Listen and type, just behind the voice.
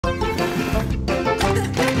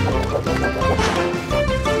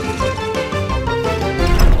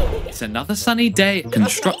It's another sunny day at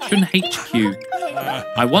Construction HQ.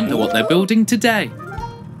 I wonder what they're building today.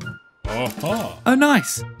 Oh,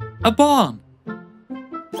 nice! A barn!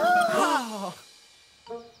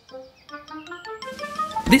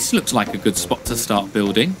 This looks like a good spot to start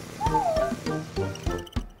building.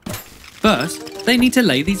 First, they need to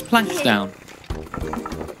lay these planks down.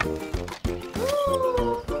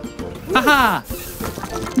 Haha!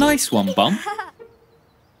 Nice one, Bump.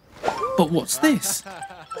 But what's this?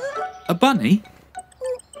 A bunny?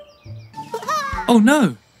 Oh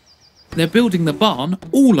no! They're building the barn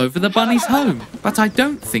all over the bunny's home, but I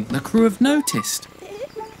don't think the crew have noticed.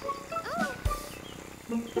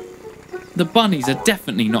 The bunnies are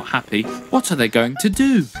definitely not happy. What are they going to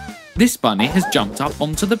do? This bunny has jumped up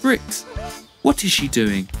onto the bricks. What is she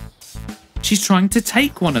doing? She's trying to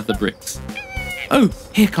take one of the bricks. Oh,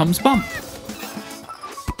 here comes Bump.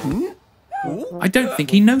 I don't think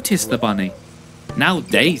he noticed the bunny. Now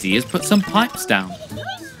Daisy has put some pipes down.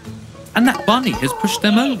 And that bunny has pushed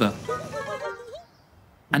them over.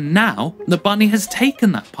 And now the bunny has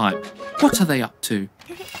taken that pipe. What are they up to?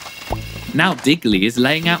 Now Digley is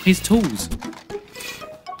laying out his tools.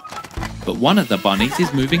 But one of the bunnies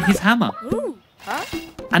is moving his hammer.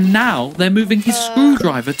 And now they're moving his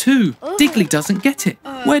screwdriver too. Digley doesn't get it.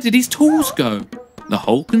 Where did his tools go? The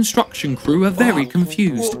whole construction crew are very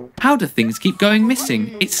confused. How do things keep going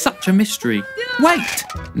missing? It's such a mystery. Wait!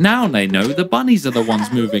 Now they know the bunnies are the ones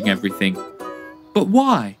moving everything. But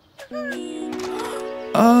why?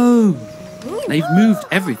 Oh! They've moved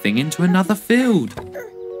everything into another field.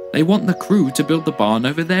 They want the crew to build the barn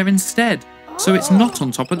over there instead, so it's not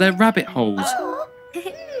on top of their rabbit holes.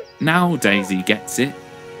 Now Daisy gets it.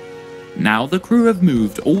 Now the crew have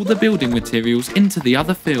moved all the building materials into the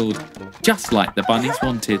other field, just like the bunnies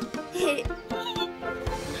wanted.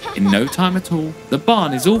 In no time at all, the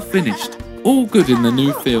barn is all finished, all good in the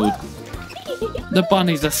new field. The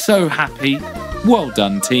bunnies are so happy. Well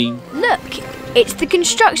done, team. Look, it's the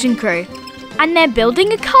construction crew, and they're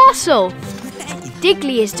building a castle.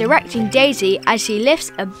 Digley is directing Daisy as she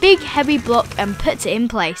lifts a big heavy block and puts it in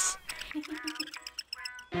place.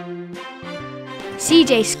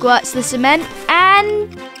 CJ squirts the cement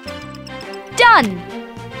and... done!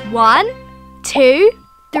 1, 2,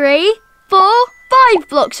 3, 4, 5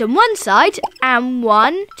 blocks on one side and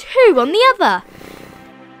 1, 2 on the other.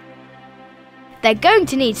 They're going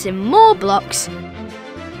to need some more blocks.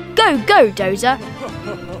 Go, Dozer!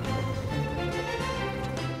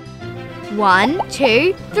 1,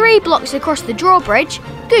 2, 3 blocks across the drawbridge.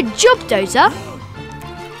 Good job, Dozer!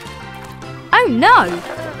 Oh no!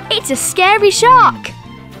 It's a scary shark!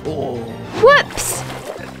 Whoops!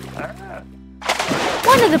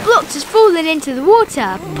 One of the blocks has fallen into the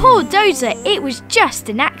water. Poor Dozer, it was just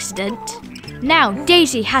an accident. Now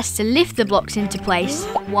Daisy has to lift the blocks into place.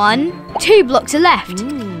 1, 2 blocks are left.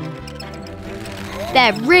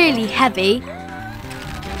 They're really heavy.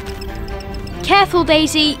 Careful,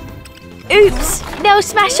 Daisy. Oops, they'll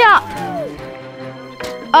smash up.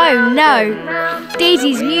 Oh no,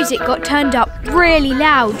 Daisy's music got turned up really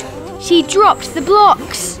loud. She dropped the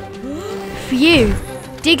blocks. Phew,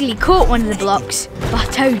 Digley caught one of the blocks,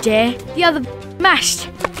 but oh dear, the other mashed.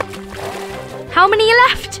 How many are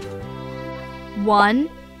left? 1,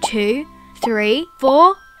 2, 3,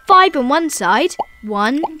 4, 5 on one side.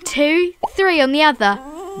 1, 2, 3 on the other.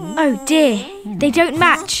 Oh dear, they don't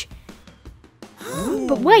match.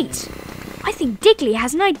 But wait, I think Digley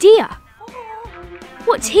has an idea.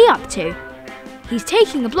 What's he up to? He's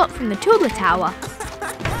taking a block from the taller tower.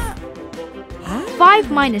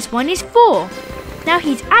 5 minus 1 is 4. Now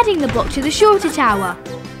he's adding the block to the shorter tower.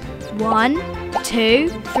 1, 2,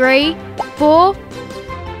 3, 4.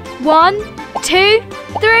 1, 2,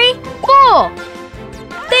 3, 4.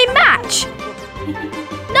 They match.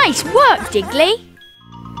 Nice work, Digley.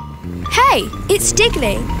 Hey, it's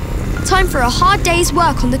Digley. Time for a hard day's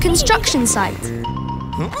work on the construction site.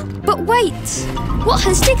 But wait, what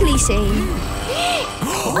has Digley seen?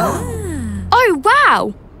 Oh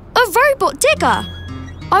wow, a robot digger.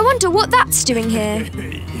 I wonder what that's doing here.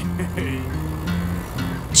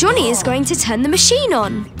 Johnny is going to turn the machine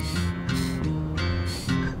on.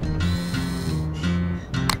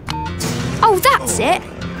 Oh, that's it.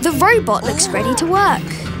 The robot looks ready to work.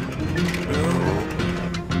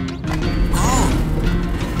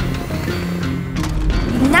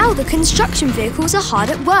 Now the construction vehicles are hard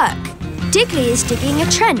at work. Digley is digging a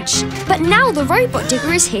trench, but now the robot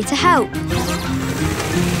digger is here to help.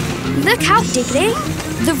 Look out, Digley.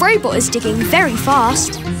 The robot is digging very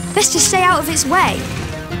fast. Let's just stay out of its way.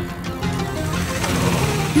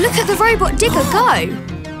 Look at the robot digger go.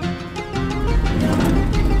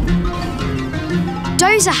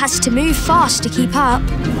 Dozer has to move fast to keep up.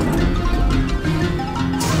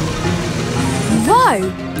 Whoa!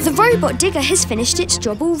 The robot digger has finished its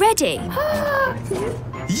job already.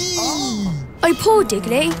 Oh, poor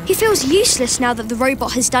Digley. He feels useless now that the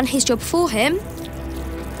robot has done his job for him.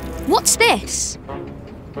 What's this?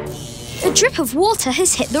 A drip of water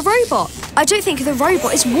has hit the robot. I don't think the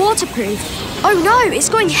robot is waterproof. Oh no, it's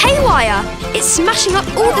going haywire. It's smashing up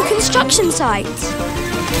all the construction sites.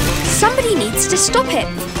 Somebody needs to stop it.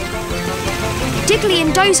 Digley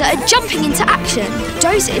and Dozer are jumping into action.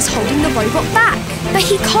 Dozer is holding the robot back, but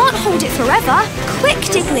he can't hold it forever. Quick,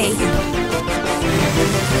 Digley.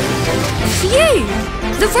 Phew!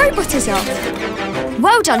 The robot is up.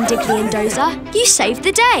 Well done, Digley and Dozer. You saved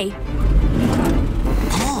the day.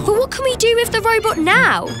 But what can we do with the robot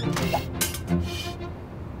now?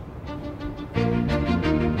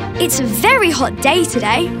 It's a very hot day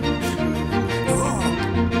today.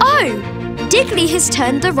 Oh! Digley has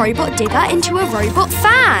turned the robot digger into a robot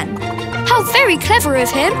fan. How very clever of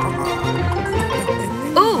him.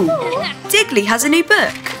 Ooh, Digley has a new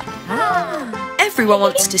book. Everyone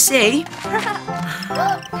wants to see.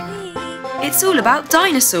 It's all about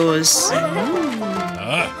dinosaurs.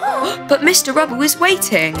 But Mr. Rubble is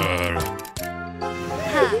waiting.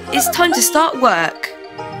 It's time to start work.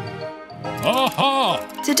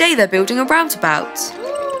 Today they're building a roundabout.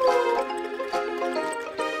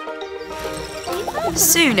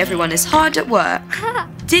 Soon everyone is hard at work.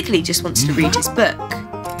 Digley just wants to read his book.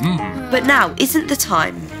 But now isn't the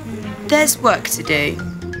time. There's work to do.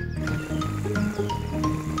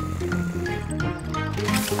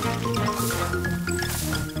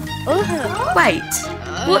 Wait,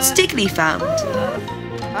 what's Digley found?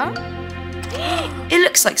 It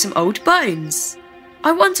looks like some old bones.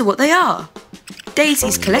 I wonder what they are.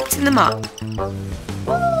 Daisy's collecting them up.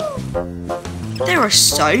 There are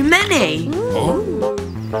so many.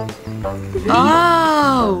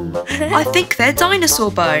 Oh, I think they're dinosaur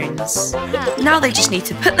bones. Now they just need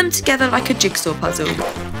to put them together like a jigsaw puzzle.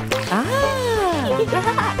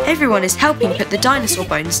 Everyone is helping put the dinosaur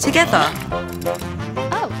bones together.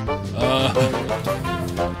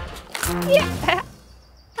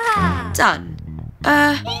 Done.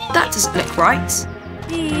 That doesn't look right.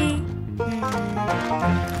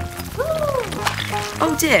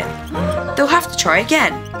 Oh dear, they'll have to try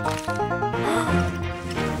again.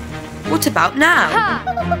 What about now?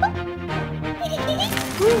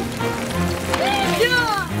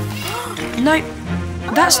 Nope,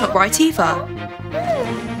 that's not right either.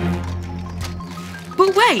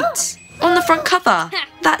 But wait, on the front cover,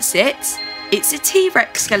 that's it. It's a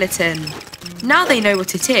T-Rex skeleton. Now they know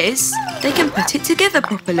what it is, they can put it together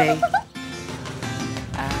properly.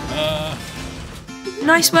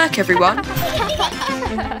 Nice work, everyone.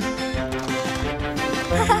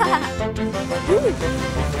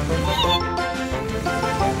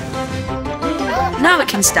 Now it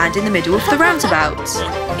can stand in the middle of the roundabout.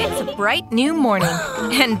 It's a bright new morning,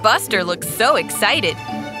 and Buster looks so excited.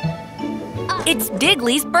 It's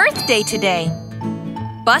Digley's birthday today.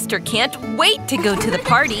 Buster can't wait to go to the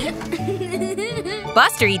party.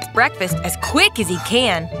 Buster eats breakfast as quick as he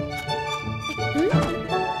can.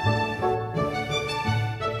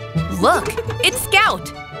 Look, it's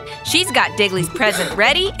Scout. She's got Digley's present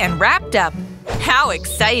ready and wrapped up. How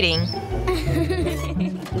exciting!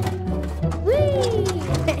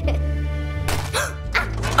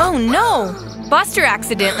 Oh no! Buster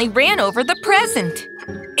accidentally ran over the present.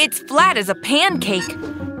 It's flat as a pancake.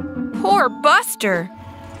 Poor Buster.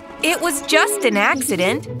 It was just an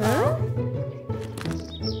accident.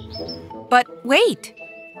 But wait,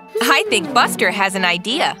 I think Buster has an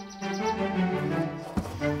idea.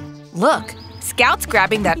 Look, Scout's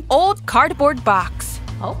grabbing that old cardboard box.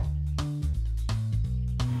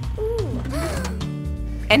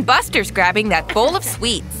 And Buster's grabbing that bowl of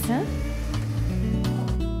sweets.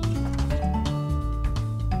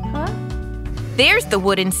 There's the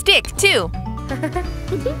wooden stick, too.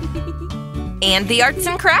 And the arts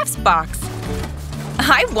and crafts box.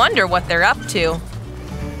 I wonder what they're up to.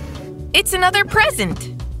 It's another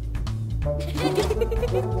present.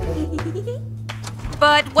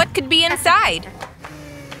 But what could be inside?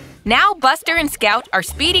 Now Buster and Scout are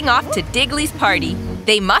speeding off to Digley's party.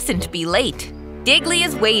 They mustn't be late. Digley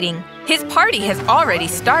is waiting. His party has already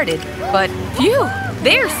started. But phew,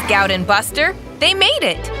 there's Scout and Buster. They made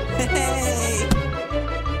it.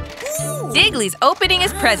 Digley's opening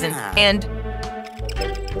his present and…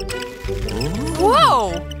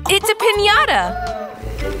 Whoa! It's a piñata!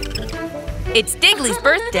 It's Digley's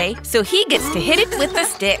birthday, so he gets to hit it with the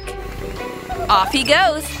stick. Off he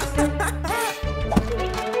goes.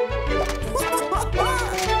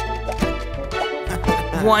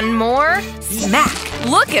 One more. Smack!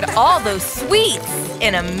 Look at all those sweets!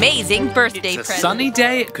 An amazing birthday It's a present. sunny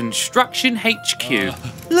day at Construction HQ.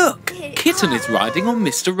 Look, Kitten is riding on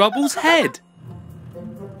Mr. Rubble's head.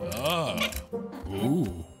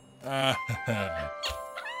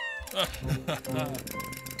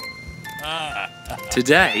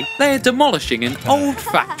 Today, they are demolishing an old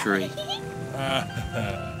factory.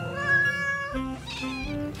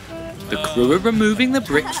 The crew are removing the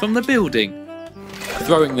bricks from the building,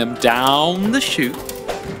 throwing them down the chute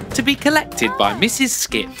to be collected by Mrs.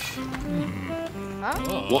 Skip.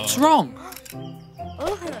 What's wrong?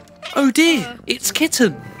 Oh dear, it's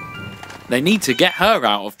Kitten. They need to get her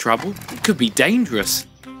out of trouble. It could be dangerous.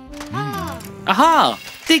 Aha!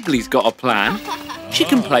 Digley's got a plan. She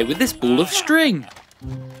can play with this ball of string.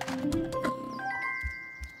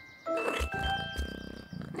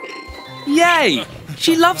 Yay!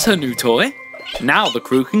 She loves her new toy. Now the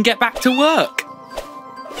crew can get back to work.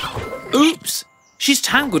 Oops! She's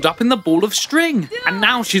tangled up in the ball of string, and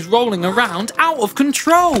now she's rolling around out of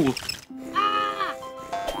control.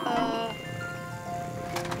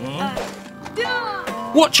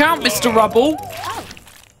 Watch out, Mr. Rubble!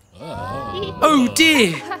 Oh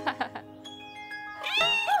dear!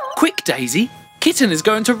 Quick, Daisy! Kitten is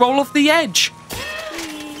going to roll off the edge.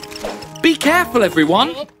 Be careful,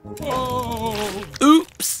 everyone!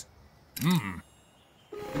 Oops!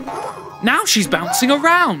 Now she's bouncing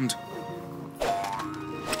around.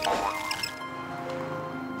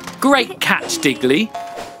 Great catch, Digley.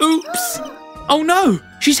 Oops! Oh no!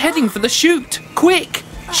 She's heading for the chute. Quick!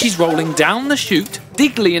 She's rolling down the chute.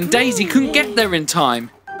 Digley and Dazey couldn't get there in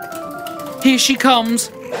time. Here she comes.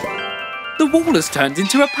 The wall has turned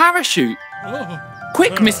into a parachute.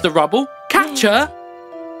 Quick, Mr. Rubble, catch her.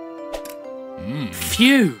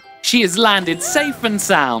 Phew, she has landed safe and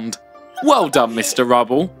sound. Well done, Mr.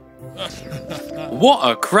 Rubble. What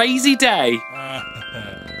a crazy day.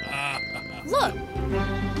 Look,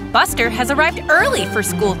 Buster has arrived early for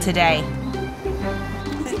school today.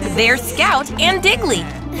 There's Scout and Digley.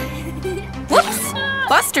 Whoops,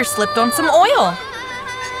 Buster slipped on some oil.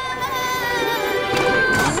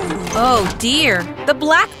 Oh dear, the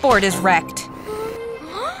blackboard is wrecked.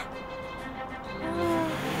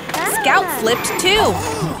 Scout slipped too.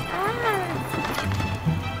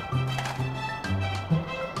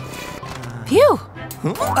 Phew.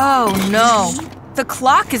 Oh no, the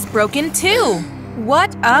clock is broken too.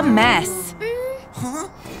 What a mess.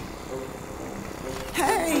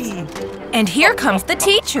 Hey! And here comes the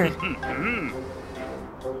teacher.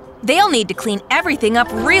 They'll need to clean everything up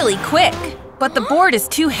really quick. But the board is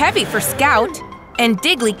too heavy for Scout, and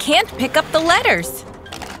Digley can't pick up the letters.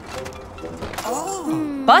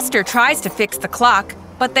 Buster tries to fix the clock,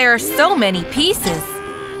 but there are so many pieces.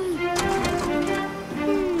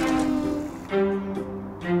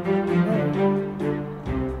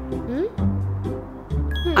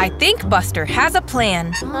 I think Buster has a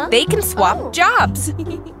plan. They can swap jobs.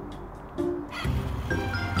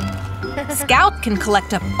 Scout can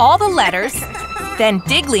collect up all the letters, then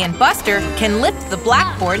Digley and Buster can lift the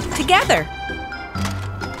blackboard together.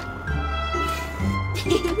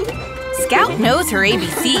 Scout knows her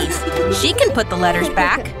ABCs. She can put the letters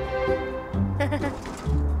back.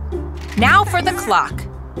 Now for the clock.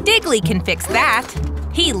 Digley can fix that.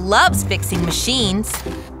 He loves fixing machines.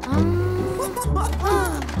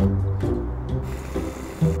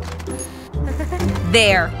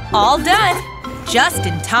 There, all done. Just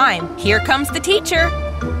in time. Here comes the teacher.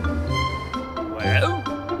 Well?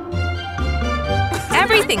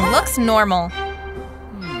 Everything looks normal.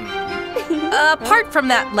 Apart from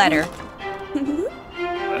that letter.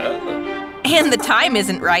 And the time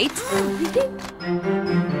isn't right.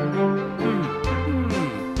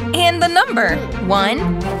 And the number.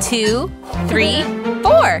 1, 2, 3,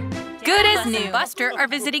 4. Good as new. And Buster are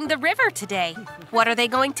visiting the river today. What are they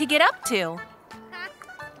going to get up to?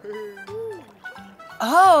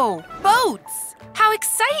 Oh, boats! How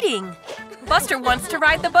exciting! Buster wants to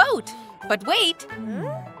ride the boat. But wait,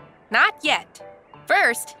 not yet.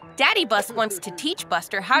 First, Daddy Bus wants to teach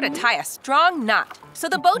Buster how to tie a strong knot so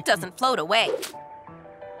the boat doesn't float away.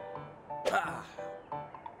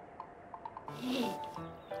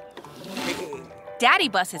 Daddy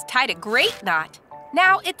Bus has tied a great knot.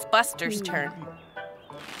 Now it's Buster's turn.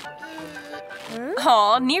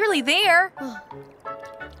 Aw, nearly there.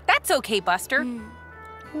 That's okay, Buster.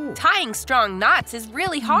 Tying strong knots is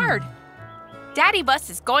really hard. Daddy Bus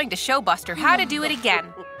is going to show Buster how to do it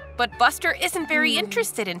again. But Buster isn't very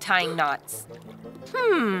interested in tying knots.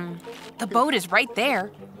 The boat is right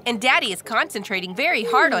there, and Daddy is concentrating very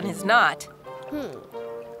hard on his knot.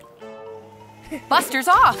 Buster's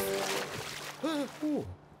off.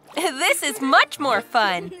 This is much more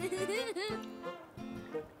fun.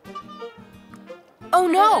 Oh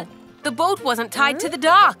no! The boat wasn't tied to the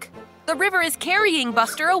dock. The river is carrying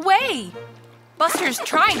Buster away. Buster's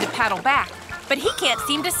trying to paddle back, but he can't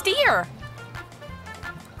seem to steer.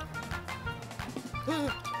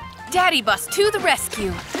 Daddy Bus to the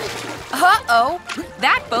rescue. Uh-oh,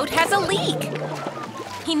 that boat has a leak.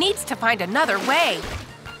 He needs to find another way.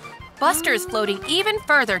 Buster's floating even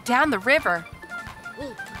further down the river.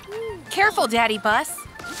 Careful, Daddy Bus.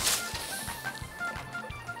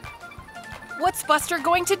 What's Buster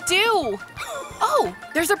going to do? Oh,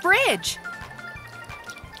 there's a bridge.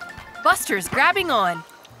 Buster's grabbing on.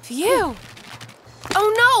 Phew.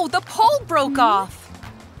 Oh no, the pole broke off.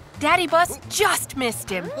 Daddy Bus just missed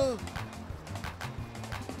him.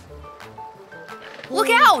 Look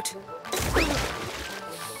out!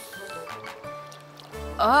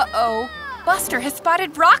 Uh-oh, Buster has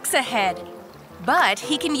spotted rocks ahead. But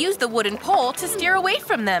he can use the wooden pole to steer away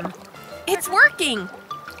from them. It's working.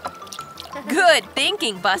 Good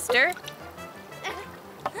thinking, Buster.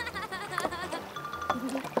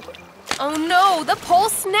 Oh no, the pole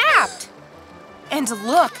snapped. And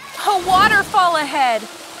look, a waterfall ahead.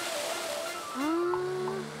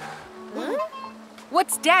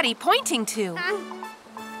 What's Daddy pointing to?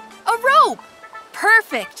 A rope!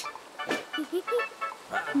 Perfect!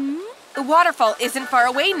 The waterfall isn't far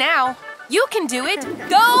away now. You can do it!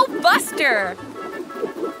 Go, Buster!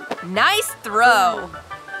 Nice throw!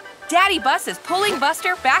 Daddy Bus is pulling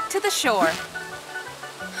Buster back to the shore.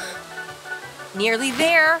 Nearly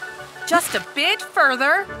there. Just a bit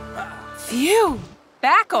further. Phew!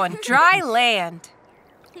 Back on dry land.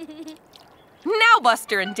 Now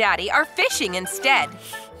Buster and Daddy are fishing instead.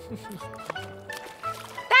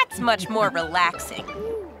 That's much more relaxing.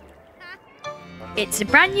 It's a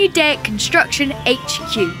brand new day at Construction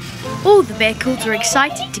HQ. All the vehicles are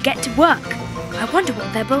excited to get to work. I wonder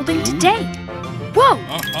what they're building today. Whoa!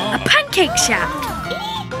 A pancake shack!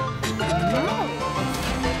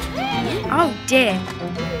 Oh dear.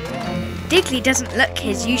 Digley doesn't look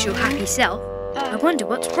his usual happy self. I wonder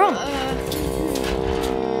what's wrong.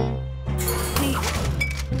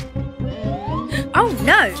 Oh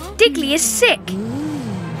no! Digley is sick!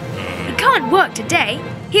 He can't work today.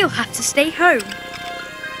 He'll have to stay home.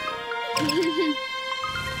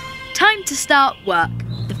 Time to start work.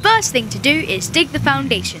 The first thing to do is dig the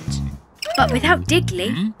foundations. But without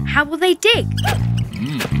Digley, how will they dig?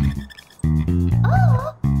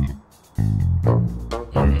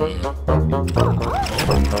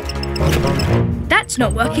 That's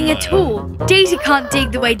not working at all. Daisy can't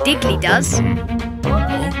dig the way Digley does.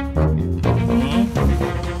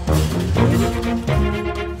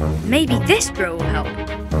 Maybe this drill will help.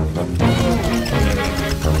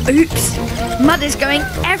 Oops! Mud is going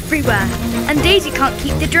everywhere, and Daisy can't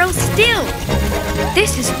keep the drill still.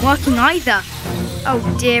 This isn't working either.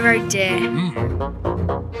 Oh dear, oh dear.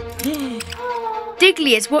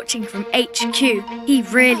 Digley is watching from HQ. He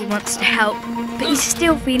really wants to help, but he's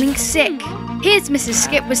still feeling sick. Here's Mrs.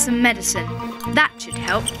 Skip with some medicine. That should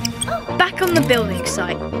help. Back on the building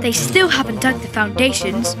site, they still haven't dug the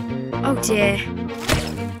foundations. Oh dear.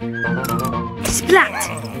 Splat!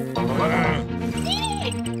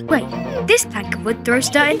 Wait, this plank of wood throws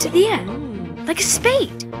dirt into the air, like a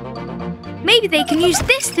spade. Maybe they can use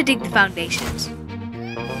this to dig the foundations.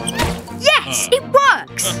 Yes, it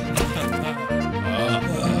works!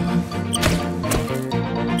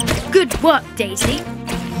 Good work, Daisy.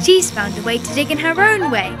 She's found a way to dig in her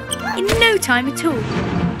own way, in no time at all.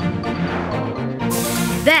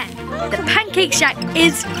 There, the pancake shack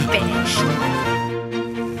is finished.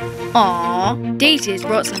 Aww, Daisy has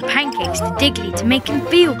brought some pancakes to Digley to make him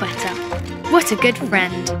feel better. What a good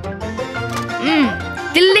friend.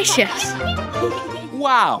 Delicious.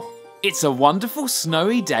 Wow, it's a wonderful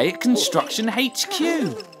snowy day at Construction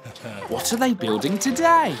HQ. What are they building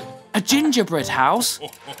today? A gingerbread house?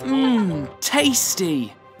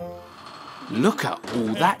 Tasty. Look at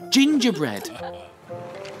all that gingerbread.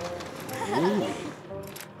 Ooh.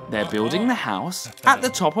 They're building the house at the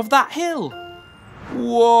top of that hill.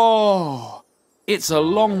 Whoa! It's a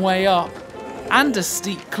long way up and a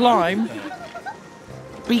steep climb.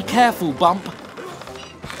 Be careful, Bump.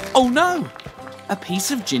 Oh no! A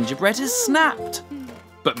piece of gingerbread has snapped.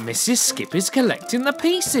 But Mrs. Skip is collecting the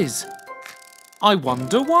pieces. I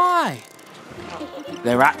wonder why.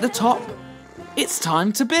 They're at the top. It's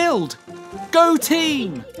time to build. Go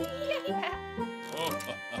team!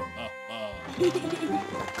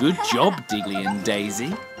 Good job, Digley and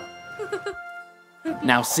Dazey.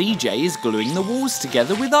 Now CJ is gluing the walls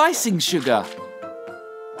together with icing sugar.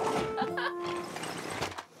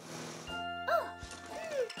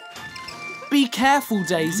 careful,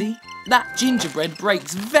 Daisy. That gingerbread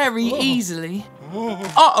breaks very easily.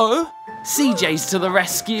 Uh-oh! CJ's to the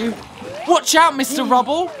rescue. Watch out, Mr.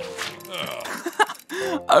 Rubble.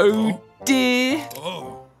 Oh dear.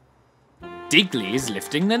 Digley is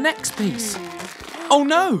lifting the next piece. Oh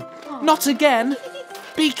no, not again.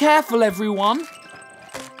 Be careful, everyone.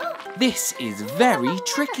 This is very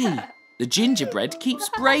tricky. The gingerbread keeps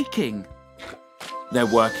breaking. They're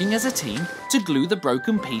working as a team to glue the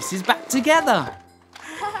broken pieces back together.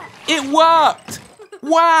 It worked!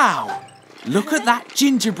 Wow! Look at that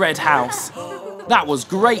gingerbread house. That was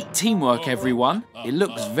great teamwork, everyone. It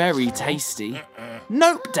looks very tasty.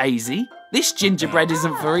 Nope, Daisy. This gingerbread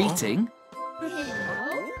isn't for eating.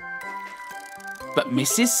 But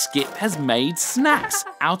Mrs. Skip has made snacks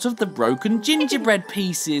out of the broken gingerbread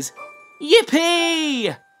pieces.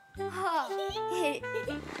 Yippee!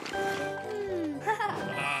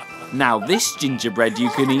 Now this gingerbread you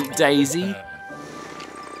can eat, Daisy.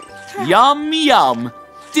 Yum, yum.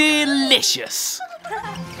 Delicious.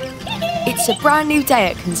 It's a brand new day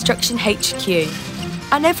at Construction HQ,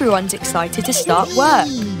 and everyone's excited to start work.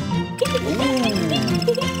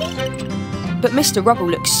 But Mr. Rubble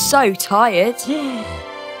looks so tired.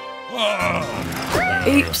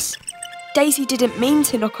 Oops, Daisy didn't mean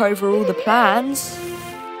to knock over all the plans.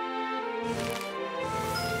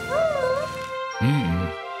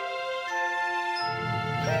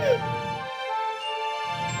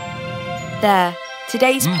 There,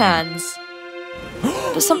 today's plans.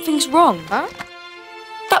 But something's wrong.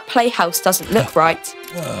 That playhouse doesn't look right.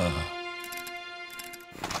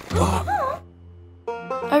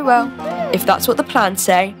 Oh well, if that's what the plans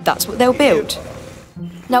say, that's what they'll build.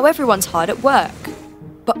 Now everyone's hard at work.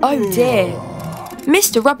 But oh dear,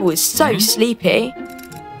 Mr. Rubble is so sleepy.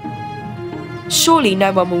 Surely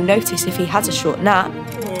no one will notice if he has a short nap.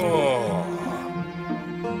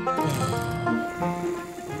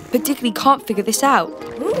 But Digley can't figure this out.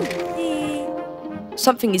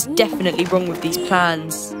 Something is definitely wrong with these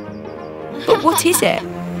plans. But what is it?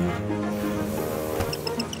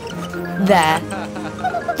 There.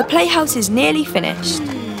 The playhouse is nearly finished.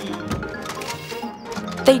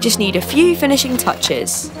 They just need a few finishing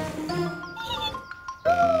touches.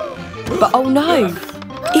 But oh no!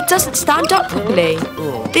 It doesn't stand up properly.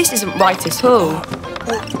 This isn't right at all.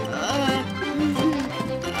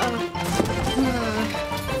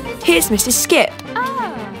 Here's Mrs. Skip.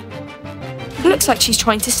 Looks like she's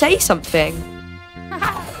trying to say something.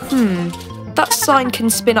 That sign can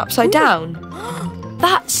spin upside down.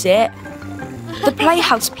 That's it. The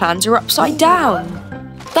playhouse plans are upside down.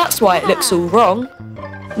 That's why it looks all wrong.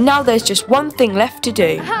 Now there's just one thing left to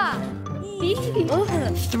do.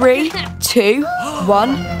 3, 2,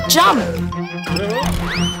 1, jump!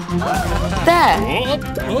 There.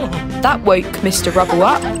 That woke Mr. Rubble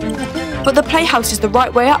up. But the playhouse is the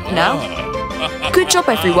right way up now. Good job,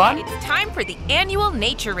 everyone. It's time for the annual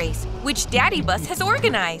nature race, which Daddy Bus has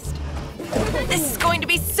organized. This is going to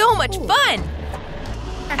be so much fun!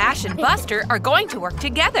 Ash and Buster are going to work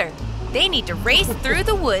together. They need to race through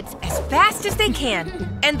the woods as fast as they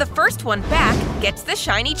can. And the first one back gets the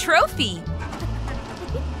shiny trophy.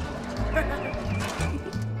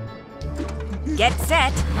 Get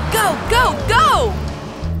set, go, go, go!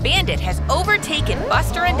 Bandit has overtaken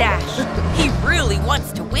Buster and Ash. He really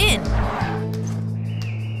wants to win.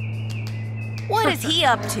 What is he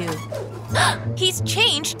up to? He's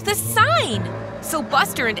changed the sign. So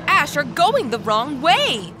Buster and Ash are going the wrong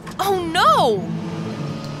way. Oh no!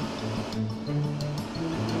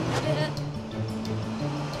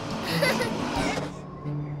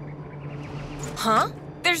 Huh?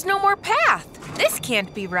 There's no more path. This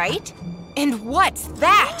can't be right. And what's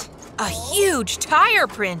that? A huge tire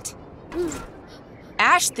print.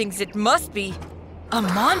 Ash thinks it must be a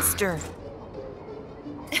monster.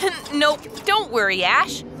 Nope, don't worry,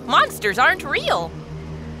 Ash. Monsters aren't real.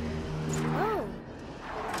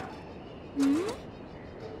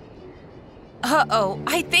 Uh-oh,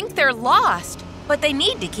 I think they're lost, but they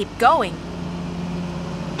need to keep going.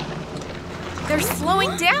 They're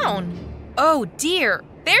slowing down. Oh dear,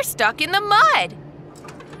 they're stuck in the mud.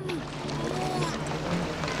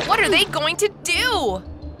 What are they going to do?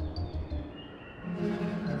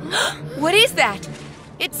 What is that?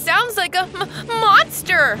 It sounds like a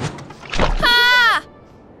monster. Ah!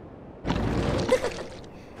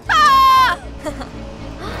 Ah!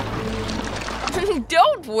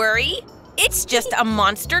 Don't worry. It's just a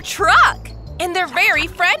monster truck. And they're very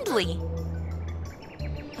friendly.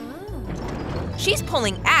 She's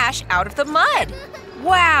pulling Ash out of the mud.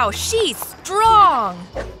 Wow, she's strong.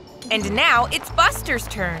 And now it's Buster's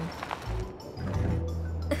turn.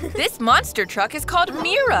 This monster truck is called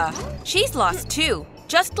Mira. She's lost too,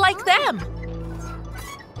 just like them.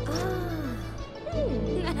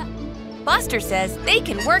 Buster says they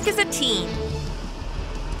can work as a team.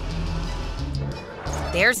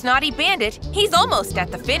 There's Naughty Bandit. He's almost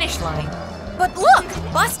at the finish line. But look,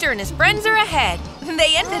 Buster and his friends are ahead.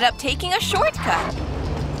 They ended up taking a shortcut.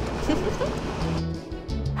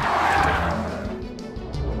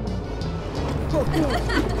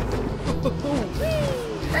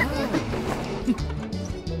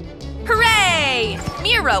 Hooray!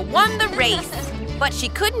 Mira won the race. But she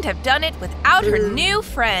couldn't have done it without her new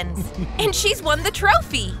friends. And she's won the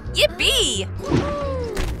trophy. Yippee!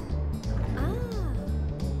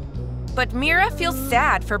 But Mira feels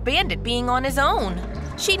sad for Bandit being on his own.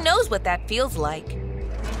 She knows what that feels like.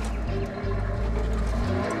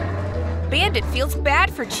 Bandit feels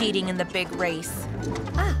bad for cheating in the big race.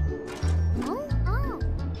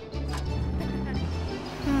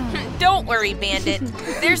 Don't worry, Bandit.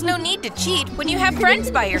 There's no need to cheat when you have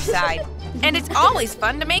friends by your side. And it's always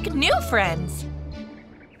fun to make new friends.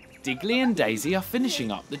 Digley and Dazey are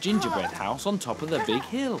finishing up the gingerbread house on top of the big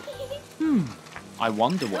hill. I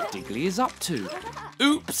wonder what Digley is up to.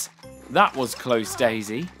 Oops! That was close,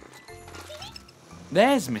 Dazey.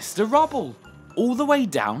 There's Mr. Rubble, all the way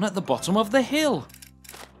down at the bottom of the hill.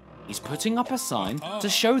 He's putting up a sign to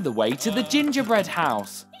show the way to the gingerbread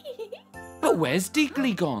house. But where's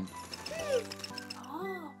Digley gone?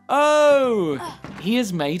 Oh, he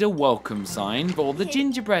has made a welcome sign for the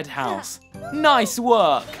gingerbread house. Nice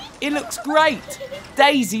work. It looks great.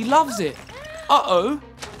 Dazey loves it. Uh-oh,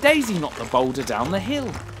 Dazey knocked the boulder down the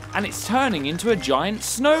hill and it's turning into a giant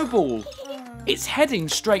snowball. It's heading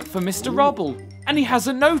straight for Mr. Rubble and he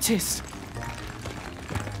hasn't noticed.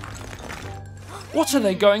 What are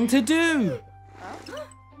they going to do?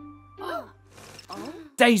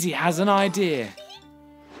 Dazey has an idea.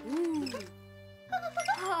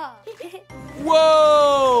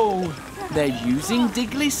 Whoa! They're using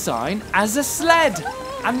Digley's sign as a sled,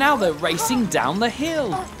 and now they're racing down the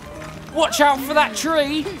hill. Watch out for that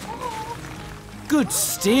tree! Good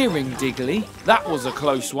steering, Digley. That was a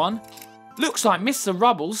close one. Looks like Mr.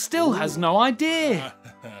 Rubble still has no idea.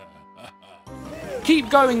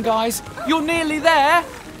 Keep going, guys. You're nearly there.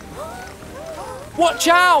 Watch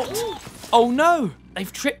out! Oh no!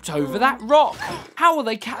 They've tripped over that rock. How will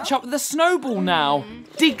they catch up with the snowball now?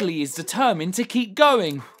 Digley is determined to keep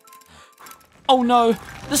going. Oh no,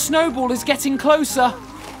 the snowball is getting closer.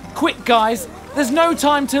 Quick, guys, there's no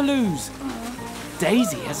time to lose.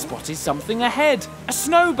 Dazey has spotted something ahead, a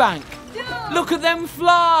snowbank. Look at them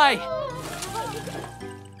fly.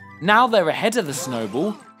 Now they're ahead of the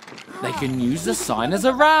snowball. They can use the sign as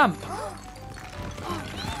a ramp.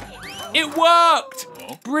 It worked!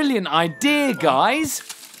 Brilliant idea, guys!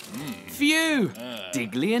 Phew!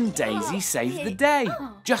 Digley and Dazey saved the day,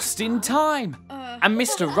 just in time. And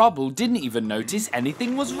Mr. Rubble didn't even notice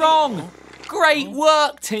anything was wrong. Great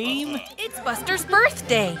work, team! It's Buster's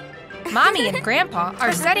birthday. Mommy and Grandpa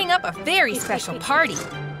are setting up a very special party.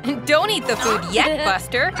 Don't eat the food yet,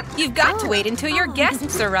 Buster. You've got to wait until your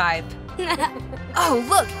guests arrive. Oh,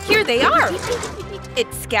 look, here they are.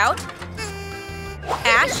 It's Scout,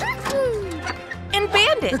 Ash, and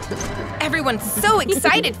Bandit. Everyone's so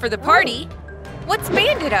excited for the party. What's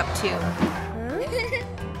Bandit up to?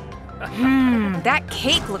 That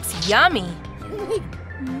cake looks yummy.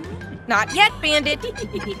 Not yet, Bandit.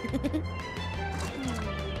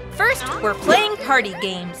 First, we're playing party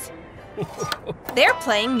games. They're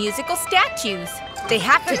playing musical statues. They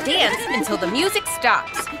have to dance until the music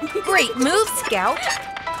stops. Great move, Scout.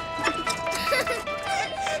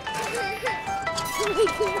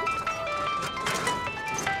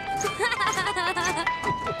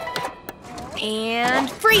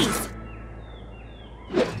 And freeze.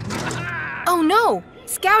 Oh no,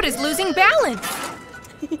 Scout is losing balance.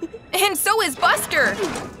 And so is Buster.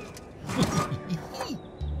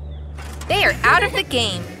 They are out of the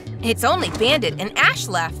game. It's only Bandit and Ash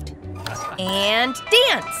left. And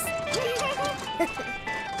dance.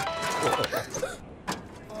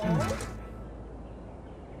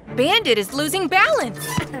 Bandit is losing balance.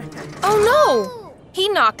 Oh no! He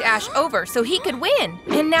knocked Ash over so he could win.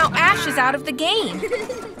 And now Ash is out of the game.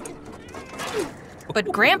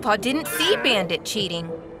 But Grandpa didn't see Bandit cheating.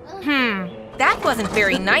 That wasn't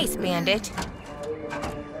very nice, Bandit.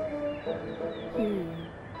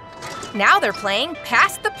 Now they're playing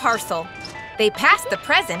Pass the Parcel. They pass the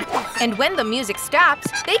present, and when the music stops,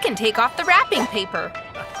 they can take off the wrapping paper.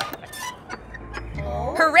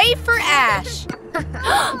 Hooray for Ash!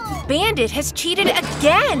 Bandit has cheated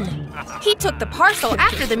again! He took the parcel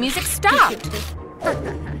after the music stopped.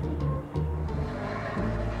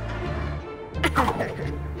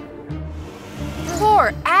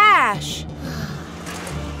 Poor Ash.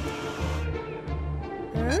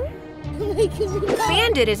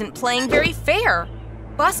 Bandit isn't playing very fair.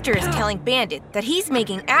 Buster is telling Bandit that he's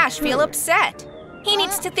making Ash feel upset. He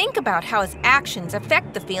needs to think about how his actions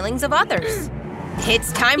affect the feelings of others.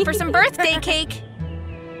 It's time for some birthday cake.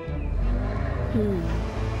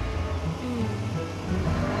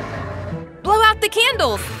 Blow out the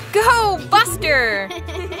candles! Go, Buster!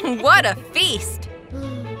 What a feast!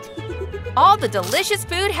 All the delicious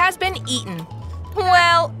food has been eaten.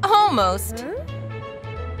 Well, almost.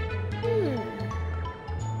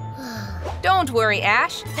 Don't worry,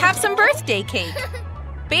 Ash. Have some birthday cake.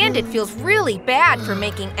 Bandit feels really bad for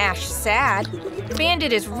making Ash sad.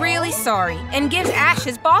 Bandit is really sorry and gives Ash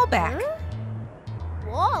his ball back.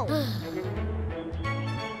 Whoa.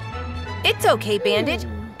 It's okay, Bandit.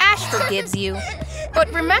 Ash forgives you. But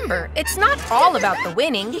remember, it's not all about the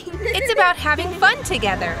winning. It's about having fun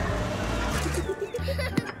together.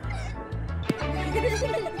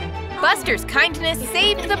 Buster's kindness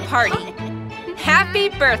saved the party. Happy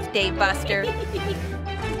birthday, Buster.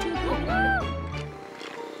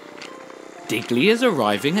 Digley is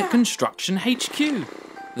arriving at Construction HQ.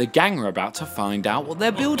 The gang are about to find out what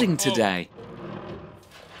they're building today.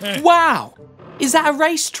 Wow! Is that a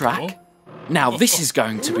racetrack? Now this is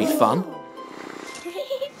going to be fun.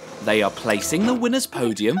 They are placing the winner's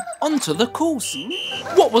podium onto the course.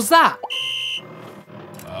 What was that?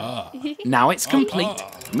 Now it's complete.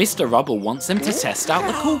 Mr. Rubble wants them to test out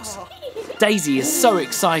the course. Daisy is so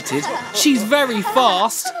excited. She's very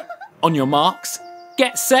fast. On your marks,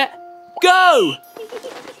 get set, go!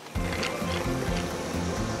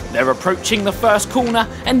 They're approaching the first corner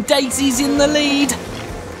and Daisy's in the lead.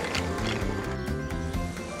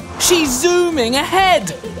 She's zooming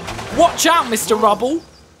ahead. Watch out, Mr. Rubble.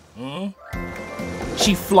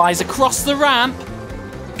 She flies across the ramp.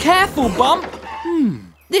 Careful, Bump.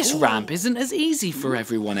 This ramp isn't as easy for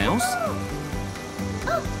everyone else.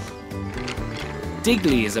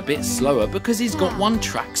 Digley is a bit slower because he's got one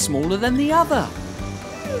track smaller than the other.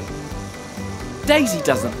 Daisy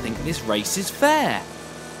doesn't think this race is fair.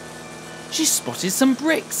 She spotted some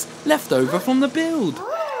bricks left over from the build.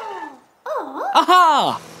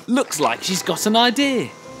 Aha! Looks like she's got an idea.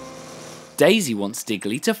 Daisy wants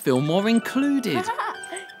Digley to feel more included.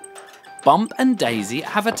 Bump and Daisy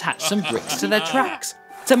have attached some bricks to their tracks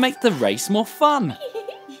to make the race more fun.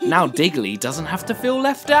 Now Digley doesn't have to feel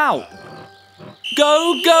left out.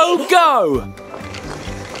 Go, go, go!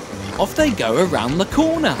 Off they go around the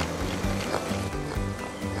corner.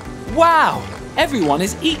 Wow! Everyone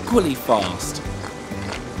is equally fast.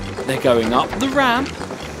 They're going up the ramp.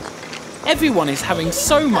 Everyone is having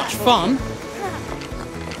so much fun.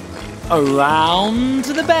 Around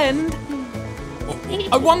to the bend.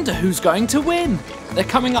 I wonder who's going to win. They're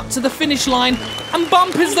coming up to the finish line and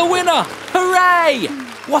Bump is the winner. Hooray!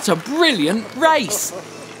 What a brilliant race.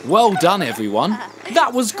 Well done, everyone.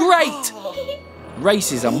 That was great.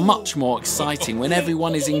 Races are much more exciting when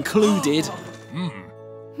everyone is included.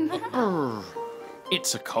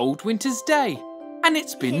 It's a cold winter's day and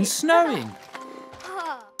it's been snowing.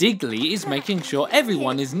 Digley is making sure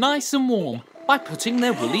everyone is nice and warm by putting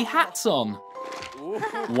their woolly hats on.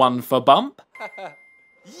 One for Bump.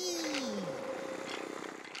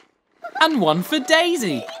 And one for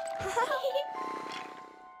Daisy.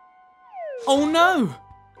 Oh no!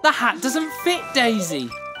 The hat doesn't fit Daisy,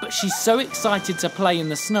 but she's so excited to play in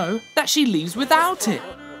the snow that she leaves without it.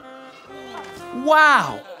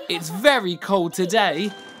 Wow! It's very cold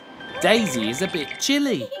today. Daisy is a bit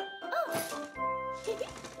chilly.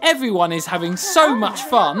 Everyone is having so much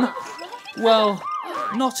fun. Well,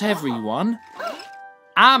 not everyone.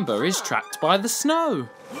 Amber is trapped by the snow.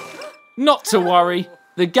 Not to worry,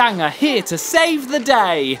 the gang are here to save the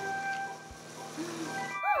day.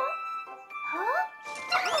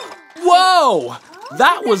 Whoa!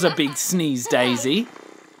 That was a big sneeze, Daisy.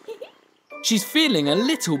 She's feeling a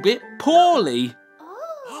little bit poorly.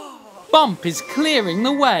 Bump is clearing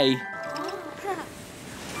the way.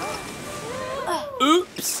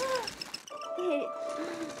 Oops!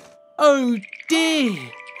 Oh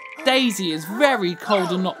dear! Daisy is very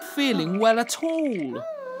cold and not feeling well at all.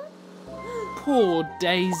 Poor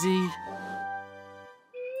Daisy.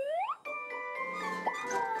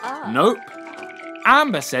 Nope.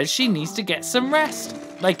 Amber says she needs to get some rest.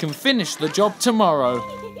 They can finish the job tomorrow.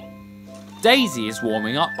 Daisy is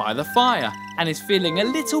warming up by the fire and is feeling a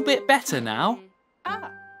little bit better now.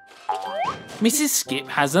 Mrs. Skip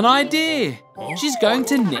has an idea. She's going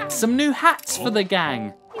to knit some new hats for the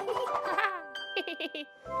gang.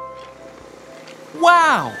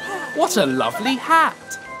 Wow, what a lovely hat.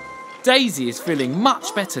 Daisy is feeling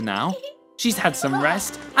much better now. She's had some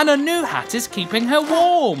rest and a new hat is keeping her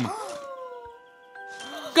warm.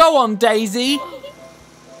 Go on, Daisy.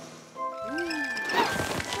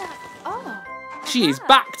 She is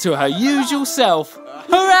back to her usual self.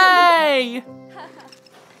 Hooray!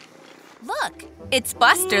 Look, it's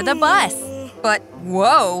Buster the bus. But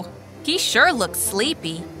whoa, he sure looks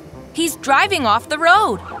sleepy. He's driving off the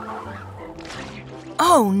road.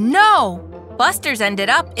 Oh no! Buster's ended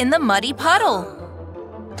up in the muddy puddle.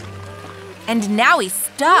 And now he's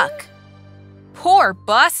stuck. Poor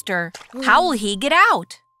Buster. How will he get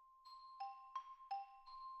out?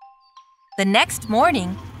 The next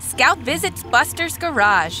morning, Scout visits Buster's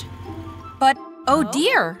garage. But oh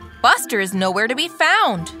dear, Buster is nowhere to be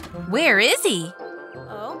found. Where is he?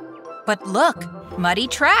 But look, muddy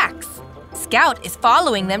tracks. Scout is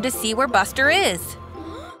following them to see where Buster is.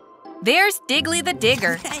 There's Digley the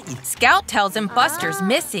Digger. Scout tells him Buster's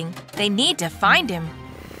missing. They need to find him.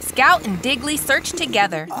 Scout and Digley search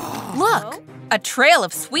together. Look, a trail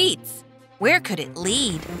of sweets. Where could it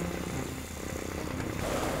lead?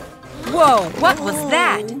 Whoa, what was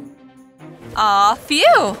that? Aw,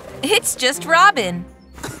 phew! It's just Robin.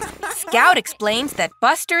 Scout explains that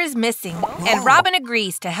Buster is missing, and Robin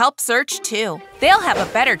agrees to help search too. They'll have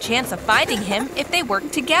a better chance of finding him if they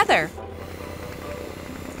work together.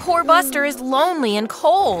 Poor Buster is lonely and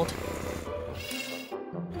cold.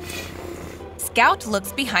 Scout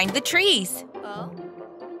looks behind the trees.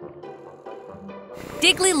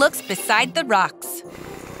 Digley looks beside the rocks.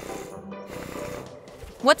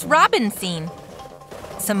 What's Robin seen?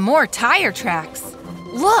 Some more tire tracks.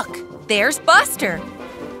 Look, there's Buster.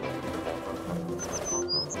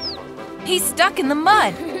 He's stuck in the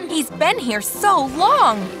mud. He's been here so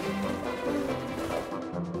long.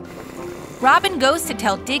 Robin goes to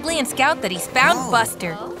tell Digley and Scout that he's found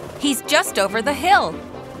Buster. He's just over the hill.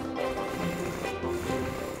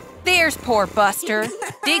 There's poor Buster.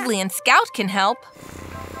 Digley and Scout can help.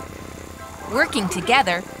 Working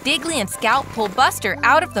together, Digley and Scout pull Buster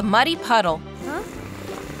out of the muddy puddle.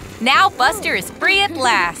 Now Buster is free at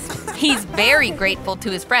last. He's very grateful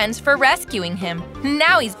to his friends for rescuing him.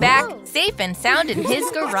 Now he's back, safe and sound in his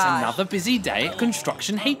garage. It's another busy day at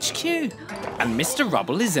Construction HQ. And Mr.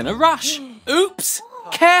 Rubble is in a rush. Oops!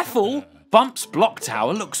 Careful! Bump's block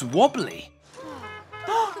tower looks wobbly.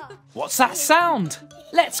 What's that sound?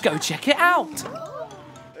 Let's go check it out.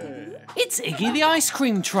 It's Iggy the ice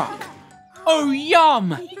cream truck. Oh,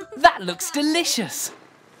 yum! That looks delicious.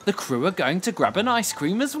 The crew are going to grab an ice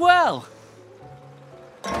cream as well.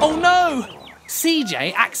 Oh no!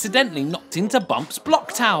 CJ accidentally knocked into Bump's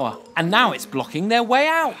block tower, and now it's blocking their way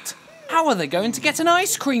out. How are they going to get an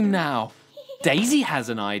ice cream now? Daisy has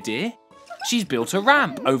an idea. She's built a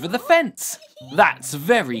ramp over the fence. That's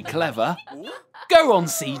very clever. Go on,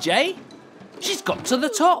 CJ. She's got to the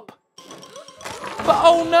top. But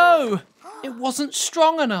oh no! It wasn't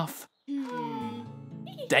strong enough.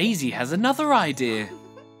 Daisy has another idea.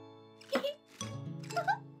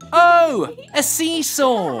 Oh, a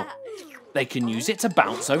seesaw! They can use it to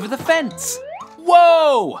bounce over the fence.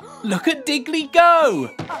 Whoa! Look at Digley go!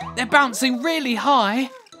 They're bouncing really high,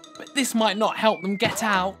 but this might not help them get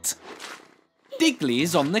out. Digley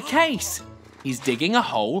is on the case. He's digging a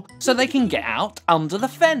hole so they can get out under the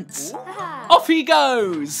fence. Off he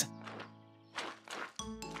goes!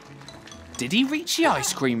 Did he reach the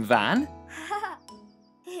ice cream van?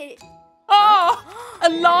 Ah! A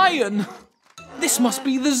lion! This must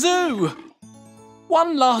be the zoo.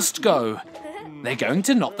 One last go. They're going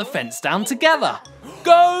to knock the fence down together.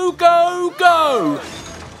 Go, go, go!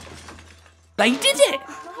 They did it!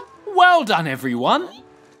 Well done, everyone.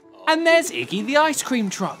 And there's Iggy the ice cream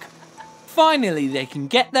truck. Finally, they can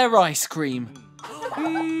get their ice cream.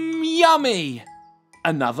 Yummy!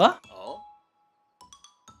 Another?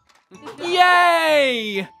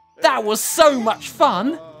 Yay! That was so much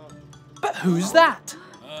fun. But who's that?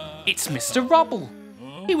 It's Mr. Rubble.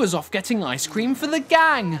 He was off getting ice cream for the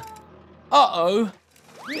gang. Uh-oh.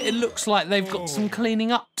 It looks like they've got some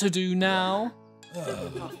cleaning up to do now.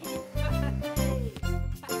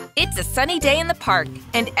 It's a sunny day in the park,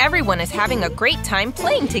 and everyone is having a great time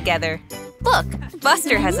playing together. Look,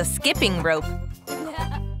 Buster has a skipping rope.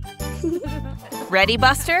 Ready,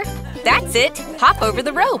 Buster? That's it. Hop over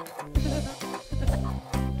the rope.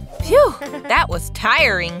 Phew, that was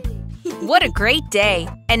tiring. What a great day.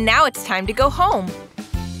 And now it's time to go home.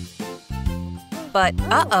 But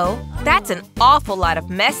uh-oh, that's an awful lot of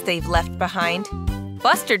mess they've left behind.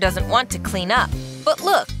 Buster doesn't want to clean up. But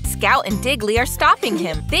look, Scout and Digley are stopping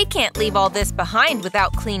him. They can't leave all this behind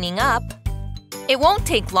without cleaning up. It won't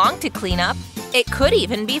take long to clean up. It could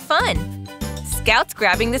even be fun. Scout's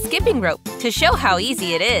grabbing the skipping rope to show how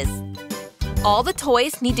easy it is. All the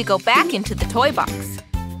toys need to go back into the toy box.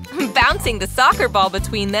 Bouncing the soccer ball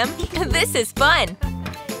between them. This is fun.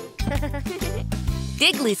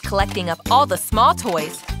 Digley's collecting up all the small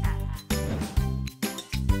toys.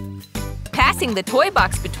 Passing the toy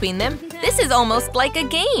box between them. This is almost like a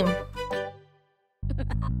game.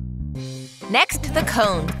 Next, the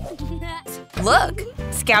cone. Look,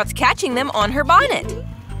 Scout's catching them on her bonnet.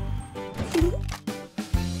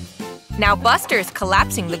 Now Buster's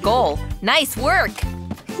collapsing the goal. Nice work!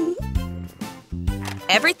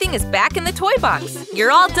 Everything is back in the toy box.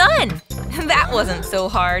 You're all done! That wasn't so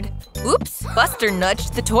hard. Oops, Buster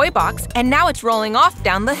nudged the toy box and now it's rolling off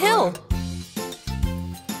down the hill.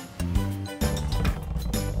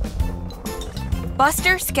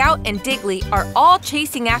 Buster, Scout, and Digley are all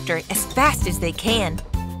chasing after it as fast as they can.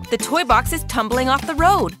 The toy box is tumbling off the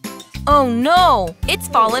road. Oh no! It's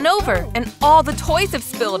fallen over and all the toys have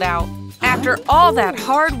spilled out. After all that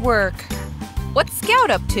hard work. What's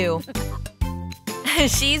Scout up to?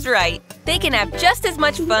 She's right. They can have just as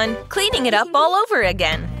much fun cleaning it up all over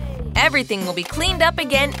again. Everything will be cleaned up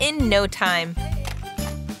again in no time.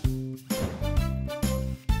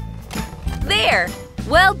 There!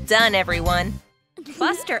 Well done, everyone.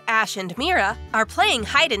 Buster, Ash, and Mira are playing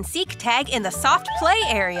hide-and-seek tag in the soft play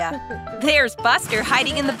area. There's Buster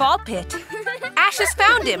hiding in the ball pit. Ash has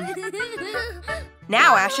found him.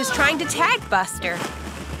 Now Ash is trying to tag Buster.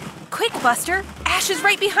 Quick, Buster! Ash is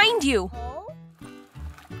right behind you!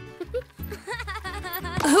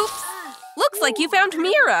 Oops! Looks like you found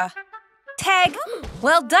Mira! Tag!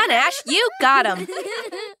 Well done, Ash! You got him!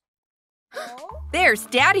 There's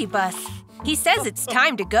Daddy Bus. He says it's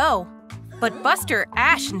time to go. But Buster,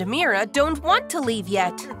 Ash, and Mira don't want to leave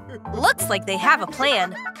yet. Looks like they have a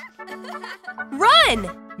plan. Run!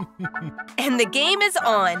 And the game is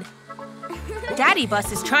on. Daddy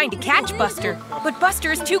Bus is trying to catch Buster, but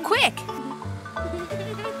Buster is too quick.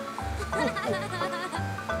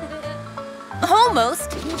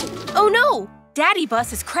 Almost. Oh no! Daddy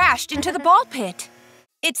Bus has crashed into the ball pit.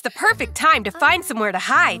 It's the perfect time to find somewhere to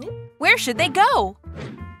hide. Where should they go?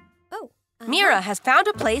 Mira has found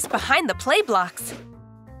a place behind the play blocks.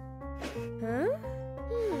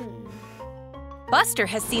 Buster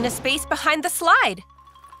has seen a space behind the slide.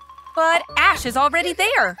 But Ash is already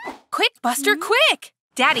there. Quick, Buster, quick!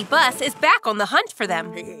 Daddy Bus is back on the hunt for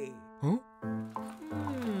them.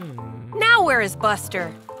 Now where is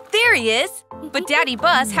Buster? There he is! But Daddy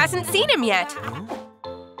Bus hasn't seen him yet.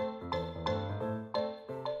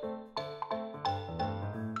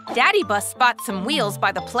 Daddy Bus spots some wheels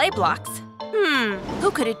by the play blocks.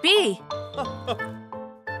 Who could it be?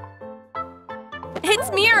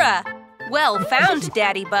 It's Mira! Well found,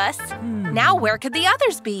 Daddy Bus. Now where could the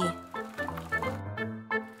others be?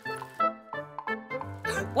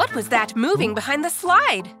 What was that moving behind the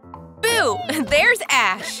slide? Boo! There's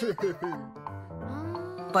Ash!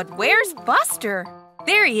 But where's Buster?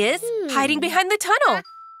 There he is, hiding behind the tunnel.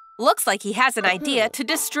 Looks like he has an idea to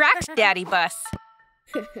distract Daddy Bus.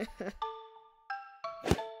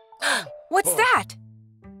 What's that?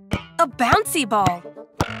 A bouncy ball.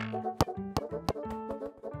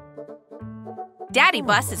 Daddy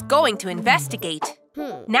Bus is going to investigate.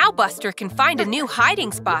 Now Buster can find a new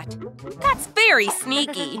hiding spot. That's very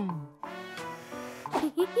sneaky.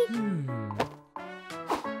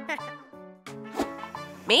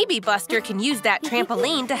 Maybe Buster can use that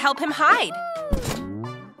trampoline to help him hide.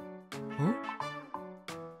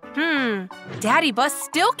 Daddy Bus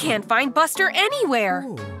still can't find Buster anywhere.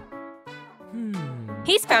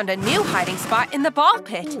 He's found a new hiding spot in the ball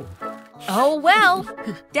pit. Oh well.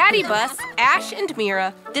 Daddy Bus, Ash, and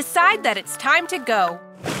Mira decide that it's time to go.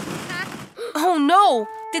 Oh no!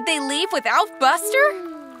 Did they leave without Buster?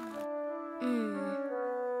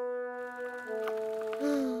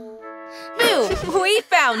 Boo! We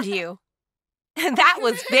found you! That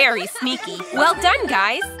was very sneaky. Well done,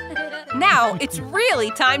 guys! Now it's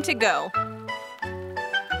really time to go.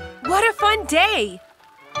 What a fun day!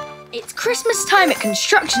 It's Christmas time at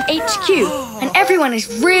Construction HQ, and everyone is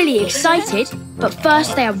really excited. But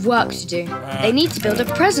first they have work to do. They need to build a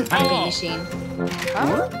present wrapping machine.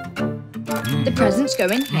 The presents go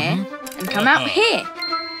in here and come out here.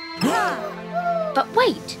 But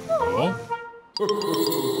wait.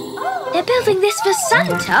 They're building this for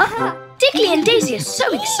Santa? Digley and Dazey are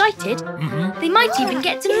so excited, they might even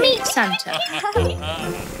get to meet Santa.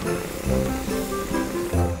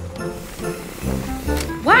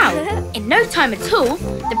 Wow, in no time at all,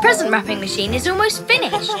 the present wrapping machine is almost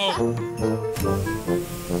finished.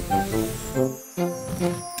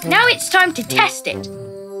 Now it's time to test it.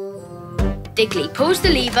 Digley pulls the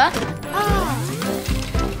lever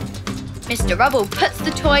Mr. Rubble puts the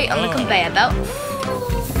toy on the conveyor belt.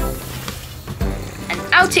 And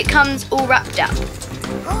out it comes all wrapped up.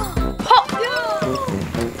 Pop!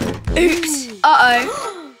 Oops!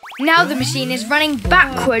 Uh-oh. Now the machine is running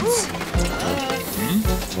backwards.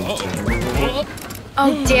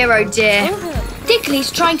 Oh dear, oh dear.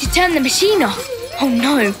 Digley's trying to turn the machine off. Oh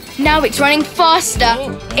no, now it's running faster.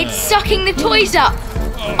 It's sucking the toys up.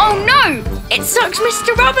 Oh no, it sucks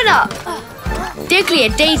Mr. Rubble up. Digley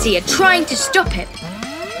and Dazey are trying to stop it,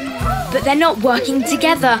 but they're not working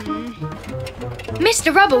together.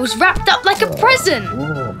 Mr. Rubble's wrapped up like a present.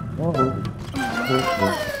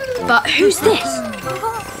 But who's this?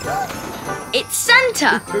 It's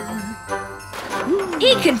Santa.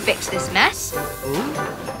 He can fix this mess.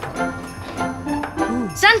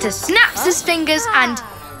 Santa snaps his fingers and...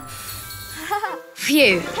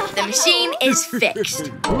 Phew, the machine is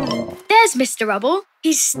fixed. There's Mr. Rubble.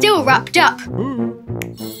 He's still wrapped up.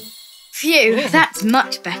 Phew, that's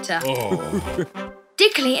much better.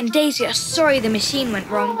 Digley and Dazey are sorry the machine went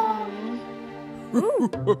wrong.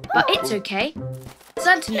 But it's okay.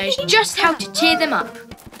 Santa knows just how to cheer them up.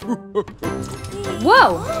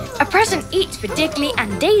 Whoa! A present each for Digley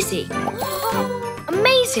and Dazey.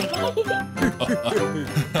 Amazing!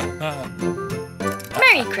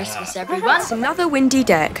 Merry Christmas, everyone. It's another windy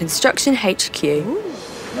day at Construction HQ.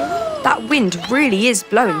 That wind really is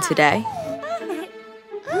blowing today.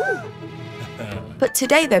 But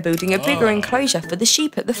today they're building a bigger enclosure for the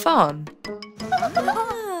sheep at the farm.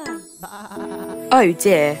 Oh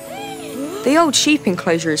dear. The old sheep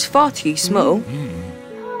enclosure is far too small.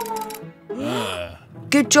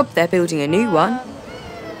 Good job they're building a new one.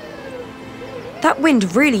 That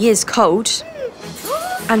wind really is cold.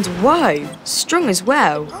 And whoa, strong as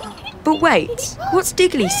well. But wait, what's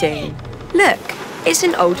Digley seeing? Look, it's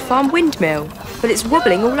an old farm windmill, but it's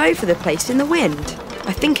wobbling all over the place in the wind.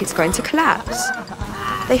 I think it's going to collapse.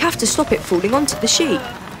 They have to stop it falling onto the sheep.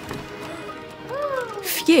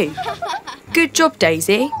 Phew. Good job,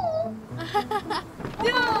 Dazey.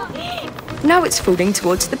 Now it's falling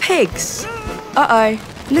towards the pigs. Uh-oh,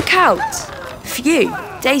 look out. Phew,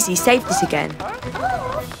 Dazey saved it again.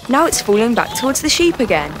 Now it's falling back towards the sheep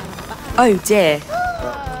again. Oh dear.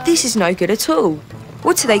 This is no good at all.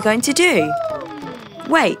 What are they going to do?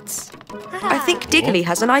 Wait, I think Digley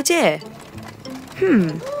has an idea.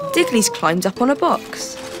 Digley's climbed up on a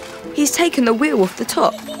box. He's taken the wheel off the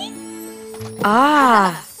top.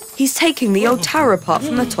 Ah, he's taking the old tower apart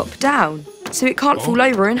from the top down, so it can't fall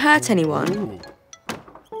over and hurt anyone.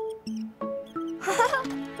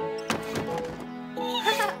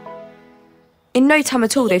 In no time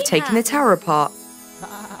at all, they've taken the tower apart.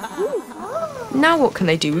 Now what can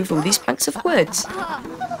they do with all these planks of wood?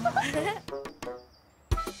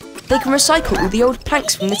 They can recycle all the old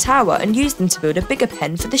planks from the tower and use them to build a bigger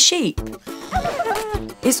pen for the sheep.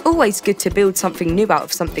 It's always good to build something new out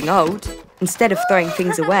of something old, instead of throwing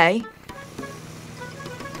things away.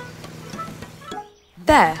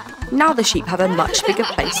 There, now the sheep have a much bigger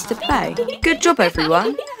place to play. Good job,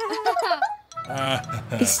 everyone.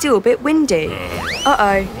 It's still a bit windy.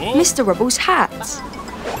 Uh-oh, Mr. Rubble's hat.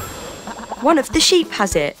 One of the sheep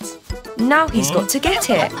has it. Now he's got to get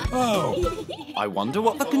it. I wonder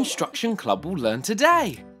what the construction club will learn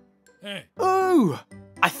today. Ooh,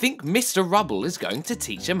 I think Mr. Rubble is going to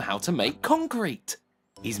teach them how to make concrete.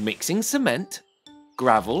 He's mixing cement,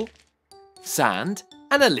 gravel, sand,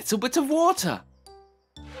 and a little bit of water.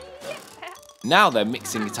 Now they're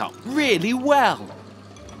mixing it up really well.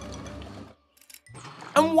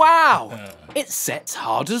 And wow, it sets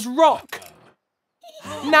hard as rock.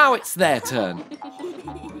 Now it's their turn.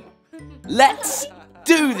 Let's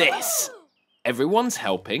do this. Everyone's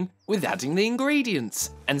helping with adding the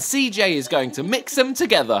ingredients, and CJ is going to mix them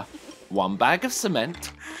together. 1 bag of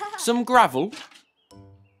cement, some gravel,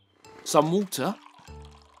 some water.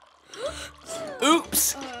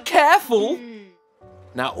 Oops, careful.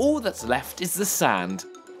 Now all that's left is the sand.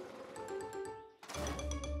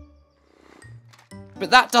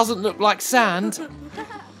 But that doesn't look like sand.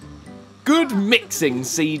 Good mixing,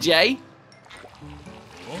 CJ.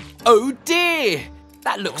 Oh dear,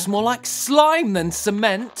 that looks more like slime than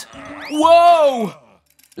cement. Whoa!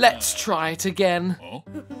 Let's try it again.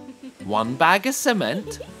 1 bag of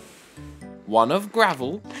cement, 1 of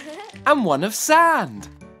gravel, and 1 of sand.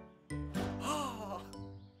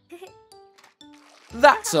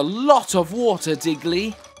 That's a lot of water,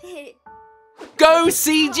 Digley. Go,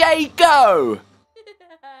 CJ, go!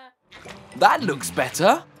 That looks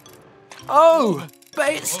better. Oh,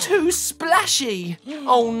 but it's too splashy.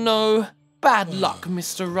 Oh no, bad luck,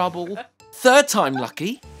 Mr. Rubble. 3rd time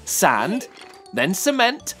lucky. Sand, then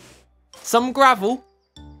cement, some gravel,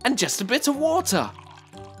 and just a bit of water.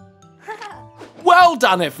 Well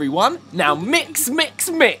done, everyone. Now mix, mix,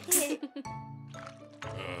 mix.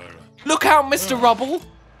 Look out, Mr. Rubble.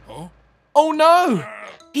 Oh no,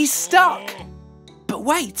 he's stuck. But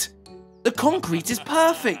wait, the concrete is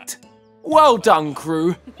perfect. Well done,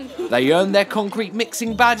 crew. They earned their concrete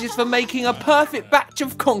mixing badges for making a perfect batch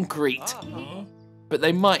of concrete. But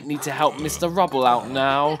they might need to help Mr. Rubble out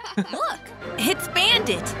now. Look, it's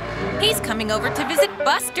Bandit. He's coming over to visit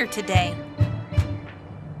Buster today.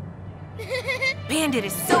 Bandit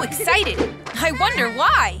is so excited. I wonder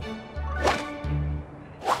why.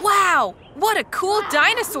 Wow, what a cool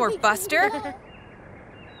dinosaur, Buster.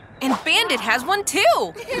 And Bandit has one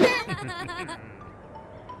too.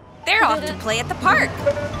 They're off to play at the park.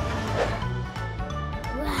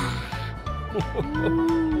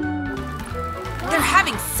 They're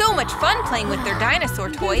having so much fun playing with their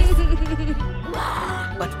dinosaur toys.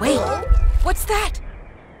 But wait, what's that?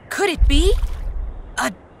 Could it be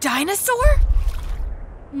a dinosaur?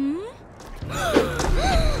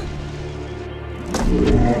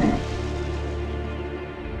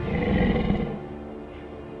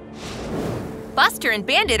 Buster and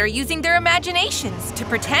Bandit are using their imaginations to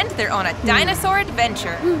pretend they're on a dinosaur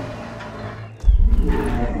adventure.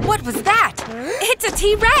 What was that? It's a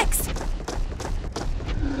T-Rex!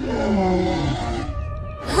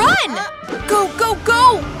 Run! Go, go,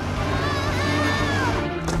 go!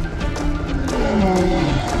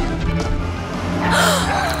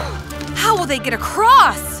 How will they get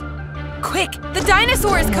across? Quick, the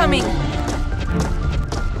dinosaur is coming!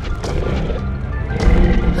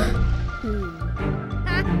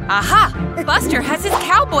 Aha! Buster has his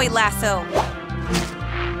cowboy lasso!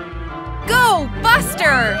 Go,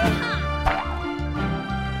 Buster!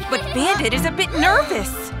 But Bandit is a bit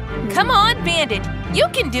nervous. Come on, Bandit, you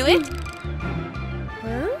can do it!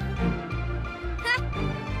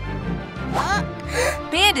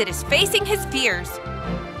 Bandit is facing his fears.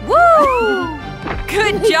 Woo!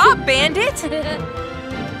 Good job, Bandit!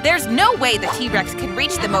 There's no way the T-Rex can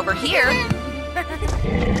reach them over here.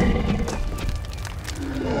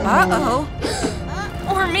 Uh-oh.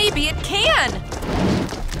 Or maybe it can.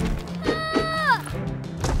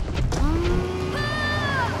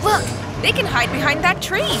 Look, they can hide behind that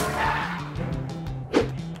tree.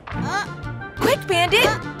 Quick, Bandit!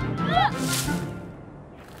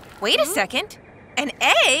 Wait a second. An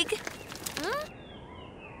egg?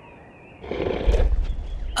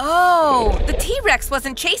 Oh, the T-Rex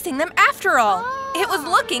wasn't chasing them after all. It was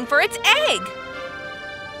looking for its egg.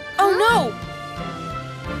 Oh no!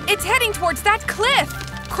 It's heading towards that cliff.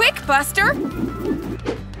 Quick, Buster!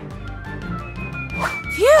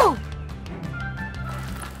 Phew!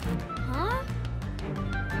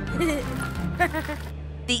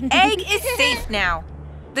 The egg is safe now.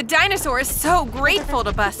 The dinosaur is so grateful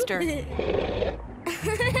to Buster.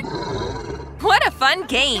 What a fun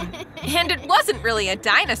game! And it wasn't really a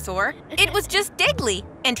dinosaur. It was just Digley,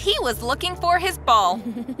 and he was looking for his ball.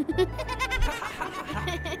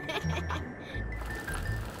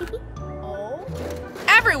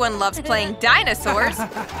 Everyone loves playing dinosaurs.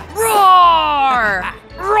 Roar!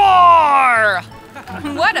 Roar!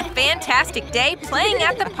 What a fantastic day playing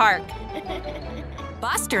at the park.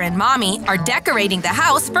 Buster and Mommy are decorating the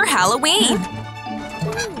house for Halloween.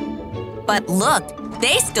 But look,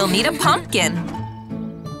 they still need a pumpkin.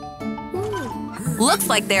 Looks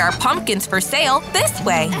like there are pumpkins for sale this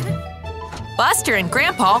way. Buster and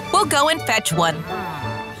Grandpa will go and fetch one.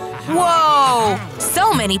 Whoa!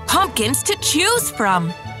 So many pumpkins to choose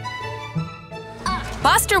from.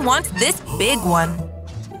 Buster wants this big one.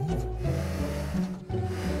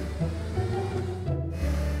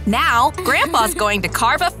 Now, Grandpa's going to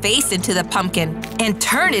carve a face into the pumpkin and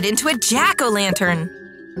turn it into a jack-o'-lantern.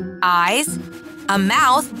 Eyes, a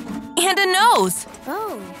mouth, and a nose.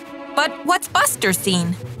 Oh. But what's Buster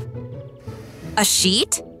seen? A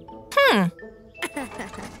sheet?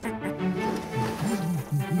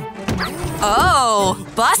 Oh,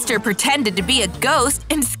 Buster pretended to be a ghost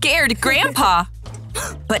and scared Grandpa.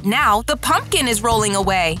 But now the pumpkin is rolling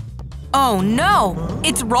away. Oh no,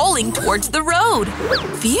 it's rolling towards the road.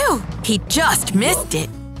 Phew, he just missed it.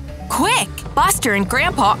 Quick, Buster and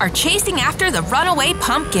Grandpa are chasing after the runaway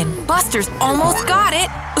pumpkin. Buster's almost got it.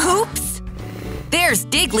 Oops. There's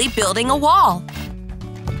Digley building a wall.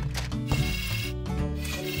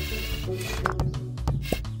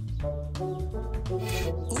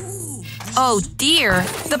 Oh dear,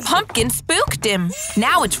 the pumpkin spooked him.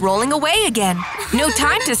 Now it's rolling away again. No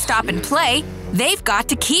time to stop and play. They've got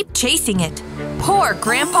to keep chasing it. Poor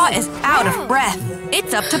Grandpa is out of breath.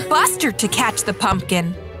 It's up to Buster to catch the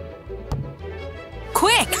pumpkin.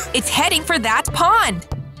 Quick, it's heading for that pond.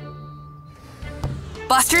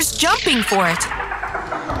 Buster's jumping for it.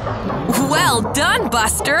 Well done,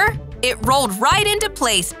 Buster! It rolled right into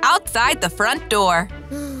place outside the front door.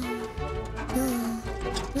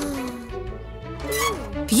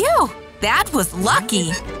 Phew! That was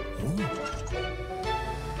lucky.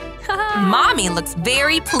 Mommy looks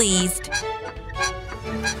very pleased.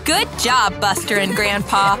 Good job, Buster and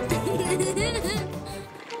Grandpa.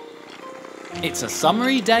 It's a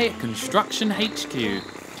summery day at Construction HQ.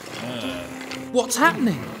 What's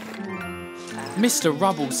happening? Mr.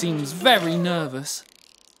 Rubble seems very nervous.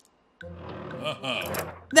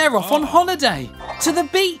 They're off on holiday! To the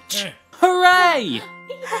beach! Hooray!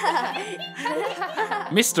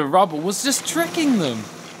 Mr. Rubble was just tricking them.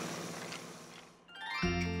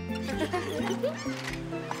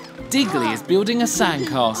 Digley is building a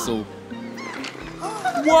sandcastle.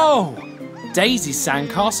 Whoa! Daisy's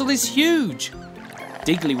sandcastle is huge.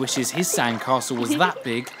 Digley wishes his sandcastle was that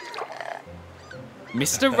big.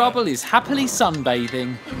 Mr. Rubble is happily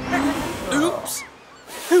sunbathing. Oops!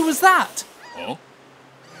 Who was that?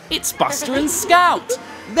 It's Buster and Scout.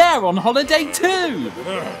 They're on holiday too.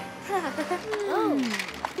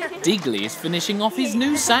 Digley is finishing off his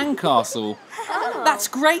new sandcastle. That's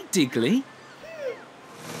great, Digley.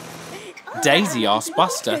 Daisy asked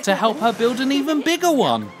Buster to help her build an even bigger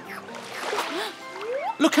one.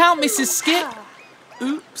 Look out, Mrs. Skip.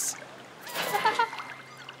 Oops.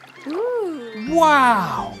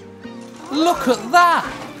 Wow! Look at that!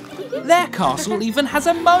 Their castle even has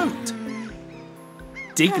a moat.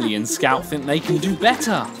 Digley and Scout think they can do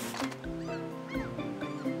better.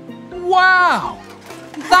 Wow!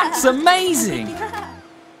 That's amazing!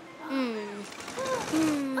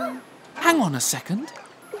 Hang on a second.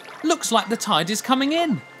 Looks like the tide is coming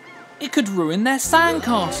in. It could ruin their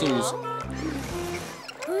sandcastles.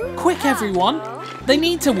 Quick, everyone! They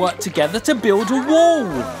need to work together to build a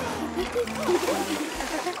wall.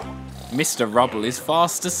 Mr. Rubble is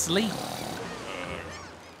fast asleep.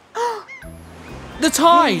 The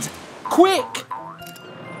tide! Quick!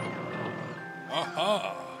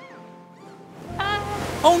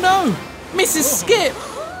 Oh no! Mrs. Skip!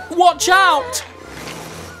 Watch out!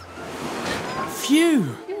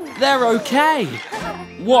 Phew! They're okay.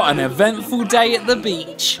 What an eventful day at the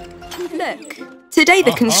beach. Look, today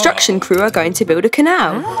the construction crew are going to build a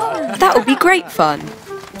canal. That will be great fun.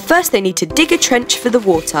 First they need to dig a trench for the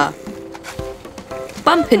water.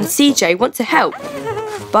 Bump and CJ want to help,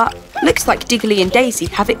 but looks like Digley and Dazey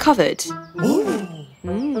have it covered.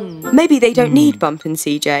 Maybe they don't need Bump and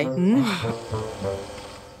CJ.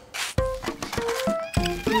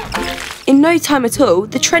 In no time at all,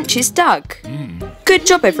 the trench is dug. Good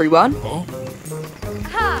job, everyone.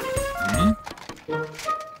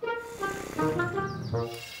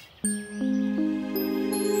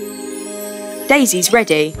 Daisy's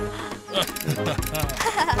ready.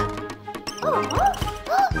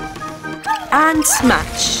 And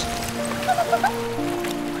smash.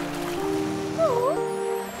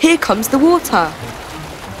 Here comes the water.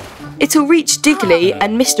 It'll reach Digley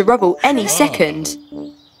and Mr. Rubble any second.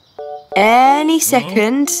 Any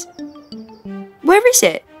second. Where is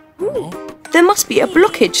it? There must be a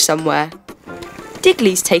blockage somewhere.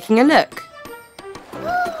 Digley's taking a look.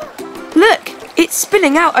 Look, it's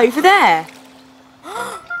spilling out over there.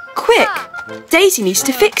 Quick, Daisy needs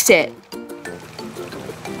to fix it.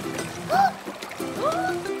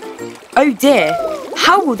 Oh dear,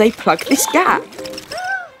 how will they plug this gap?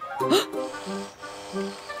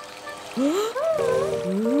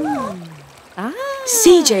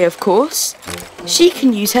 CJ, of course. She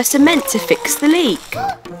can use her cement to fix the leak.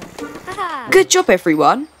 Good job,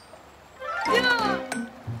 everyone.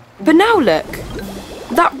 But now look,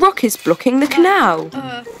 that rock is blocking the canal.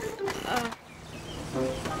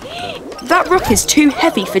 That rock is too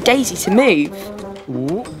heavy for Daisy to move.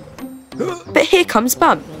 But here comes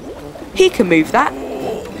Bump. He can move that.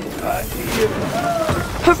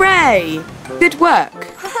 Hooray! Good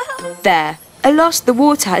work. There, at last the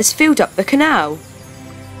water has filled up the canal.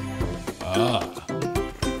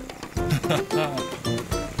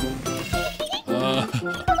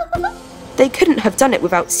 They couldn't have done it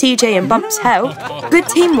without CJ and Bump's help. Good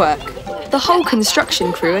teamwork. The whole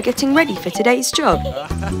construction crew are getting ready for today's job.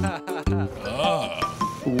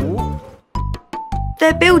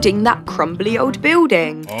 They're building that crumbly old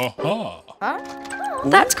building.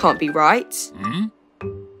 That can't be right.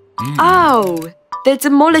 Oh, they're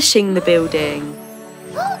demolishing the building.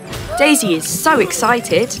 Daisy is so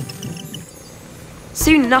excited.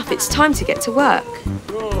 Soon enough, it's time to get to work.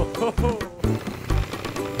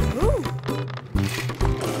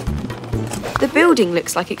 The building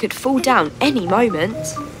looks like it could fall down any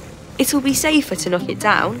moment. It'll be safer to knock it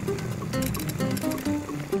down.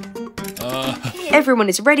 Everyone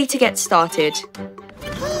is ready to get started.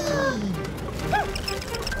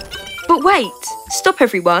 But wait! Stop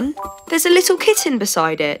everyone! There's a little kitten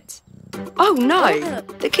beside it. Oh no!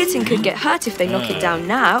 The kitten could get hurt if they knock it down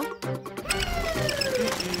now.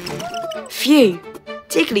 Phew!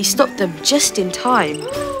 Digley stopped them just in time.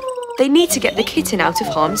 They need to get the kitten out of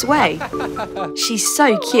harm's way. She's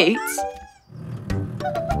so cute.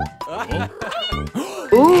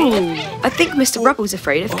 Ooh! I think Mr. Rubble's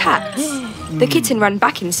afraid of cats. The kitten ran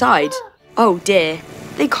back inside. Oh dear.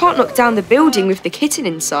 They can't knock down the building with the kitten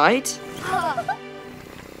inside.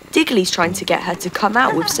 Digley's trying to get her to come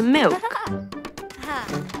out with some milk.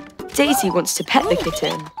 Daisy wants to pet the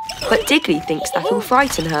kitten, but Digley thinks that will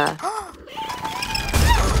frighten her.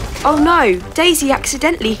 Oh no, Daisy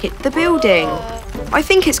accidentally hit the building. I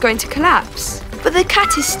think it's going to collapse, but the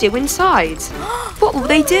cat is still inside. What will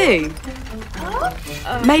they do?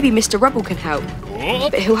 Maybe Mr. Rubble can help,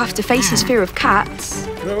 but he'll have to face his fear of cats.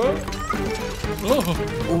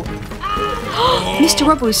 Mr.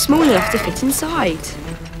 Rubble is small enough to fit inside.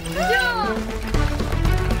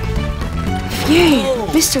 Phew!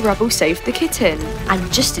 Mr. Rubble saved the kitten,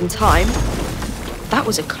 and just in time. That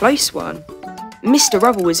was a close one. Mr.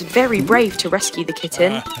 Rubble was very brave to rescue the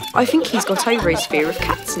kitten. I think he's got over his fear of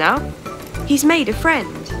cats now. He's made a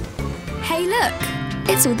friend. Hey look,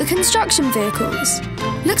 it's all the construction vehicles.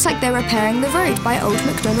 Looks like they're repairing the road by Old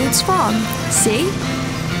MacDonald's farm. See?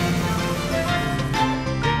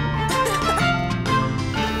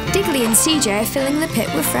 Digley and CJ are filling the pit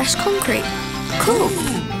with fresh concrete. Cool.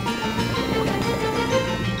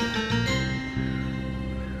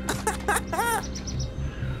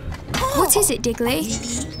 What is it, Digley?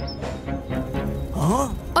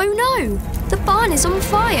 Oh no! The barn is on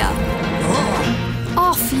fire!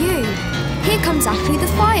 Oh, phew! Here comes Ashley the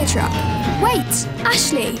fire truck. Wait!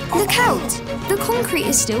 Ashley, look out! The concrete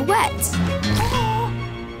is still wet.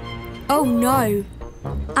 Oh no!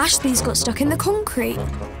 Ashley's got stuck in the concrete.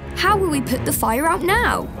 How will we put the fire out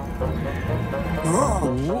now?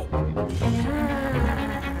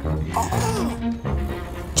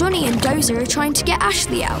 Johnny and Dozer are trying to get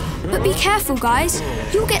Ashley out. But be careful, guys.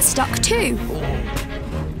 You'll get stuck too.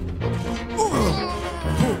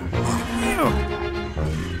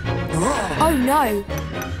 Oh no.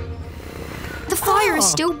 The fire is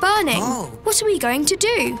still burning. What are we going to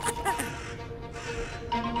do?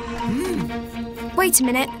 Wait a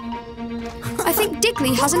minute. I think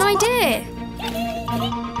Digley has an idea.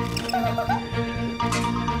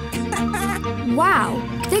 Wow,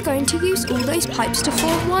 they're going to use all those pipes to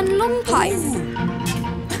form one long pipe.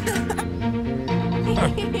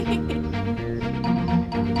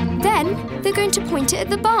 Then they're going to point it at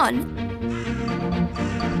the barn.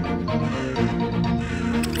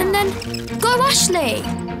 And then, go Ashley!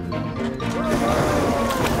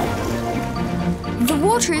 The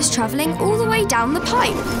water is travelling all the way down the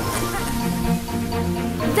pipe.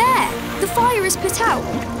 There! The fire is put out.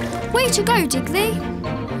 Way to go, Digley.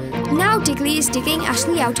 Now Digley is digging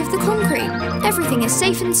Ashley out of the concrete. Everything is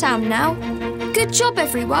safe and sound now. Good job,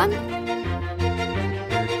 everyone.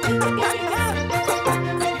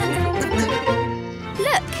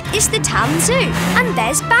 Look, it's the town zoo, and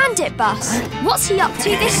there's Bandit Bus. What's he up to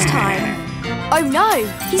this time? Oh no,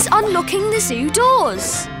 he's unlocking the zoo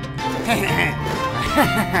doors.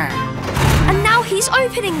 And now he's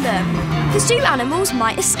opening them. The zoo animals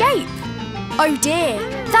might escape. Oh dear,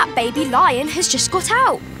 that baby lion has just got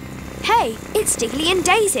out. Hey, it's Digley and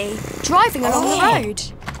Dazey, driving along the road.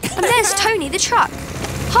 And there's Tony the truck.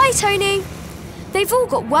 Hi, Tony. They've all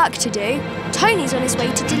got work to do. Tony's on his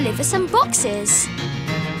way to deliver some boxes.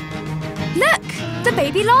 Look, the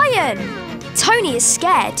baby lion. Tony is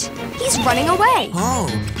scared. He's running away.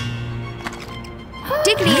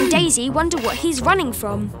 Digley and Dazey wonder what he's running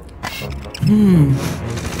from.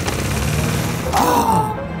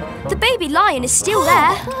 The baby lion is still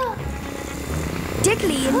there.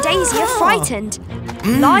 Digley and Dazey are frightened.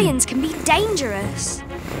 Lions can be dangerous.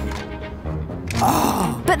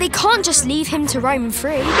 But they can't just leave him to roam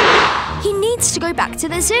free. He needs to go back to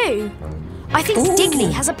the zoo. I think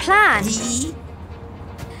Digley has a plan.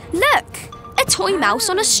 Look, a toy mouse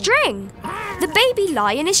on a string. The baby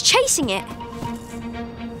lion is chasing it.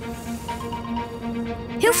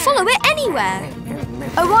 He'll follow it anywhere.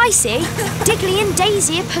 Oh, I see. Digley and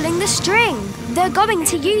Dazey are pulling the string. They're going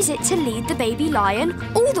to use it to lead the baby lion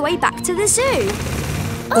all the way back to the zoo.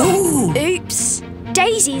 Oops.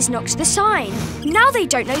 Daisy's knocked the sign. Now they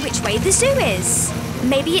don't know which way the zoo is.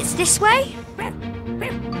 Maybe it's this way?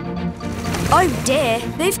 Oh dear,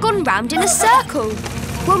 they've gone round in a circle.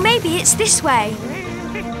 Well, maybe it's this way.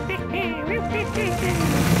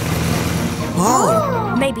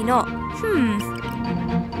 Maybe not.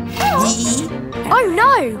 Oh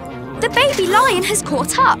no! The baby lion has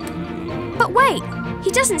caught up. But wait,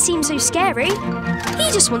 he doesn't seem so scary.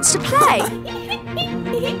 He just wants to play.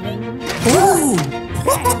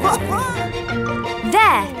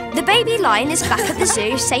 There, the baby lion is back at the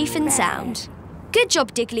zoo, safe and sound. Good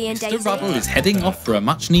job, Digley and Dazey. Mr. Rubble is heading off for a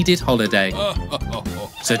much-needed holiday.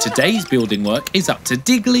 So today's building work is up to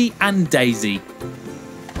Digley and Dazey.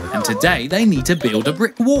 And today they need to build a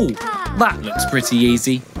brick wall. That looks pretty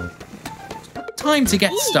easy. Time to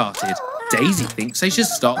get started. Dazey thinks they should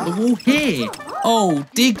start the wall here. Oh,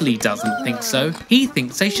 Digley doesn't think so. He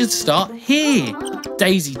thinks they should start here.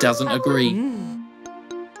 Dazey doesn't agree.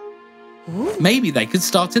 Maybe they could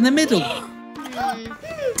start in the middle.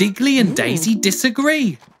 Digley and Dazey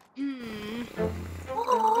disagree.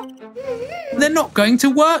 They're not going to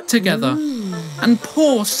work together. And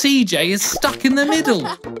poor CJ is stuck in the middle.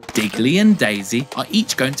 Digley and Dazey are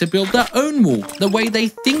each going to build their own wall the way they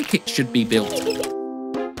think it should be built.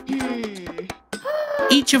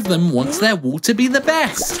 Each of them wants their wall to be the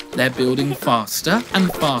best. They're building faster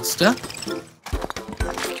and faster.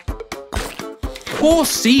 Poor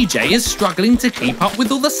CJ is struggling to keep up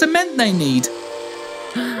with all the cement they need.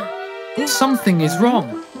 Something is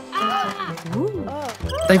wrong.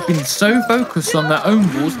 They've been so focused on their own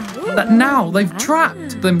walls that now they've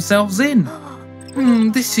trapped themselves in.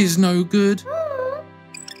 This is no good.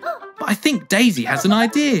 But I think Dazey has an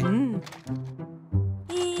idea.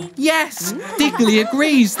 Yes, Digley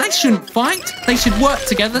agrees. They shouldn't fight. They should work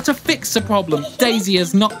together to fix the problem. Dazey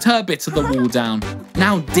has knocked her bit of the wall down.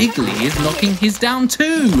 Now Digley is knocking his down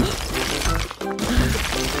too.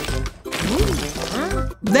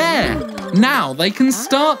 There. Now they can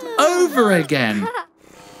start over again.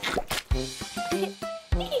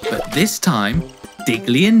 But this time,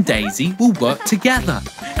 Digley and Dazey will work together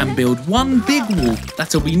and build one big wall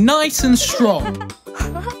that'll be nice and strong.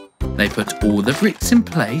 They put all the bricks in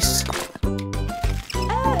place.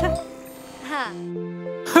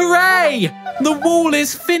 Hooray! The wall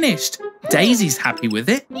is finished. Dazey's happy with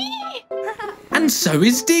it. And so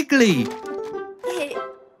is Digley.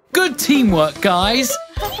 Good teamwork, guys.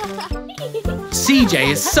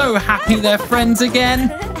 CJ is so happy they're friends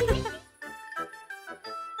again.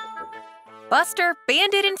 Buster,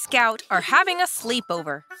 Bandit, and Scout are having a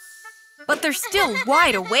sleepover. But they're still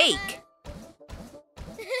wide awake.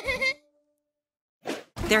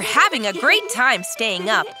 They're having a great time staying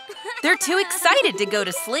up. They're too excited to go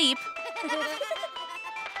to sleep.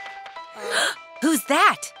 Who's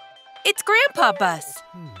that? It's Grandpa Bus.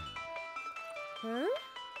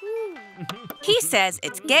 He says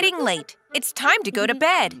it's getting late. It's time to go to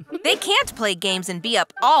bed. They can't play games and be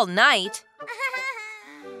up all night.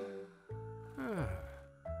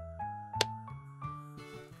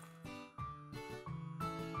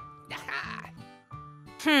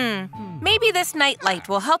 Maybe this nightlight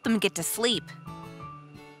will help them get to sleep.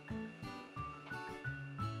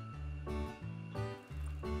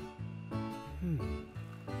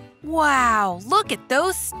 Wow, look at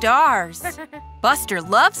those stars. Buster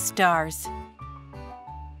loves stars.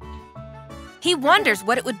 He wonders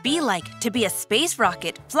what it would be like to be a space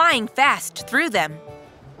rocket flying fast through them.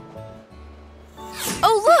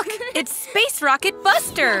 Oh, look! It's Space Rocket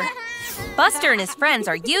Buster! Buster and his friends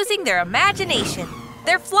are using their imagination.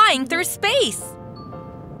 They're flying through space.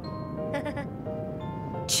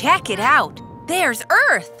 Check it out. There's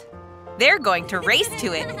Earth. They're going to race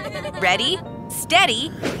to it. Ready,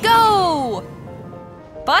 steady, go!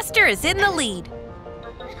 Buster is in the lead.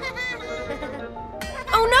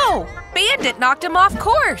 Oh no! Bandit knocked him off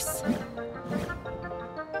course.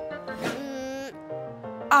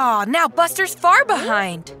 Aw, now Buster's far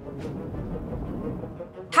behind.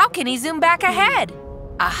 How can he zoom back ahead?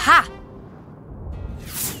 Aha!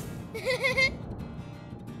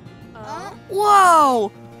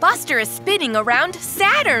 Whoa! Buster is spinning around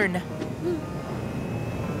Saturn.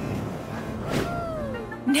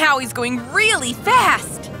 Now he's going really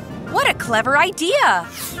fast. What a clever idea!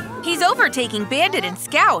 He's overtaking Bandit and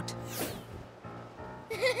Scout.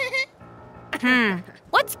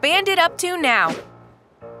 What's Bandit up to now?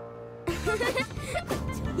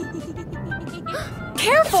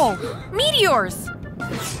 Careful! Meteors!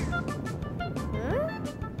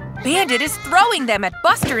 Bandit is throwing them at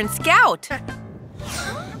Buster and Scout.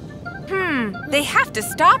 They have to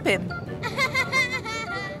stop him.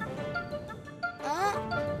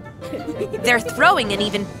 They're throwing an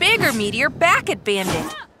even bigger meteor back at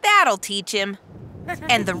Bandit. That'll teach him.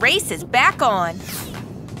 And the race is back on.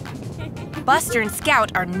 Buster and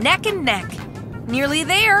Scout are neck and neck. Nearly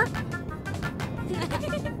there.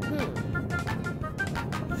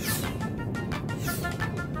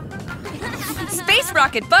 Space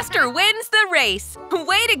Rocket Buster wins the race!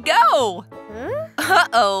 Way to go!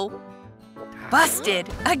 Uh-oh. Busted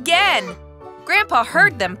again! Grandpa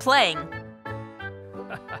heard them playing.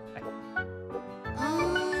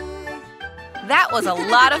 That was a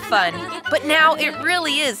lot of fun, but now it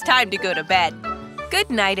really is time to go to bed. Good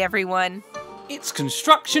night, everyone. It's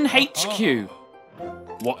Construction HQ.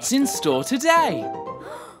 What's in store today?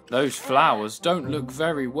 Those flowers don't look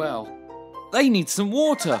very well. They need some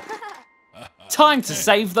water. Time to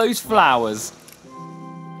save those flowers.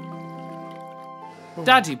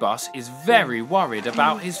 Daddy Bus is very worried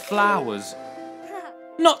about his flowers.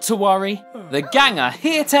 Not to worry, the gang are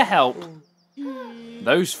here to help.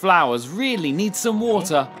 Those flowers really need some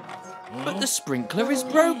water, but the sprinkler is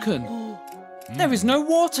broken. There is no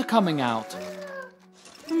water coming out.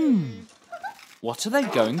 What are they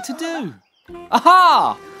going to do?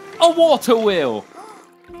 Aha! A water wheel!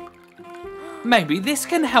 Maybe this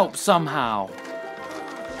can help somehow.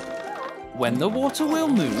 When the water wheel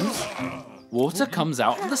moves, water comes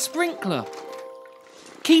out of the sprinkler.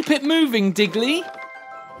 Keep it moving, Digley.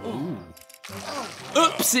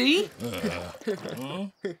 Oopsie!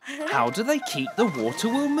 How do they keep the water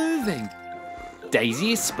wheel moving?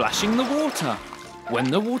 Daisy is splashing the water. When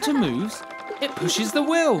the water moves, it pushes the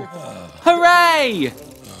wheel. Hooray!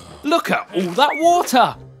 Look at all that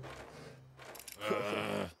water!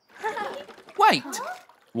 Wait,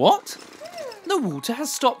 what? The water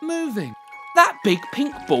has stopped moving. That big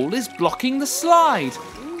pink ball is blocking the slide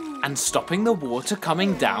and stopping the water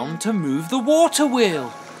coming down to move the water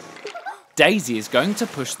wheel. Daisy is going to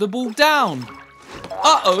push the ball down.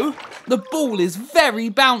 Uh-oh, the ball is very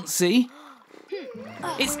bouncy.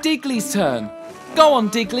 It's Digley's turn. Go on,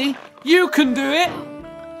 Digley, you can do it.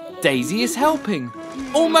 Daisy is helping.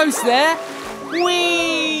 Almost there.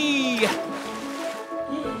 Whee!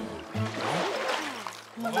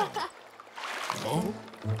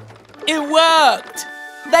 It worked!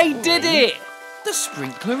 They did it! The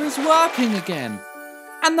sprinkler is working again.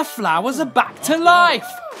 And the flowers are back to life.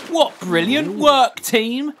 What brilliant work,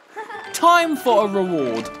 team! Time for a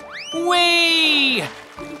reward. Whee!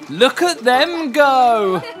 Look at them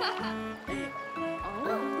go!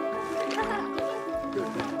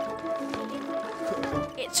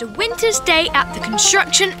 It's a winter's day at the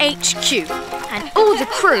Construction HQ, and all the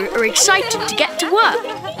crew are excited to get to work.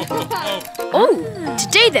 Oh,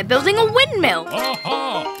 today they're building a windmill.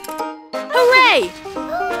 Hooray!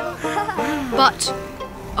 But,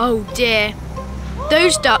 oh dear,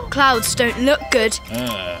 those dark clouds don't look good.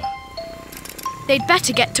 They'd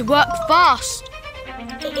better get to work fast.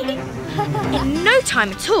 In no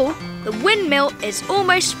time at all, the windmill is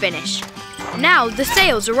almost finished. Now the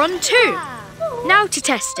sails are on too. Now to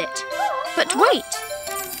test it. But wait,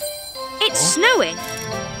 it's snowing.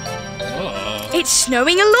 It's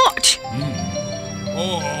snowing a lot.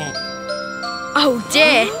 Oh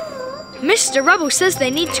dear. Mr. Rubble says they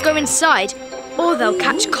need to go inside or they'll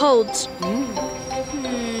catch colds.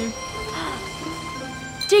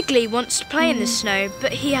 Digley wants to play in the snow,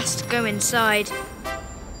 but he has to go inside.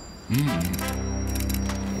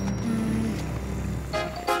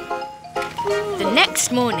 The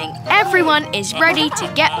next morning, everyone is ready to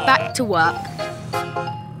get back to work.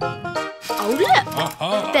 Oh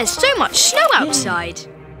look, there's so much snow outside.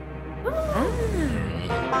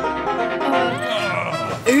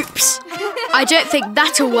 Oops, I don't think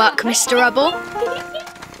that'll work, Mr. Rubble.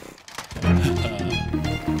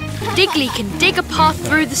 Digley can dig a path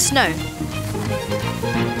through the snow.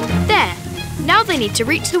 There, now they need to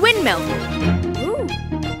reach the windmill.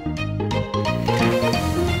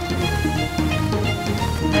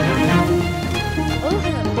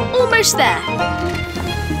 Almost there.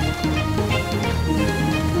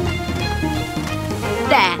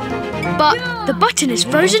 There, but the button is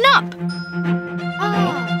frozen up.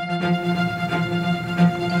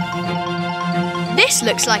 This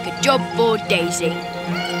looks like a job for Daisy.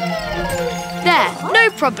 There, no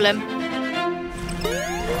problem.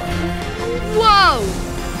 Whoa!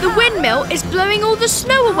 The windmill is blowing all the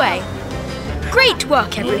snow away. Great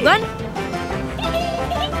work, everyone.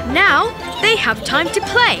 Now they have time to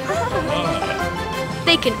play.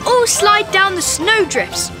 They can all slide down the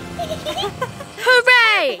snowdrifts.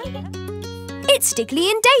 Hooray! It's Digley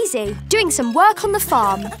and Dazey doing some work on the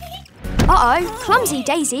farm. Uh-oh, clumsy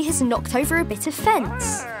Daisy has knocked over a bit of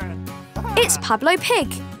fence. It's Pablo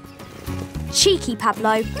Pig. Cheeky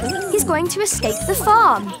Pablo. He's going to escape the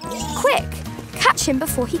farm. Quick, catch him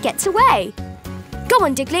before he gets away. Go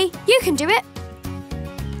on, Digley, you can do it.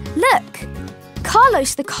 Look,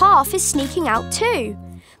 Carlos the calf is sneaking out too.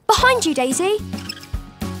 Behind you, Daisy.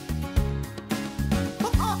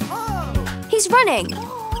 He's running.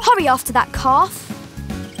 Hurry after that calf.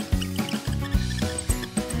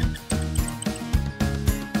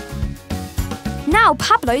 Now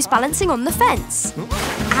Pablo's balancing on the fence.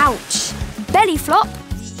 Ouch! Belly flop.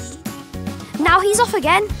 Now he's off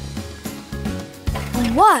again.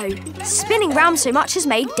 Whoa! Spinning round so much has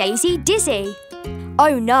made Daisy dizzy.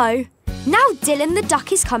 Oh no! Now Dylan the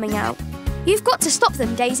duck is coming out. You've got to stop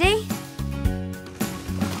them, Daisy.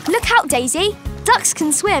 Look out, Daisy. Ducks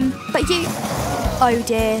can swim, but you... Oh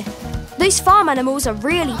dear. Those farm animals are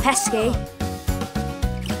really pesky.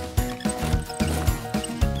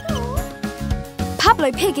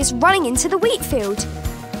 Pablo Pig is running into the wheat field.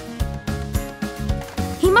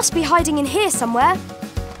 He must be hiding in here somewhere.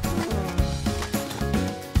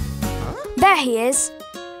 There he is.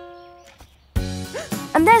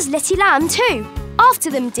 And there's Letty Lamb too.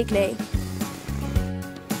 After them, Digley.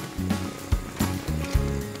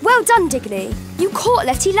 Well done, Digley. You caught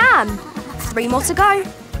Letty Lamb. 3 more to go.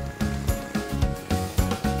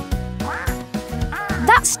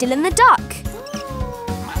 That's Dylan the duck.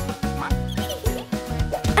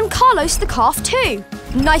 And Carlos the calf too.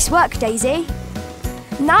 Nice work, Daisy.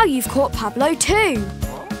 Now you've caught Pablo too.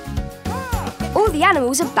 All the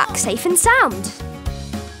animals are back safe and sound.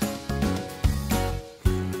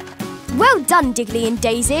 Well done, Digley and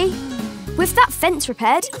Dazey. With that fence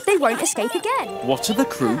repaired, they won't escape again. What are the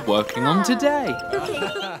crew working on today?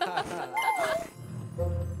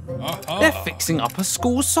 They're fixing up a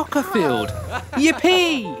school soccer field.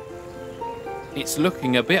 Yippee! It's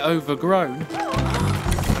looking a bit overgrown.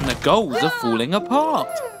 And the goals are falling apart.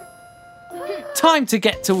 Time to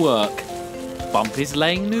get to work. Bump is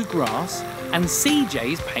laying new grass and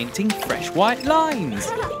CJ's painting fresh white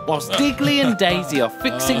lines, whilst Digley and Dazey are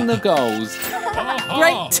fixing the goals.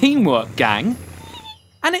 Great teamwork, gang.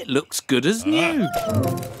 And it looks good as new.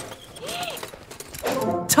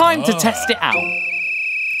 Time to test it out.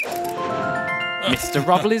 Mr.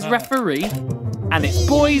 Rubble is referee, and it's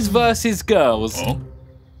boys versus girls.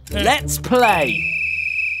 Let's play.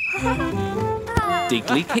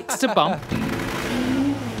 Digley kicks to Bump,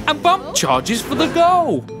 and Bump charges for the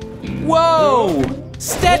goal. Whoa!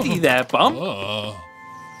 Steady there, Bump.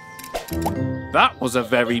 That was a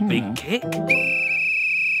very big kick.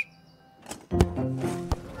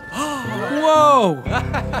 Whoa!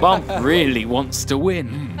 Bump really wants to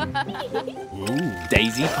win.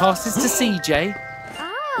 Daisy passes to CJ.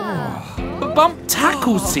 But Bump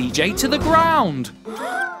tackles CJ to the ground.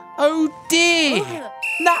 Oh dear!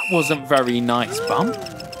 That wasn't very nice, Bump.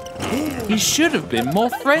 He should have been more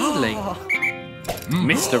friendly.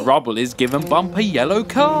 Mr. Rubble is given Bump a yellow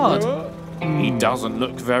card. He doesn't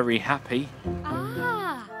look very happy.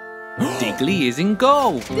 Digley is in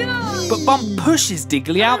goal, but Bump pushes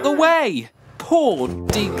Digley out the way. Poor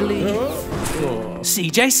Digley.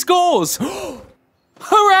 CJ scores!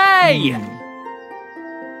 Hooray!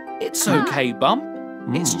 It's okay, Bump.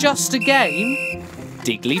 It's just a game.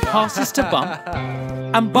 Digley passes to Bump,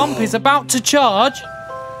 and Bump is about to charge,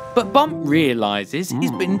 but Bump realises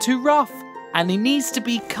he's been too rough and he needs to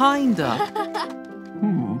be kinder.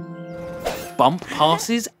 Bump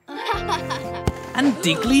passes and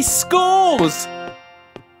Digley scores!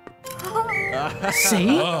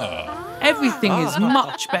 See? Everything is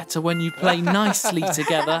much better when you play nicely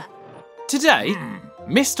together. Today,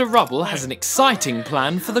 Mr. Rubble has an exciting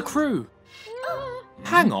plan for the crew.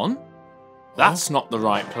 Hang on. That's not the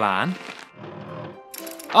right plan.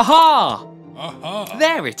 Aha!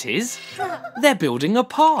 There it is. They're building a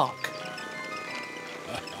park.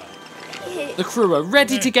 The crew are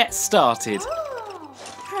ready to get started.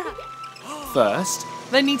 First,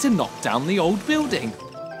 they need to knock down the old building.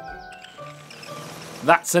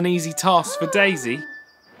 That's an easy task for Daisy.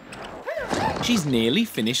 She's nearly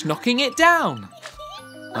finished knocking it down.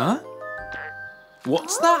 Huh?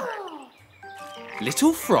 What's that?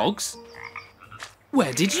 Little frogs?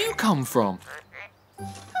 Where did you come from?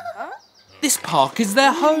 This park is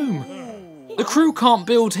their home. The crew can't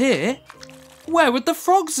build here. Where would the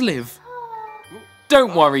frogs live?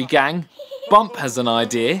 Don't worry, gang. Bump has an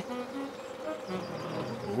idea.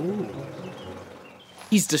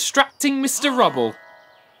 He's distracting Mr. Rubble,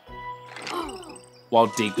 while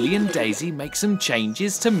Digley and Dazey make some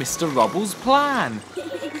changes to Mr. Rubble's plan.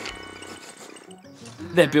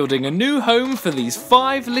 They're building a new home for these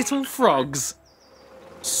 5 little frogs.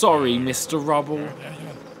 Sorry, Mr. Rubble.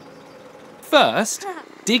 First,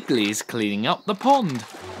 Digley is cleaning up the pond,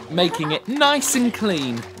 making it nice and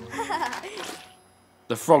clean.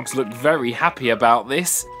 The frogs look very happy about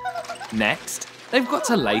this. Next, they've got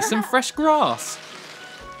to lay some fresh grass.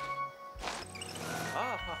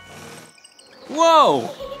 Whoa!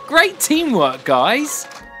 Great teamwork, guys!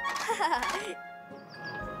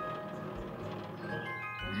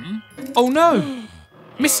 Oh no!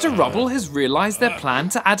 Mr. Rubble has realised their plan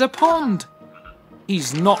to add a pond.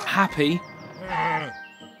 He's not happy.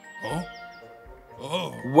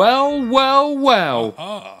 Well, well, well.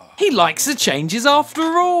 He likes the changes after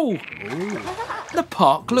all. The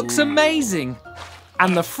park looks amazing.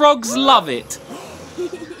 And the frogs love it.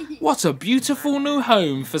 What a beautiful new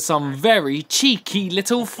home for some very cheeky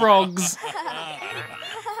little frogs.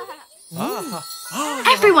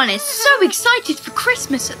 Everyone is so excited for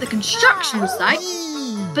Christmas at the construction site,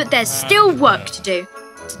 but there's still work to do.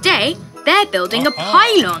 Today, they're building a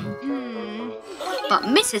pylon. But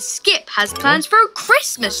Mrs. Skip has plans for a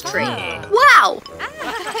Christmas tree. Wow!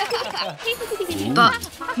 But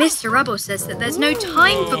Mr. Rubble says that there's no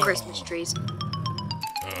time for Christmas trees.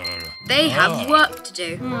 They have work to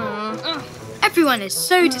do. Everyone is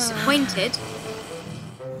so disappointed.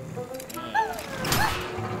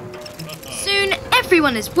 Soon,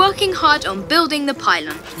 everyone is working hard on building the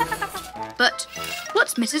pylon. But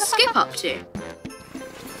what's Mrs. Skip up to?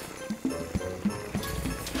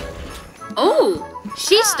 Oh,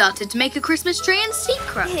 she started to make a Christmas tree in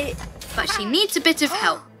secret. But she needs a bit of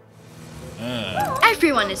help.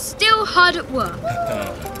 Everyone is still hard at work.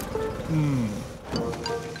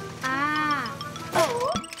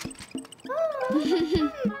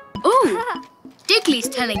 Oh, Digley's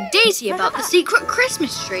telling Daisy about the secret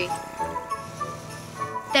Christmas tree.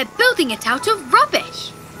 They're building it out of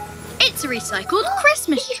rubbish. It's a recycled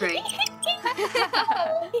Christmas tree.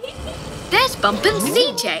 There's Bump and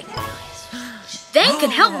CJ. They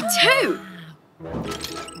can help too.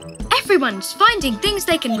 Everyone's finding things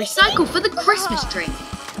they can recycle for the Christmas tree.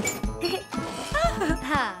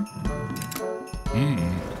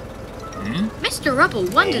 Mr. Rubble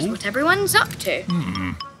wonders what everyone's up to.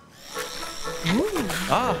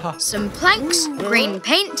 Some planks, green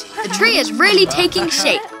paint, the tree is really taking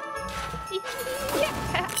shape.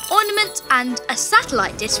 Ornament and a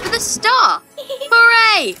satellite dish for the star.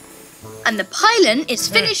 Hooray! And the pylon is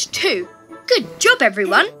finished too. Good job,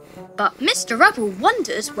 everyone. But Mr. Rubble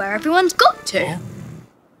wonders where everyone's got to.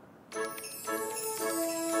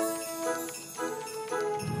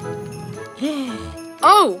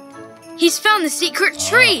 Oh, he's found the secret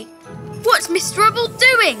tree. What's Mr. Rubble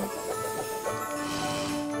doing?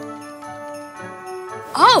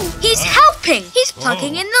 Oh, he's helping. He's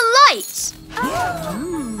plugging in the lights.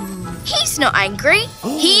 He's not angry.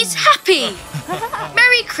 He's happy.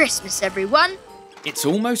 Merry Christmas, everyone. It's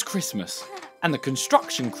almost Christmas, and the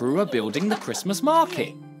construction crew are building the Christmas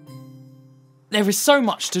market. There is so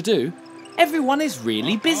much to do. Everyone is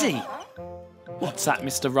really busy. What's that,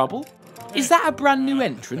 Mr. Rubble? Is that a brand new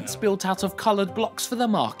entrance built out of coloured blocks for the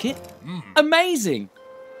market? Amazing!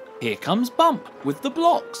 Here comes Bump with the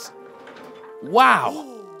blocks. Wow,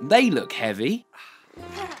 they look heavy.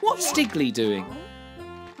 What's Digley doing?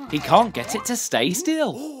 He can't get it to stay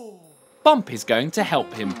still. Bump is going to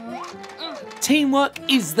help him. Teamwork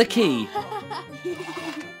is the key.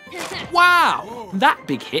 Wow, that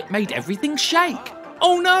big hit made everything shake.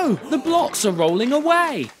 Oh no, the blocks are rolling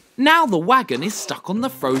away. Now the wagon is stuck on the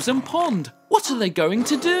frozen pond. What are they going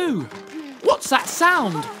to do? What's that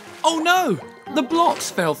sound? Oh no, the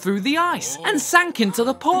blocks fell through the ice and sank into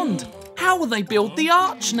the pond. How will they build the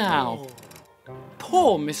arch now?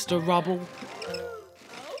 Poor Mr. Rubble.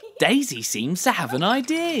 Daisy seems to have an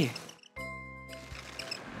idea.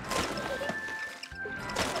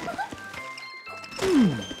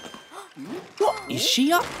 What is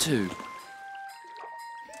she up to?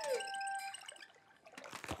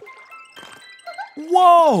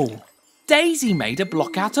 Whoa! Daisy made a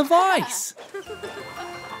block out of ice.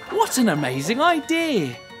 What an amazing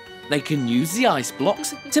idea. They can use the ice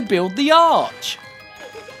blocks to build the arch.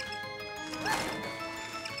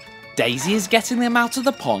 Daisy is getting them out of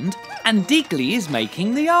the pond and Digley is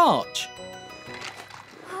making the arch.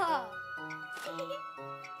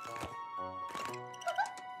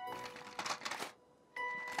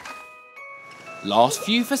 Last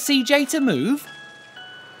few for CJ to move.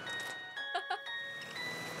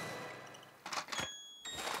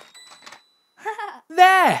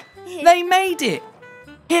 There! They made it!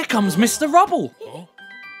 Here comes Mr. Rubble.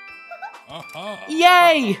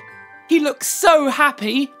 Yay! He looks so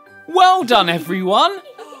happy. Well done, everyone.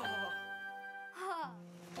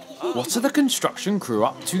 What are the construction crew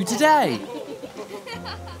up to today?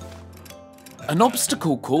 An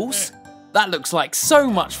obstacle course? That looks like so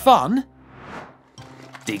much fun.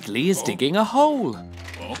 Digley is digging a hole.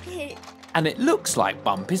 And it looks like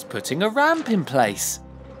Bump is putting a ramp in place.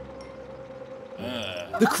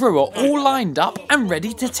 The crew are all lined up and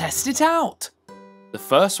ready to test it out. The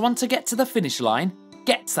first one to get to the finish line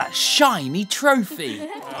gets that shiny trophy.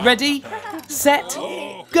 Ready, set,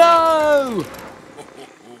 go!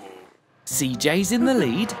 CJ's in the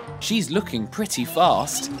lead. She's looking pretty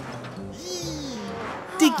fast.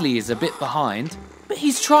 Digley is a bit behind, but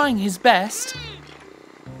he's trying his best.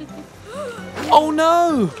 Oh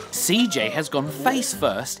no! CJ has gone face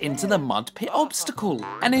first into the mud pit obstacle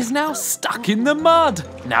and is now stuck in the mud.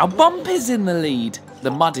 Now Bump is in the lead.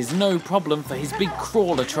 The mud is no problem for his big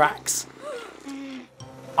crawler tracks.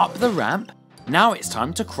 Up the ramp. Now it's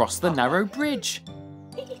time to cross the narrow bridge.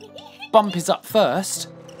 Bump is up first.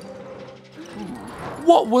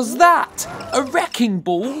 What was that? A wrecking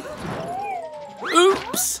ball?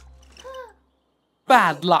 Oops!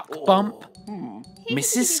 Bad luck, Bump.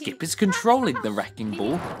 Mrs. Skip is controlling the wrecking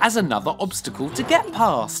ball as another obstacle to get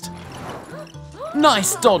past.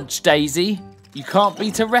 Nice dodge, Daisy. You can't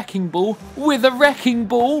beat a wrecking ball with a wrecking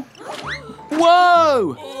ball.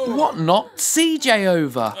 Whoa! What knocked CJ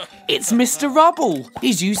over? It's Mr. Rubble.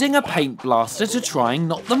 He's using a paint blaster to try and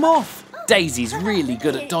knock them off. Daisy's really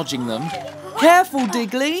good at dodging them. Careful,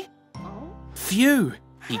 Digley. Phew,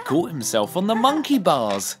 he caught himself on the monkey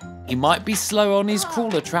bars. He might be slow on his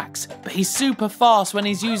crawler tracks, but he's super fast when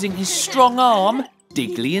he's using his strong arm.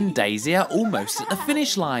 Digley and Daisy are almost at the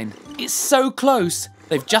finish line. It's so close.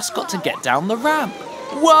 They've just got to get down the ramp.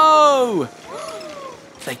 Whoa!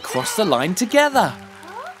 They crossed the line together.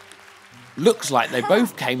 Looks like they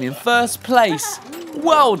both came in first place.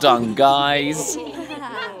 Well done, guys.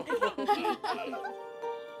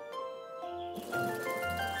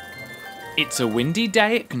 It's a windy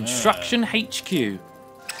day at Construction HQ.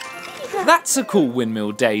 That's a cool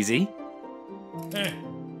windmill, Daisy.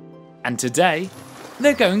 And today,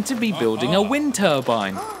 they're going to be building a wind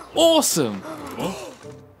turbine. Awesome!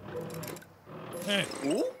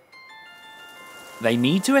 They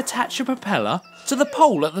need to attach a propeller to the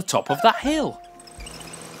pole at the top of that hill.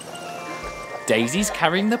 Daisy's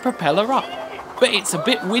carrying the propeller up, but it's a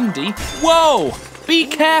bit windy. Whoa! Be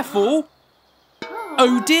careful!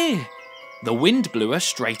 Oh dear! The wind blew her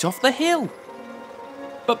straight off the hill.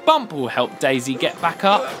 But Bump will help Daisy get back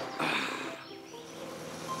up.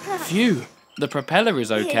 Phew, the propeller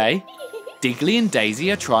is okay. Digley and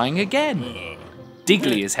Daisy are trying again.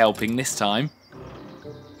 Digley is helping this time.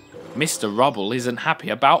 Mr. Rubble isn't happy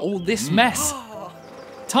about all this mess.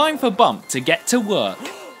 Time for Bump to get to work.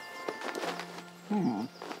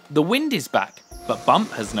 The wind is back, but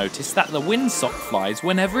Bump has noticed that the windsock flies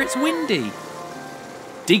whenever it's windy.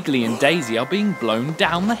 Digley and Daisy are being blown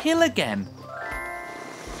down the hill again.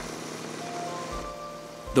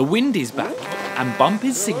 The wind is back, and Bump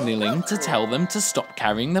is signalling to tell them to stop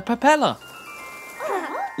carrying the propeller.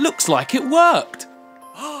 Looks like it worked.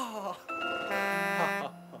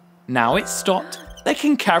 Now it's stopped, they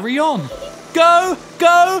can carry on. Go,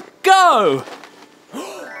 go, go!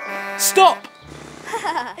 Stop!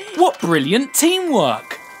 What brilliant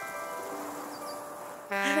teamwork!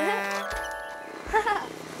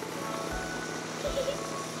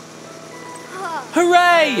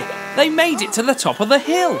 Hooray! They made it to the top of the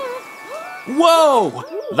hill. Whoa!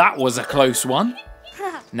 That was a close one.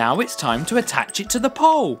 Now it's time to attach it to the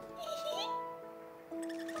pole.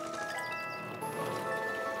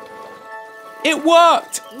 It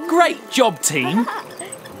worked! Great job, team!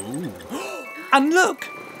 And look!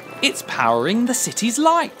 It's powering the city's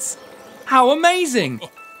lights. How amazing!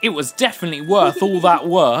 It was definitely worth all that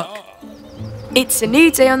work. It's a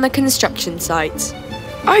new day on the construction site.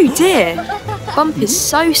 Oh dear! Bump is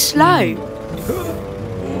so slow.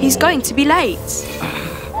 He's going to be late.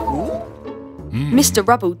 Mr.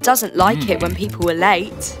 Rubble doesn't like it when people are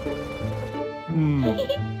late.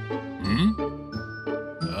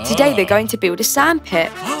 Today they're going to build a sandpit.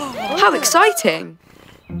 How exciting!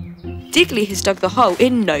 Digley has dug the hole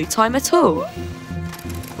in no time at all.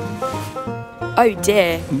 Oh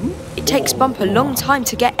dear, it takes Bump a long time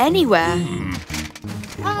to get anywhere.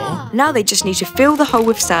 Now they just need to fill the hole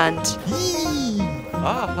with sand.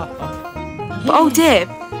 But oh dear,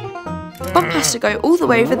 Bump has to go all the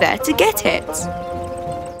way over there to get it.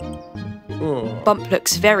 Bump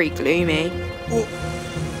looks very gloomy.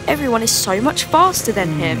 Everyone is so much faster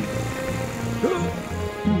than him.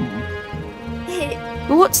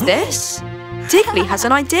 But what's this? Digley has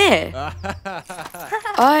an idea.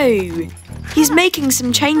 Oh, he's making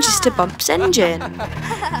some changes to Bump's engine.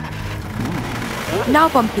 Now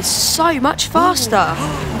Bump is so much faster.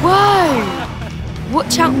 Whoa!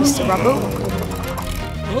 Watch out, Mr. Rubble.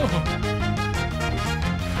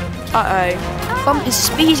 Uh-oh. Bump is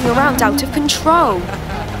speeding around out of control.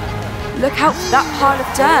 Look out for that pile of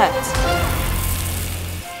dirt.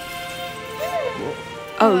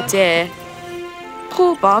 Oh dear.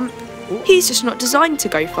 Poor Bump. He's just not designed to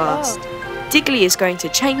go fast. Digley is going to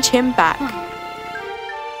change him back.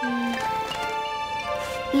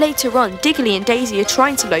 Later on, Digley and Dazey are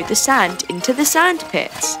trying to load the sand into the sand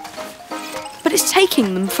pits. But it's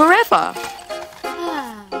taking them forever.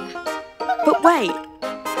 But wait,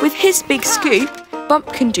 with his big scoop,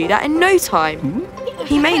 Bump can do that in no time.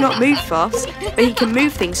 He may not move fast, but he can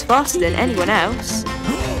move things faster than anyone else.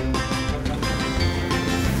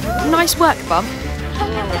 Nice work, Bump.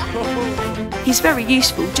 He's very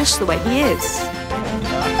useful just the way he is.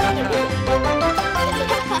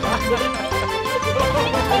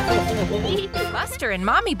 Buster and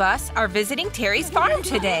Mommy Bus are visiting Terry's farm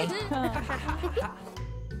today.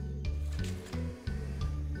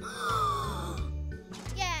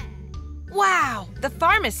 Wow, the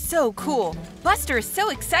farm is so cool. Buster is so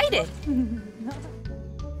excited.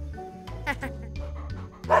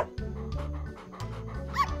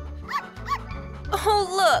 Oh,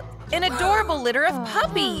 look, an adorable litter of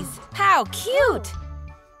puppies. How cute.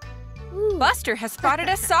 Buster has spotted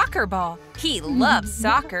a soccer ball. He loves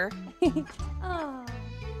soccer.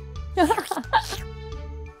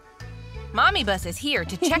 Mommy Bus is here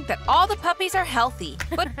to check that all the puppies are healthy,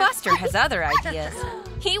 but Buster has other ideas.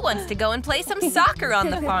 He wants to go and play some soccer on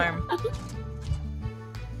the farm.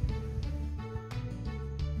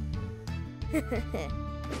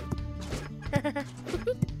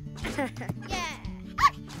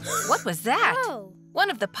 What was that? One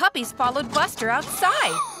of the puppies followed Buster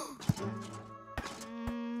outside.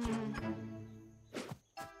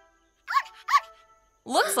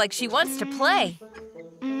 Looks like she wants to play.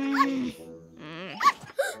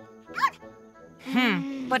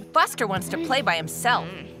 But Buster wants to play by himself.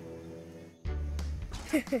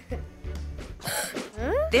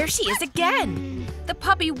 There she is again. The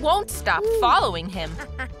puppy won't stop following him.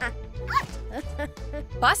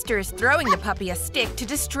 Buster is throwing the puppy a stick to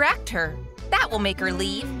distract her. That will make her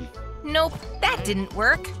leave. Nope, that didn't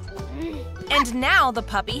work. And now the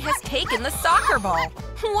puppy has taken the soccer ball.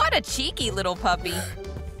 What a cheeky little puppy.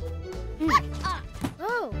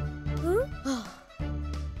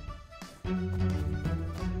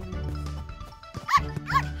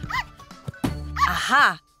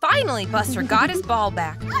 Aha! Finally, Buster got his ball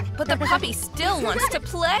back. But the puppy still wants to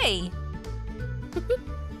play.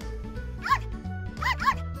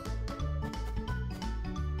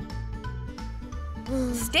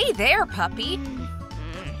 Stay there, puppy.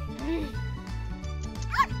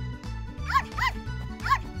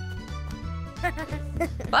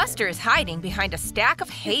 Buster is hiding behind a stack of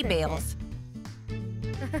hay bales.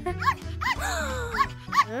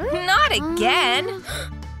 Not again!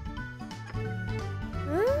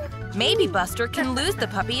 Maybe Buster can lose the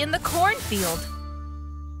puppy in the cornfield.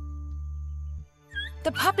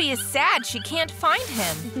 The puppy is sad she can't find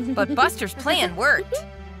him, but Buster's plan worked.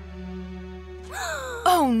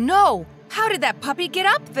 Oh no! How did that puppy get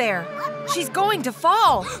up there? She's going to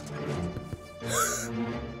fall.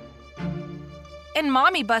 And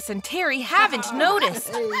Mommy Bus and Terry haven't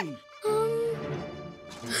noticed.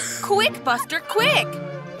 Quick, Buster, quick!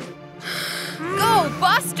 Go,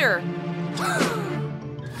 Buster!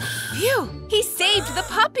 Phew! He saved the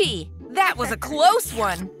puppy! That was a close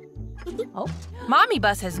one. Mommy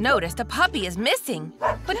Bus has noticed a puppy is missing.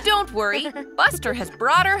 But don't worry, Buster has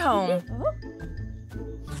brought her home.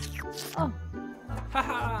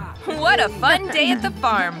 What a fun day at the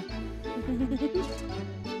farm.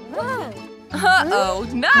 Uh-oh,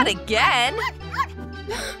 not again.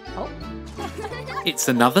 It's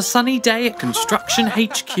another sunny day at Construction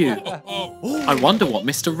HQ. I wonder what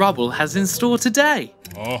Mr. Rubble has in store today.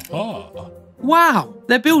 Wow,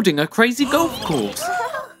 they're building a crazy golf course.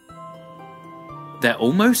 They're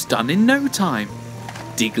almost done in no time.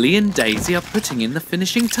 Digley and Dazey are putting in the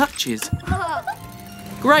finishing touches.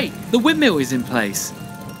 Great, the windmill is in place.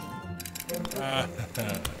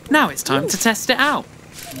 Now it's time to test it out.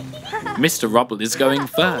 Mr. Rubble is going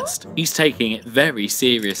first. He's taking it very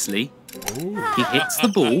seriously. He hits the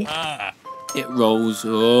ball. It rolls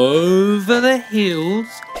over the hills,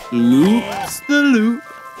 loops the loop,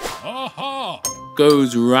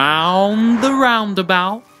 goes round the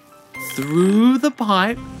roundabout, through the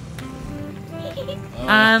pipe,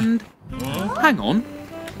 and... hang on,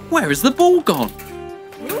 where has the ball gone?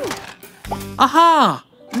 Aha!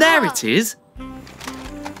 There it is.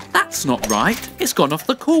 That's not right. It's gone off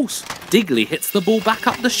the course. Digley hits the ball back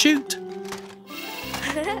up the chute.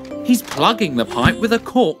 He's plugging the pipe with a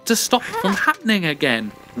cork to stop it from happening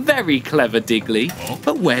again. Very clever, Digley.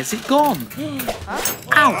 But where's it gone?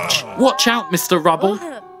 Ouch! Watch out, Mr. Rubble.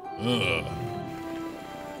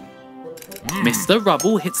 Mr.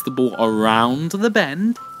 Rubble hits the ball around the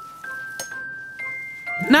bend.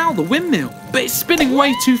 Now the windmill, but it's spinning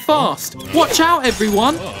way too fast. Watch out,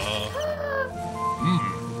 everyone.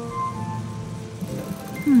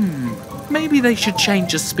 Maybe they should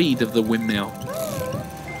change the speed of the windmill.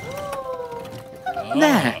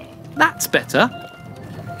 There, that's better.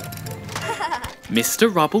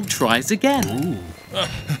 Mr. Rubble tries again.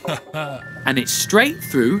 And it's straight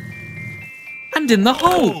through and in the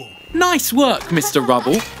hole. Nice work, Mr.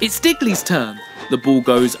 Rubble. It's Digley's turn. The ball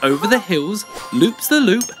goes over the hills, loops the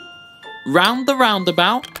loop, round the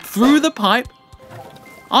roundabout, through the pipe,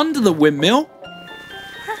 under the windmill.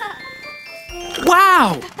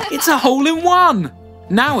 Wow! It's a hole-in-one!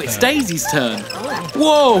 Now it's Daisy's turn.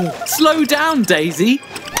 Whoa! Slow down, Daisy.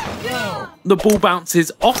 The ball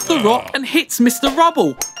bounces off the rock and hits Mr.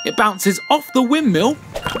 Rubble. It bounces off the windmill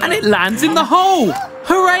and it lands in the hole.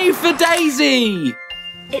 Hooray for Daisy!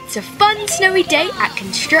 It's a fun snowy day at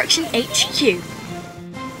Construction HQ.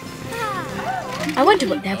 I wonder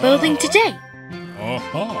what they're building today.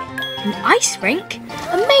 An ice rink?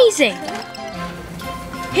 Amazing!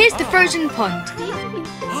 Here's the frozen pond.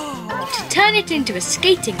 To turn it into a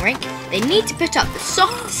skating rink, they need to put up the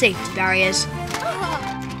soft safety barriers.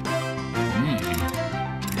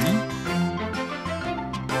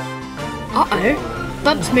 Uh-oh,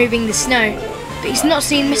 Bump's moving the snow, but he's not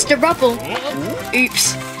seen Mr. Rubble.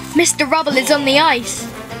 Oops, Mr. Rubble is on the ice.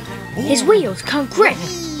 His wheels can't grip.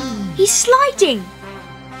 He's sliding.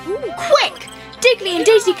 Quick, Digley and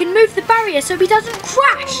Dazey can move the barrier so he doesn't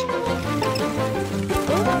crash.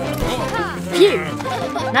 Phew,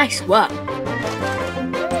 nice work.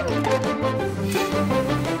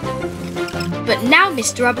 But now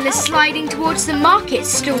Mr. Rubble is sliding towards the market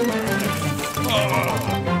stall.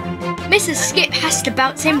 Mrs. Skip has to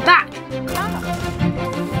bounce him back.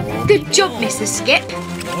 Good job, Mrs. Skip.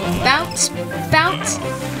 Bounce, bounce.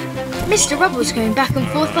 Mr. Rubble's going back and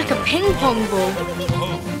forth like a ping pong ball.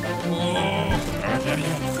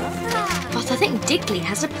 But I think Digley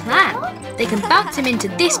has a plan. They can bounce him into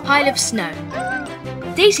this pile of snow.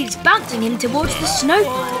 Daisy's bouncing him towards the snow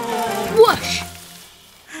pile. Whoosh!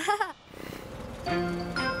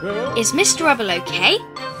 Is Mr. Rubble okay?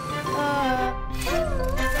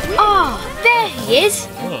 Ah, there he is.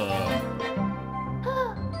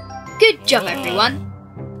 Good job, everyone.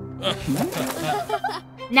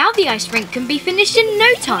 Now the ice rink can be finished in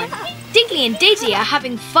no time. Digley and Dazey are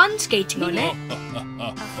having fun skating on it.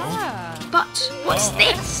 But what's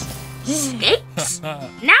this? Skates?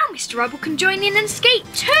 Now Mr. Rubble can join in and skate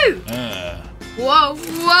too. Whoa,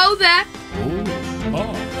 whoa there.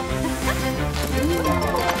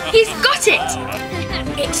 He's got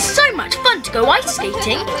it. It's so much fun to go ice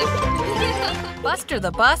skating. Buster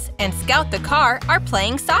the bus and Scout the car are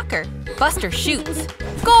playing soccer. Buster shoots.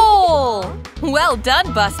 Goal! Well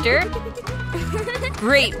done, Buster.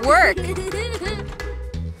 Great work.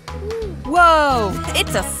 Whoa,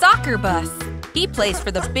 it's a soccer bus. He plays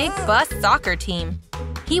for the Big Bus soccer team.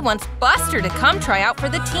 He wants Buster to come try out for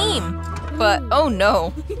the team. But oh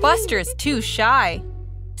no, Buster is too shy.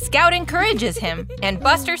 Scout encourages him, and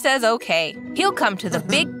Buster says okay. He'll come to the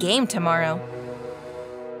big game tomorrow.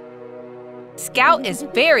 Scout is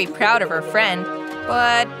very proud of her friend,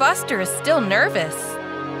 but Buster is still nervous.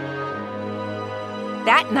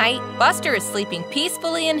 That night, Buster is sleeping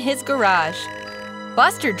peacefully in his garage.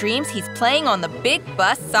 Buster dreams he's playing on the Big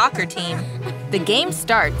Bus soccer team. The game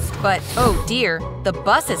starts, but oh dear, the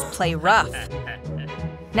buses play rough.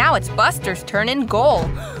 Now it's Buster's turn in goal.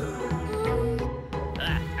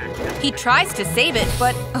 He tries to save it,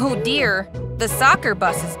 but oh dear, the soccer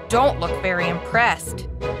buses don't look very impressed.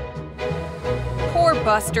 Poor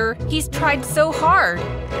Buster, he's tried so hard.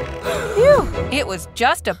 Phew, it was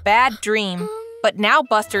just a bad dream. But now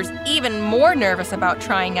Buster's even more nervous about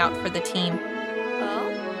trying out for the team.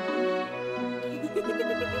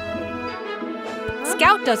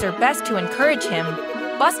 Scout does her best to encourage him.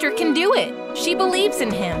 Buster can do it. She believes in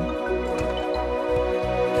him.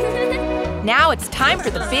 Now it's time for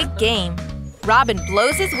the big game. Robin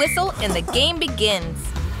blows his whistle and the game begins.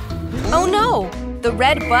 Oh no! The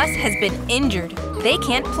red bus has been injured. They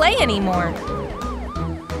can't play anymore.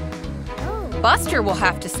 Buster will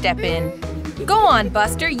have to step in. Go on,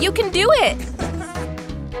 Buster, you can do it!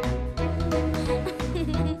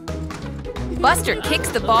 Buster kicks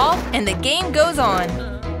the ball and the game goes on.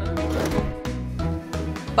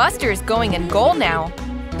 Buster is going in goal now.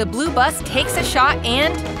 The blue bus takes a shot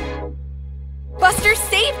and... Buster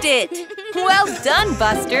saved it! Well done,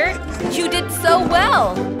 Buster! You did so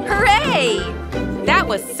well! Hooray! That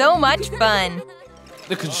was so much fun!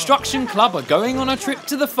 The construction club are going on a trip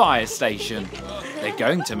to the fire station. They're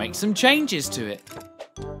going to make some changes to it.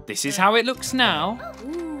 This is how it looks now.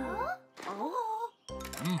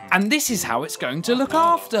 And this is how it's going to look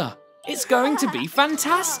after. It's going to be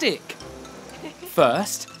fantastic.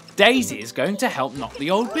 First, Daisy is going to help knock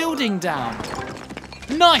the old building down.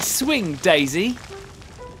 Nice swing, Daisy.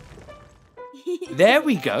 There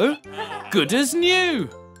we go. Good as new.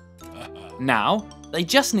 Now, they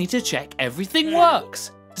just need to check everything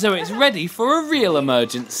works, so it's ready for a real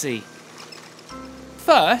emergency.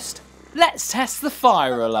 First, let's test the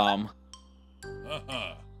fire alarm.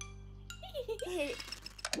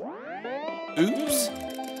 Oops,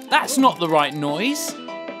 that's not the right noise.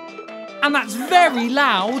 And that's very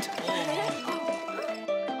loud.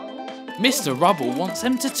 Mr. Rubble wants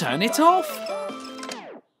them to turn it off.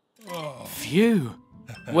 Phew.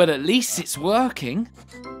 Well, at least it's working.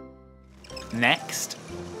 Next,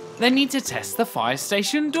 they need to test the fire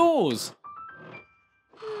station doors.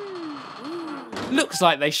 Looks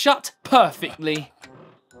like they shut perfectly.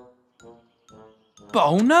 But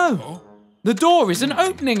oh no, the door isn't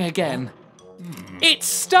opening again. It's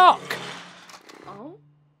stuck.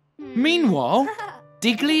 Meanwhile,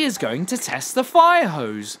 Digley is going to test the fire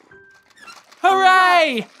hose.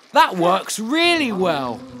 Hooray! That works really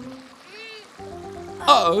well.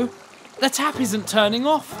 Uh-oh, the tap isn't turning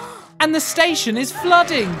off and the station is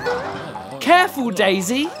flooding. Careful,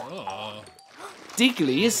 Daisy.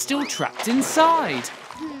 Digley is still trapped inside.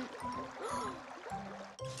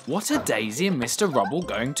 What are Daisy and Mr. Rubble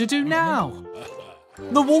going to do now?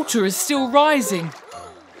 The water is still rising.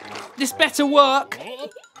 This better work.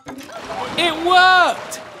 It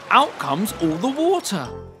worked! Out comes all the water.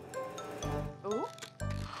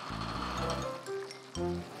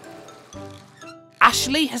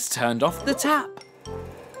 Ashley has turned off the tap.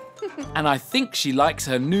 And I think she likes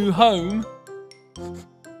her new home.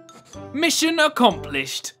 Mission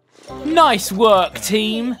accomplished. Nice work,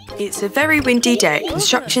 team. It's a very windy day at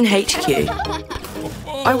Construction HQ.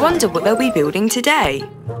 I wonder what they'll be building today.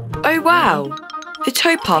 Oh wow, a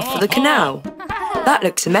towpath for the canal. That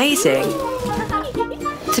looks amazing.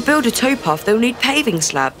 To build a towpath, they'll need paving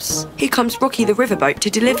slabs. Here comes Rocky the riverboat to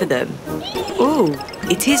deliver them. Ooh,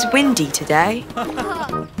 it is windy today.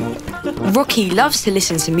 Rocky loves to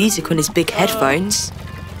listen to music on his big headphones.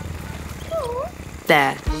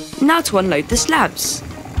 There, now to unload the slabs.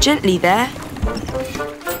 Gently there.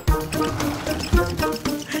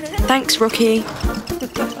 Thanks, Rocky.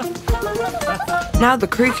 Now the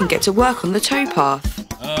crew can get to work on the towpath.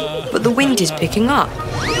 But the wind is picking up.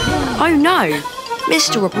 Oh no,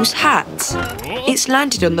 Mr. Rubble's hat. It's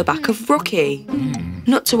landed on the back of Rocky.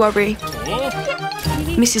 Not to worry.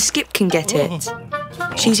 Mrs. Skip can get it.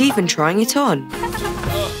 She's even trying it on.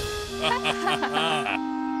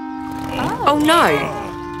 Oh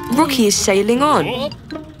no, Rocky is sailing on.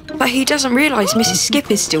 But he doesn't realise Mrs.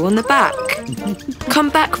 Skip is still on the back. Come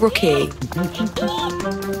back, Rocky.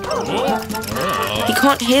 He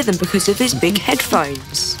can't hear them because of his big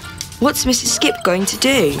headphones. What's Mrs. Skip going to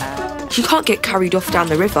do? She can't get carried off down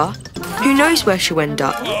the river. Who knows where she'll end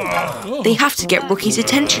up? They have to get Rocky's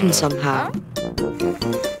attention somehow.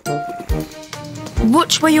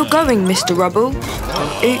 Watch where you're going, Mr. Rubble.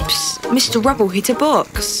 Oops, Mr. Rubble hit a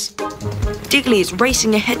box. Digley is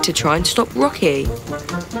racing ahead to try and stop Rocky.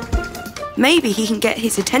 Maybe he can get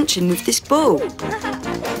his attention with this ball.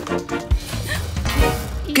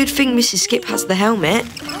 Good thing Mrs. Skip has the helmet.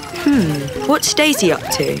 What's Daisy up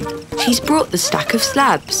to? She's brought the stack of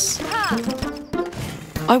slabs.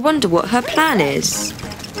 I wonder what her plan is.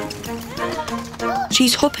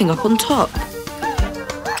 She's hopping up on top.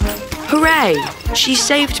 Hooray! She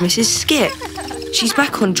saved Mrs. Skip. She's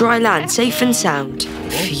back on dry land, safe and sound.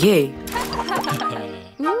 Phew.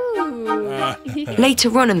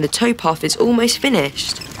 Later on, and the towpath is almost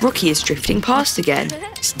finished. Rocky is drifting past again,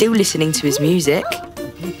 still listening to his music.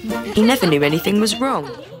 He never knew anything was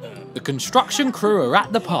wrong. The construction crew are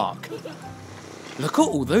at the park. Look at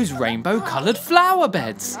all those rainbow-coloured flower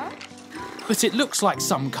beds. But it looks like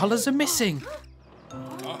some colours are missing.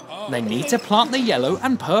 They need to plant the yellow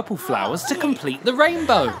and purple flowers to complete the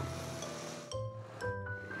rainbow.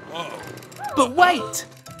 But wait!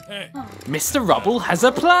 Mr. Rubble has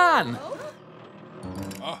a plan.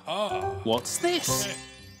 What's this?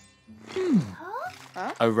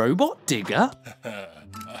 A robot digger?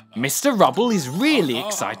 Mr. Rubble is really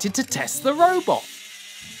excited to test the robot.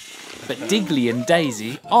 But Digley and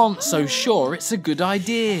Dazey aren't so sure it's a good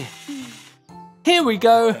idea. Here we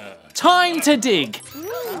go. Time to dig.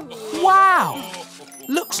 Wow!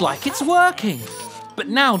 Looks like it's working. But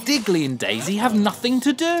now Digley and Dazey have nothing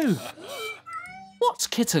to do. What's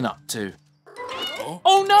Kitten up to?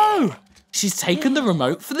 Oh no! She's taken the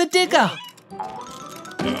remote for the digger.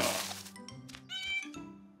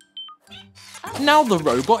 Now the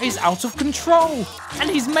robot is out of control and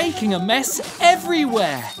he's making a mess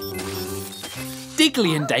everywhere.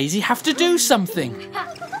 Digley and Dazey have to do something.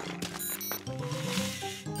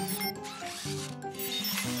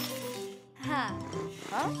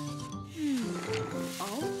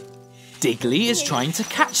 Digley is trying to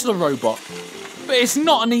catch the robot, but it's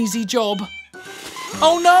not an easy job.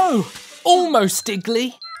 Oh no! Almost,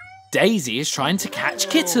 Digley. Dazey is trying to catch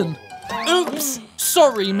Kitten. Oops!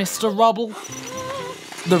 Sorry, Mr. Rubble.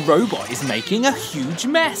 The robot is making a huge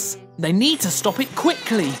mess. They need to stop it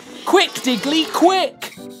quickly. Quick, Digley,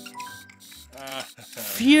 quick!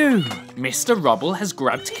 Phew! Mr. Rubble has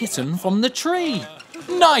grabbed Kitten from the tree.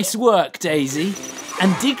 Nice work, Dazey.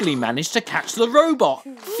 And Digley managed to catch the robot.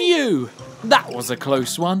 Phew! That was a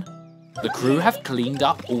close one. The crew have cleaned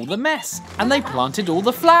up all the mess and they planted all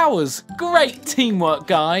the flowers. Great teamwork,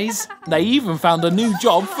 guys. They even found a new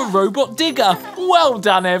job for Robot Digger. Well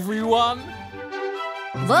done, everyone.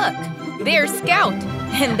 Look, there's Scout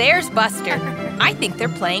and there's Buster. I think they're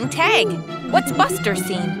playing tag. What's Buster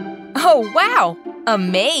seen? Oh, wow, a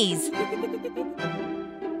maze.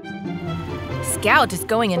 Scout is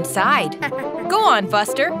going inside. Go on,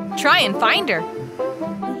 Buster, try and find her.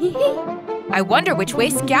 I wonder which way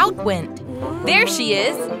Scout went. There she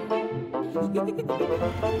is.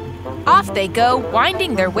 Off they go,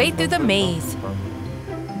 winding their way through the maze.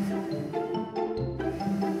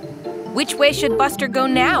 Which way should Buster go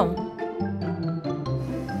now?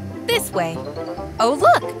 This way. Oh,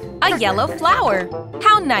 look, a yellow flower.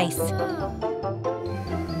 How nice.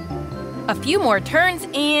 A few more turns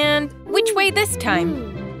and which way this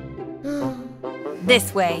time?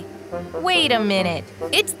 This way. Wait a minute,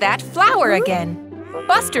 it's that flower again.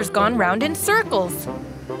 Buster's gone round in circles.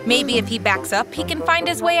 Maybe if he backs up, he can find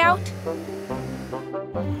his way out.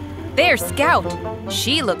 There's Scout.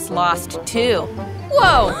 She looks lost too.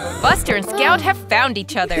 Whoa, Buster and Scout have found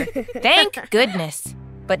each other. Thank goodness.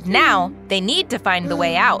 But now they need to find the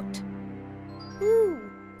way out.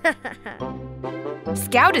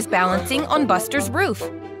 Scout is balancing on Buster's roof.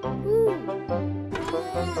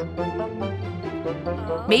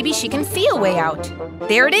 Maybe she can see a way out.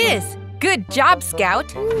 There it is. Good job,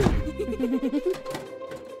 Scout.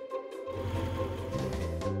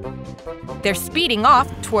 They're speeding off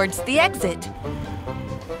towards the exit.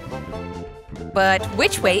 But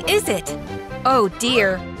which way is it? Oh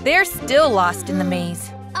dear, they're still lost in the maze.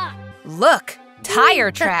 Look,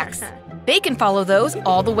 tire tracks. They can follow those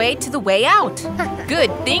all the way to the way out.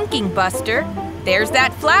 Good thinking, Buster. There's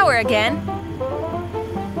that flower again.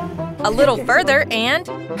 A little further and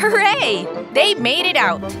hooray! They made it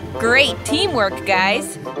out. Great teamwork,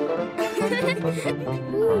 guys.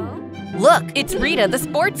 Look, it's Rita the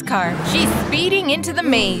sports car. She's speeding into the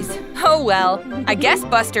maze. Oh well, I guess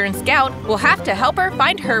Buster and Scout will have to help her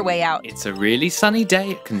find her way out. It's a really sunny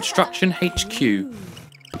day at Construction HQ.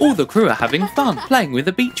 All the crew are having fun playing with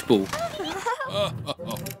a beach ball.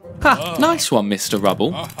 Ha, nice one, Mr.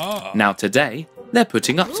 Rubble. Now today, they're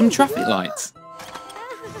putting up some traffic lights.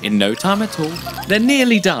 In no time at all, they're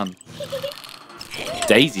nearly done.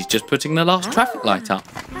 Daisy's just putting the last traffic light up.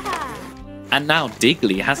 And now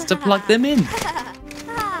Digley has to plug them in.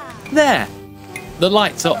 There! The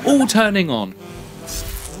lights are all turning on.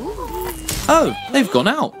 Oh, they've gone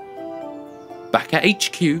out. Back at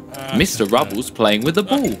HQ, Mr. Rubble's playing with the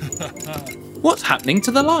ball. What's happening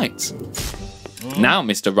to the lights? Now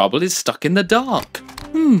Mr. Rubble is stuck in the dark.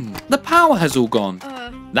 The power has all gone.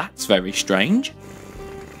 That's very strange.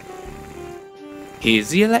 Here's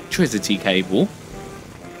the electricity cable.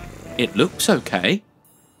 It looks okay.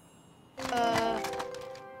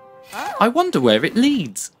 I wonder where it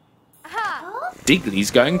leads.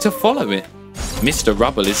 Digley's going to follow it. Mr.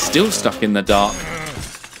 Rubble is still stuck in the dark.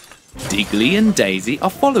 Digley and Dazey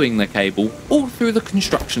are following the cable all through the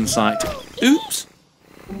construction site. Oops!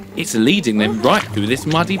 It's leading them right through this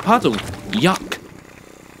muddy puddle. Yuck!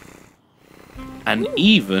 And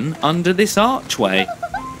even under this archway.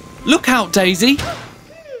 Look out, Dazey!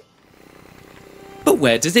 But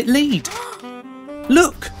where does it lead?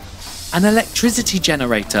 Look! An electricity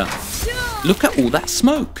generator. Look at all that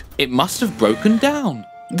smoke. It must have broken down.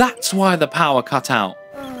 That's why the power cut out.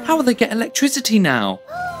 How will they get electricity now?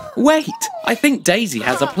 Wait, I think Dazey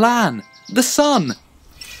has a plan. The sun.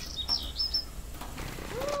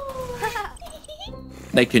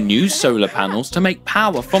 They can use solar panels to make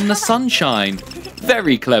power from the sunshine.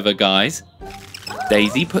 Very clever, guys.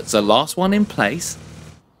 Dazey puts the last one in place.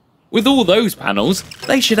 With all those panels,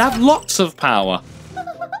 they should have lots of power.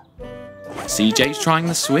 CJ's trying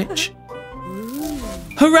the switch.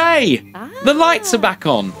 Hooray! The lights are back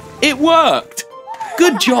on. It worked.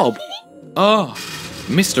 Good job. Oh,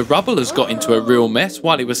 Mr. Rubble has got into a real mess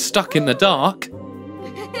while he was stuck in the dark.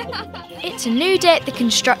 It's a new day at the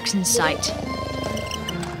construction site.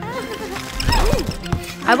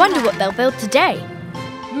 I wonder what they'll build today.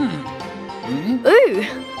 Ooh!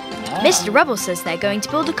 Mr. Rubble says they're going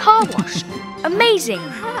to build a car wash. Amazing!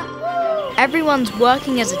 Everyone's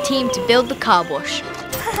working as a team to build the car wash.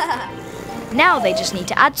 Now they just need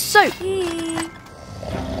to add soap.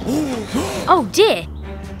 Oh dear!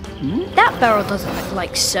 That barrel doesn't look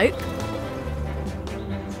like soap.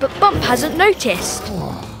 But Bump hasn't noticed.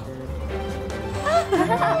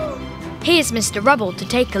 Here's Mr. Rubble to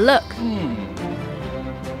take a look.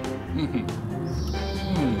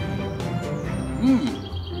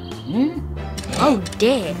 Oh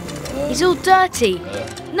dear, he's all dirty.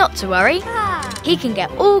 Not to worry, he can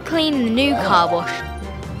get all clean in the new car wash.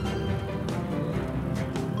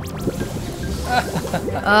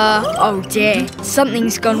 Oh dear,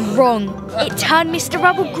 something's gone wrong. It turned Mr.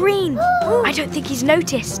 Rubble green. I don't think he's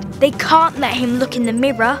noticed. They can't let him look in the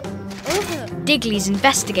mirror. Digley's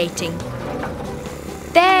investigating.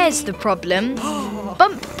 There's the problem.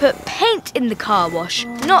 Bump put paint in the car wash,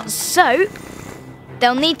 not soap.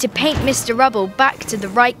 They'll need to paint Mr. Rubble back to the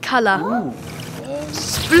right colour.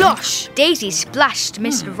 Splosh! Daisy splashed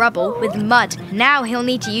Mr. Rubble with mud. Now he'll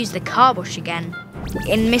need to use the car wash again.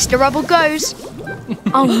 In Mr. Rubble goes.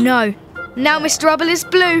 Oh no, now Mr. Rubble is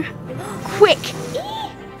blue. Quick!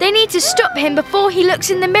 They need to stop him before he looks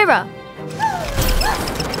in the mirror.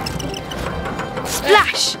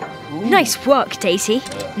 Splash! Nice work, Daisy.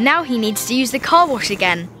 Now he needs to use the car wash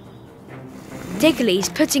again. Digley's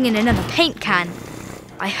putting in another paint can.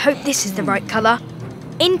 I hope this is the right colour.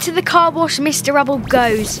 Into the car wash Mr. Rubble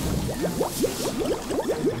goes.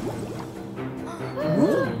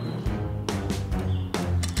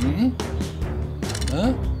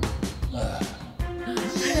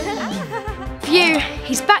 Phew,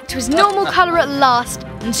 he's back to his normal colour at last,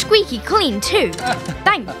 and squeaky clean too.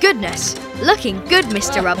 Thank goodness. Looking good,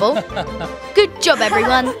 Mr. Rubble. Good job,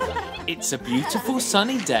 everyone. It's a beautiful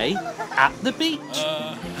sunny day at the beach.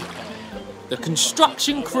 The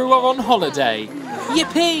construction crew are on holiday.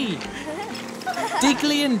 Yippee!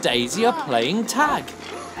 Digley and Dazey are playing tag.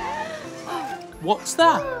 What's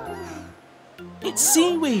that? It's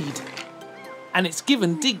seaweed. And it's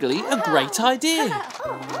given Digley a great idea.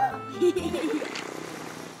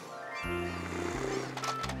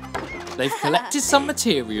 They've collected some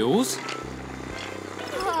materials.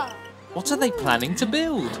 What are they planning to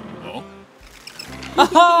build?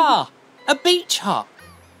 Aha! A beach hut.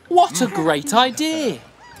 What a great idea.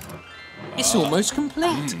 It's almost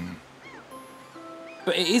complete.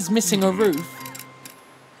 But it is missing a roof.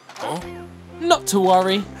 Not to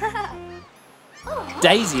worry.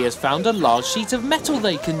 Daisy has found a large sheet of metal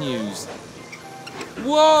they can use.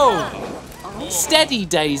 Whoa! Steady,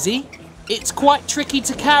 Daisy. It's quite tricky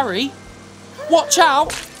to carry. Watch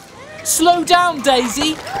out! Slow down,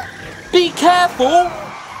 Daisy! Be careful!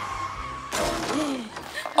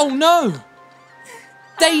 Oh no!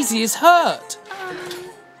 Daisy is hurt!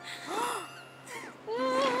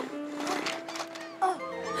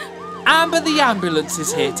 Amber the ambulance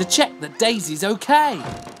is here to check that Daisy's okay.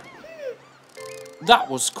 That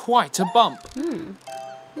was quite a bump.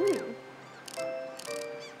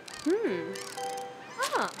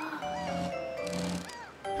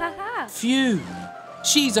 Phew,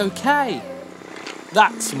 she's okay.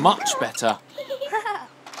 That's much better.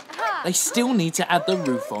 They still need to add the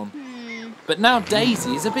roof on. But now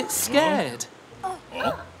Daisy is a bit scared.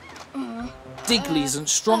 Digley isn't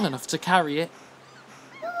strong enough to carry it.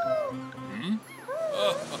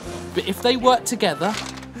 But if they work together,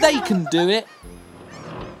 they can do it.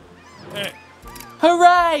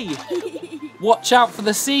 Hooray! Watch out for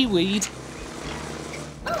the seaweed.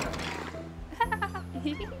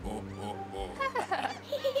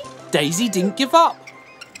 Daisy didn't give up.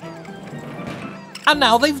 And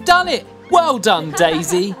now they've done it. Well done,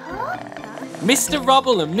 Daisy. Mr.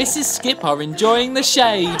 Rubble and Mrs. Skip are enjoying the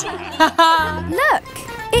shade. Look,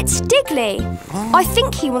 it's Digley. I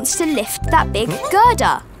think he wants to lift that big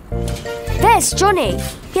girder. There's Johnny.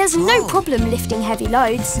 He has no problem lifting heavy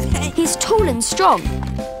loads. He's tall and strong.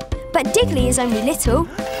 But Digley is only little.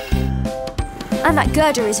 And that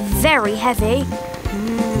girder is very heavy.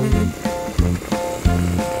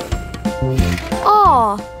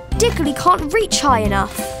 Ah, Digley can't reach high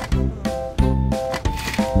enough.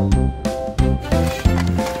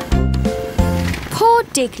 Poor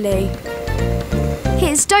Digley.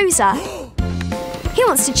 Here's Dozer. He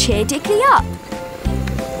wants to cheer Digley up.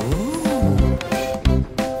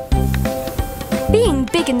 Being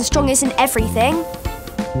big and strong isn't everything.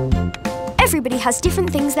 Everybody has different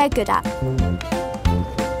things they're good at.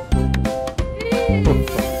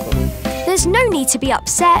 There's no need to be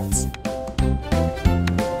upset.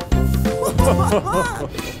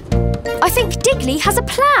 I think Digley has a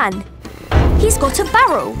plan. He's got a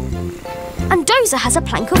barrel. And Dozer has a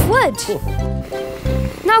plank of wood.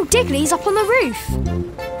 Now Digley's up on the roof.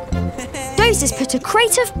 Dozer's put a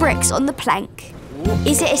crate of bricks on the plank.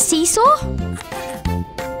 Is it a seesaw?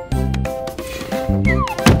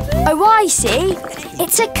 Oh, I see.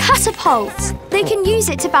 It's a catapult. They can use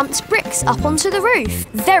it to bounce bricks up onto the roof.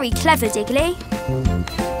 Very clever, Digley.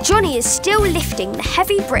 Johnny is still lifting the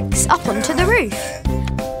heavy bricks up onto the roof.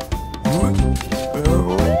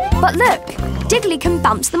 But look, Digley can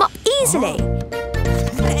bounce them up easily.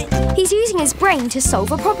 He's using his brain to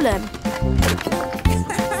solve a problem.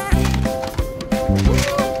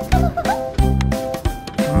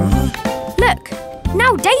 Look,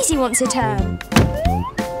 now Daisy wants a turn.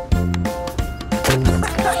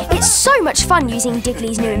 It's so much fun using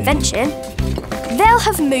Digley's new invention. They'll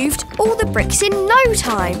have moved all the bricks in no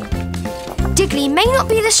time. Digley may not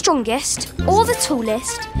be the strongest or the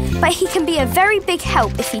tallest, but he can be a very big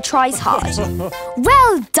help if he tries hard.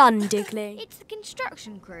 Well done, Digley. It's the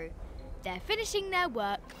construction crew. They're finishing their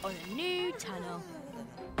work on a new tunnel.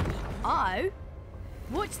 Uh-oh.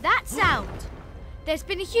 What's that sound? There's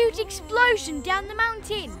been a huge explosion down the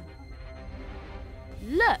mountain.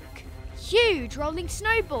 Look. Huge rolling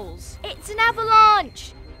snowballs. It's an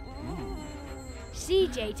avalanche.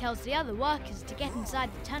 CJ tells the other workers to get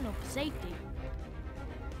inside the tunnel for safety.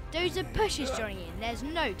 Dozer pushes Johnny in. There's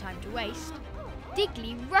no time to waste.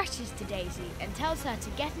 Digley rushes to Daisy and tells her to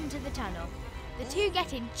get into the tunnel. The two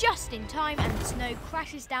get in just in time and the snow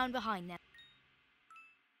crashes down behind them.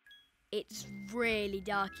 It's really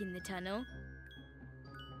dark in the tunnel.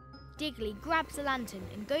 Digley grabs a lantern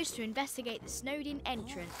and goes to investigate the snowed-in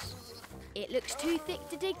entrance. It looks too thick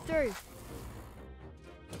to dig through.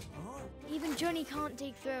 Even Johnny can't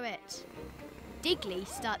dig through it. Digley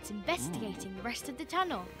starts investigating the rest of the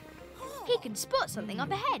tunnel. He can spot something up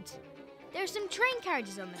ahead. There are some train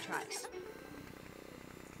carriages on the tracks.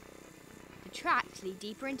 The tracks lead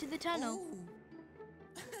deeper into the tunnel.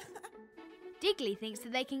 Digley thinks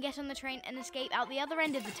that they can get on the train and escape out the other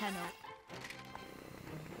end of the tunnel.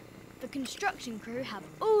 The construction crew have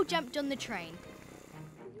all jumped on the train.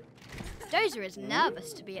 Dozer is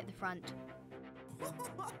nervous to be at the front.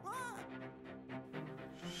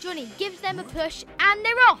 Johnny gives them a push and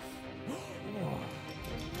they're off.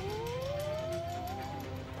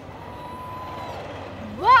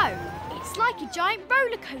 Whoa! It's like a giant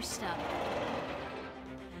roller coaster.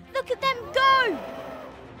 Look at them go!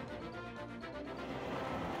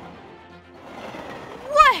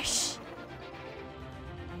 Whoosh!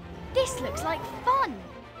 This looks like fun.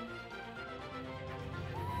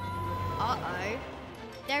 Uh-oh.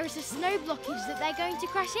 There is a snow blockage that they're going to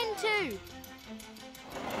crash into.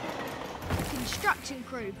 The construction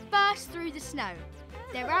crew burst through the snow.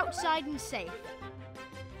 They're outside and safe.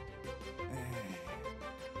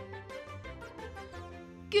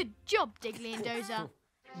 Good job, Digley and Dozer.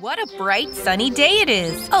 What a bright, sunny day it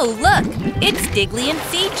is. Oh, look, it's Digley and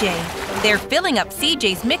CJ. They're filling up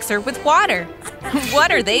CJ's mixer with water.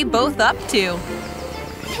 What are they both up to?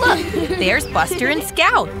 Look, there's Buster and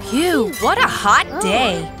Scout. Phew, what a hot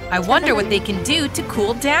day. I wonder what they can do to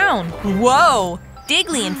cool down. Whoa,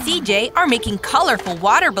 Digley and CJ are making colorful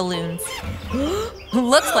water balloons.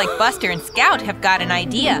 Looks like Buster and Scout have got an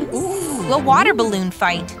idea. A water balloon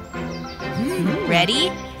fight.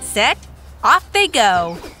 Ready, set, off they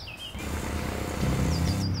go.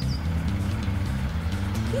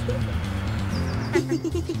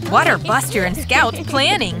 What are Buster and Scout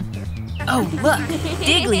planning? Oh, look,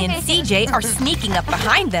 Digley and CJ are sneaking up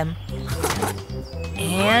behind them.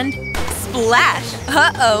 And splash!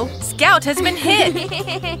 Uh-oh, Scout has been hit.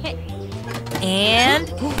 And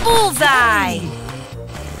bullseye!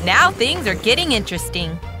 Now things are getting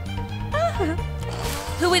interesting.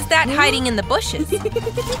 Who is that hiding in the bushes?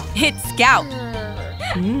 It's Scout.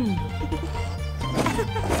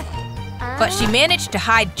 But she managed to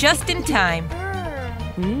hide just in time.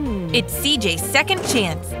 It's CJ's second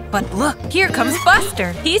chance. But look, here comes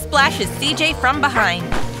Buster. He splashes CJ from behind.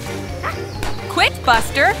 Quit,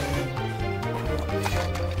 Buster!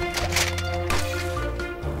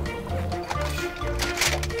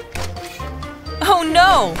 Oh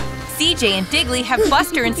no! CJ and Digley have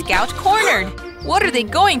Buster and Scout cornered. What are they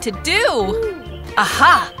going to do?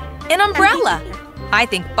 Aha! An umbrella! I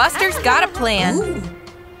think Buster's got a plan.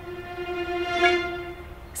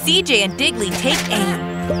 CJ and Digley take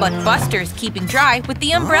aim, but Buster's keeping dry with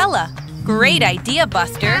the umbrella. Great idea,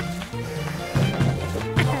 Buster.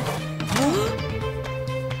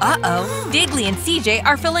 Uh-oh, Digley and CJ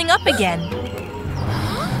are filling up again.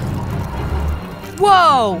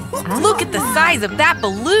 Whoa! Look at the size of that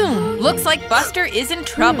balloon! Looks like Buster is in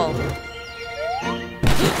trouble.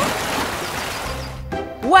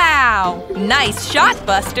 Wow! Nice shot,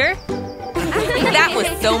 Buster! That was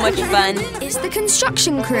so much fun. It's the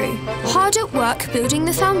construction crew, hard at work building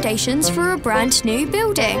the foundations for a brand new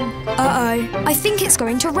building. Uh-oh, I think it's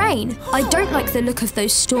going to rain. I don't like the look of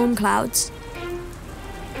those storm clouds.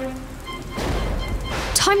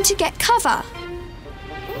 Time to get cover.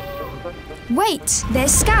 Wait,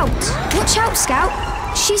 there's Scout. Watch out,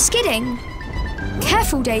 Scout. She's skidding.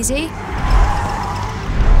 Careful, Daisy.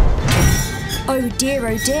 Oh dear,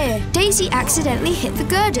 Daisy accidentally hit the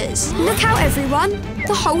girders. Look out, everyone.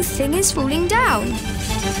 The whole thing is falling down.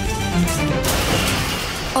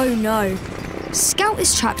 Oh no. Scout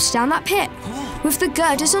is trapped down that pit, with the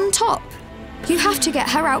girders on top. You have to get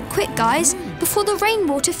her out quick, guys, before the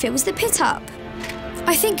rainwater fills the pit up.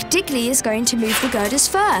 I think Digley is going to move the girders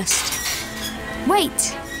first.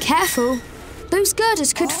 Wait, careful. Those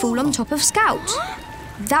girders could fall on top of Scout.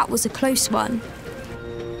 That was a close one.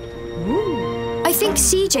 I think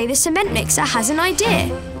CJ the cement mixer has an idea.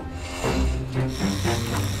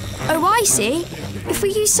 Oh, I see. If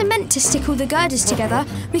we use cement to stick all the girders together,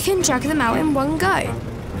 we can drag them out in one go.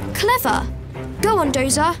 Clever. Go on,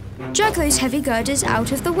 Dozer. Drag those heavy girders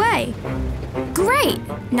out of the way. Great!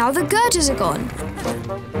 Now the girders are gone.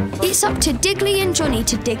 It's up to Digley and Johnny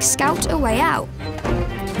to dig Scout a way out.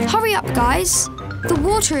 Hurry up, guys. The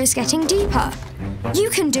water is getting deeper. You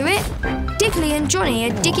can do it. Digley and Johnny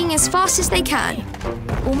are digging as fast as they can.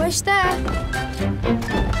 Almost there.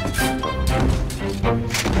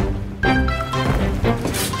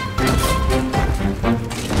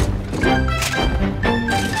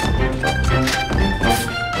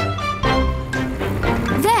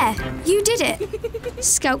 There, you did it.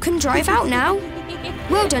 Scout can drive out now.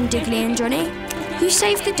 Well done, Digley and Johnny. You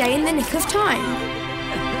saved the day in the nick of time.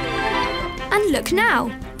 And look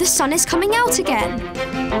now, the sun is coming out again.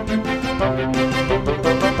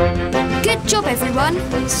 Good job,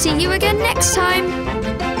 everyone. See you again next time.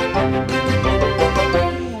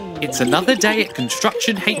 It's another day at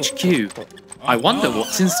Construction HQ. I wonder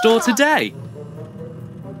what's in store today.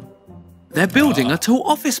 They're building a tall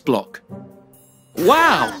office block.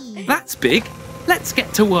 Wow, that's big. Let's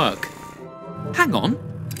get to work. Hang on.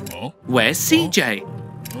 Where's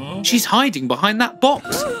CJ? She's hiding behind that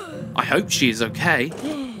box. I hope she is okay.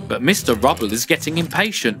 But Mr. Rubble is getting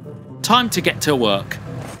impatient. Time to get to work.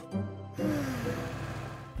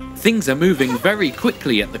 Things are moving very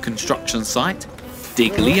quickly at the construction site.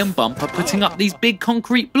 Digley and Bump are putting up these big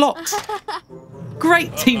concrete blocks.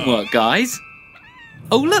 Great teamwork, guys.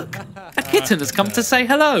 Oh, look, a kitten has come to say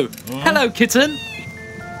hello. Hello, kitten.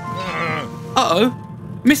 Uh-oh,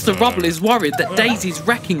 Mr. Rubble is worried that Daisy's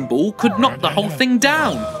wrecking ball could knock the whole thing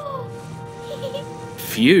down.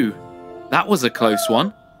 Phew, that was a close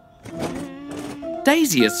one.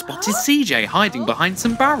 Daisy has spotted CJ hiding behind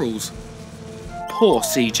some barrels. Poor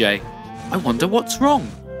CJ. I wonder what's wrong.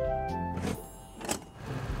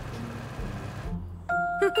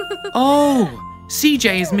 Oh,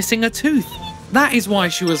 CJ is missing a tooth. That is why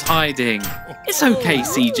she was hiding. It's okay,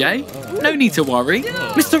 CJ. No need to worry.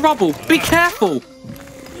 Mr. Rubble, be careful.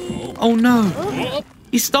 Oh no.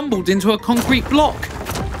 He stumbled into a concrete block.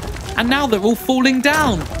 And now they're all falling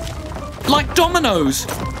down. Like dominoes.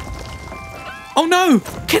 Oh no,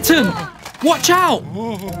 kitten. Watch out.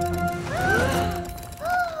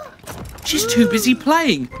 She's too busy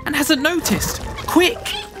playing and hasn't noticed. Quick.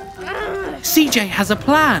 CJ has a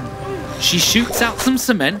plan. She shoots out some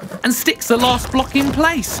cement and sticks the last block in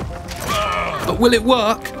place. But will it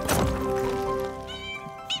work?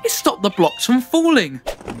 It stopped the blocks from falling.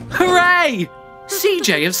 Hooray!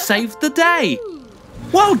 CJ has saved the day.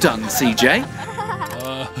 Well done, CJ.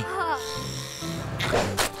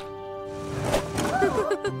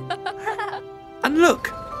 And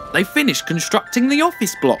look, they finished constructing the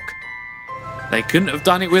office block. They couldn't have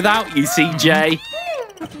done it without you, CJ.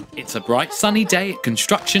 It's a bright sunny day at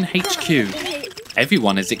Construction HQ.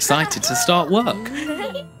 Everyone is excited to start work.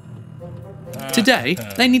 Today,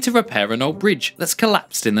 they need to repair an old bridge that's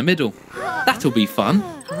collapsed in the middle. That'll be fun.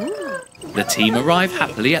 The team arrive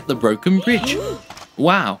happily at the broken bridge.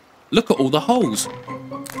 Wow, look at all the holes.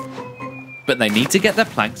 But they need to get their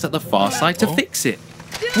planks at the far side to fix it.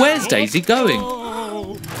 Where's Daisy going?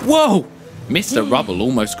 Whoa! Mr. Rubble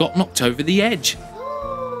almost got knocked over the edge.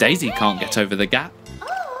 Daisy can't get over the gap.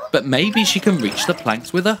 But maybe she can reach the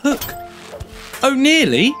planks with a hook. Oh,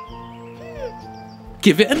 nearly.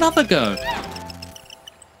 Give it another go.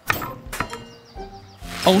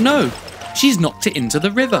 Oh no, she's knocked it into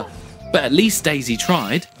the river. But at least Daisy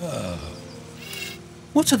tried.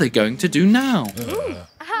 What are they going to do now?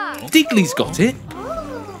 Digley's got it.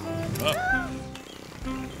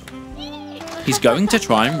 He's going to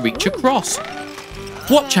try and reach across.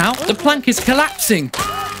 Watch out, the plank is collapsing.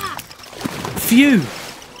 Phew.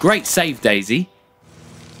 Great save, Daisy.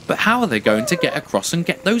 But how are they going to get across and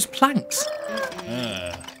get those planks?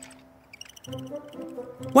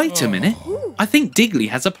 Wait a minute. I think Digley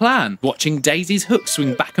has a plan, watching Daisy's hook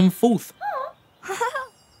swing back and forth.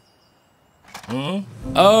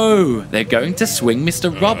 Oh, they're going to swing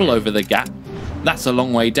Mr. Rubble over the gap. That's a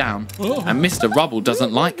long way down, and Mr. Rubble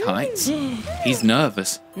doesn't like heights. He's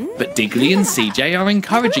nervous, but Digley and CJ are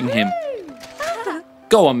encouraging him.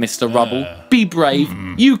 Go on, Mr. Rubble, be brave,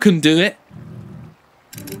 you can do it.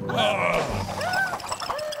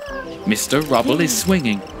 Mr. Rubble is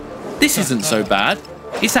swinging. This isn't so bad.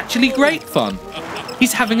 It's actually great fun.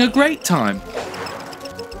 He's having a great time.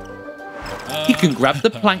 He can grab the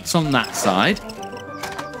planks on that side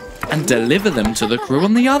and deliver them to the crew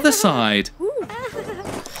on the other side.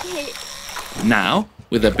 Now,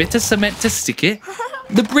 with a bit of cement to stick it,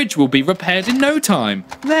 the bridge will be repaired in no time.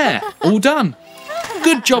 There, all done.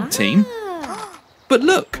 Good job, team. But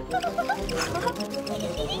look,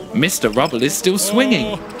 Mr. Rubble is still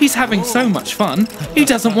swinging. He's having so much fun, he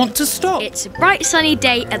doesn't want to stop. It's a bright sunny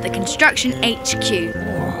day at the construction HQ.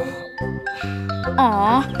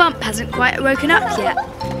 Aw, Bump hasn't quite woken up yet.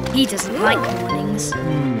 He doesn't like mornings.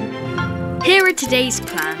 Here are today's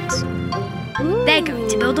plans. They're going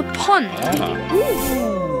to build a pond.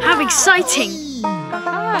 How exciting!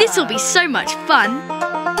 This'll be so much fun.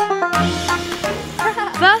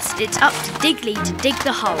 First, it's up to Digley to dig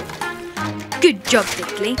the hole. Good job,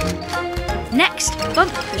 Digley. Next,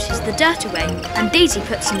 Bump pushes the dirt away and Daisy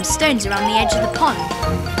puts some stones around the edge of the pond.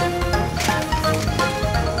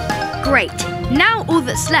 Great. Now all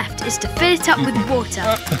that's left is to fill it up with water.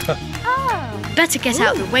 Better get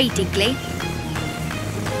out of the way, Digley.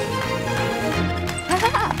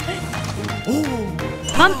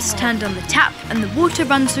 Bump's turned on the tap and the water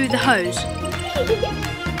runs through the hose.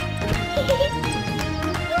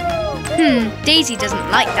 Daisy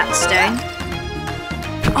doesn't like that stone.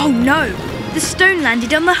 Oh no! The stone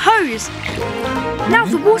landed on the hose! Now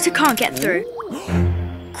the water can't get through.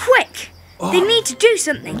 Quick! They need to do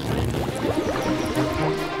something.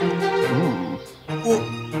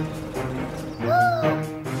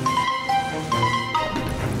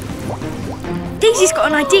 Daisy's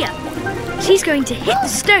got an idea. She's going to hit the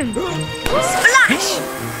stone. Splash!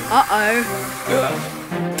 Uh-oh.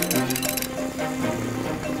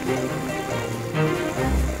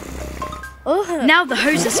 Now the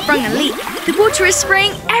hose has sprung a leak. The water is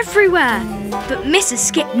spraying everywhere. But Mrs.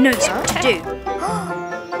 Skip knows what to do.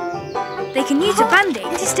 They can use a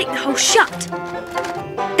band-aid to stick the hole shut.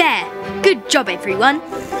 There. Good job, everyone.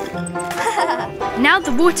 Now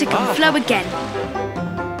the water can flow again.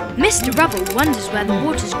 Mr. Rubble wonders where the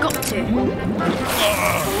water's got to.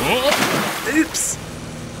 Oops.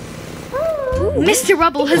 Mr.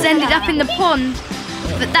 Rubble has ended up in the pond.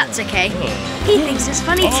 But that's okay. He thinks it's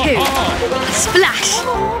funny too. Splash!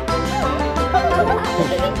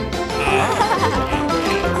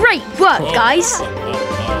 Great work, guys!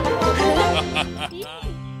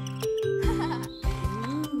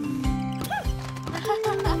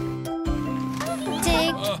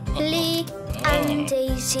 Digley and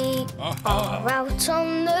Dazey are out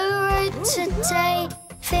on the road today,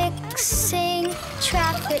 fixing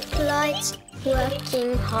traffic lights,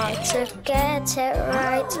 working hard to get it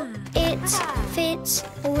right. It fits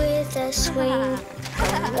with a swing.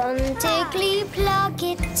 Come on, Digley, plug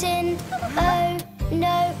it in. Oh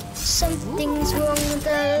no, something's wrong.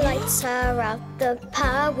 The lights are out, the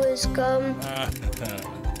power's gone.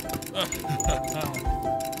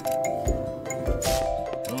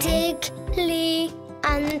 Digley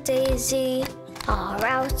and Dazey are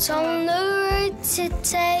out on the road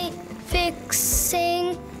today,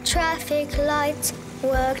 fixing traffic lights,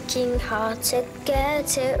 working hard to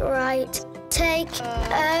get it right. Take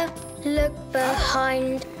a look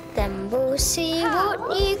behind, then we'll see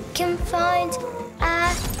what you can find.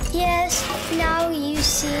 Ah, yes, now you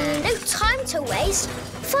see. No time to waste.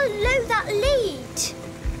 Follow that lead.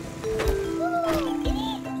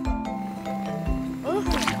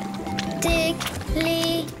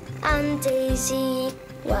 Digley and Dazey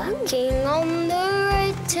working on the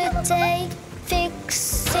road today,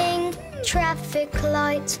 fixing traffic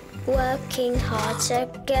lights, working hard to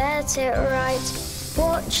get it right.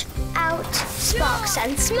 Watch out, sparks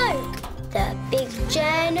and smoke. The big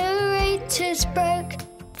generator's broke.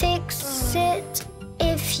 Fix it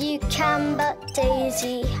if you can, but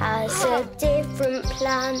Dazey has a different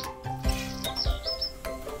plan.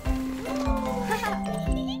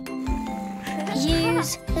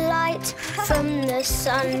 use light from the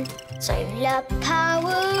sun. Solar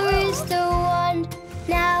power is the one.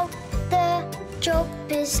 Now the job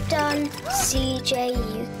is done. CJ,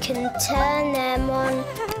 you can turn them on.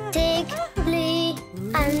 Digley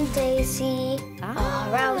and Dazey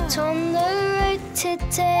are out on the road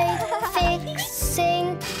today,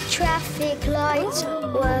 fixing traffic lights,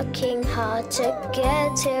 working hard to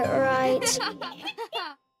get it right.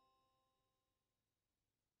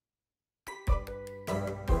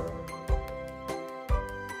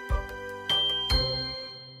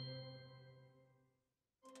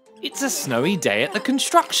 It's a snowy day at the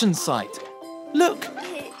construction site. Look,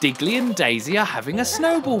 Digley and Dazey are having a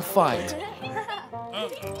snowball fight.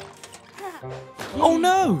 Oh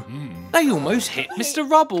no! They almost hit Mr.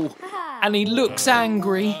 Rubble. And he looks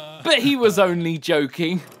angry, but he was only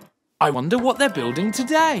joking. I wonder what they're building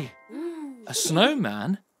today. A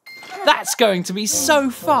snowman? That's going to be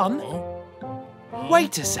so fun.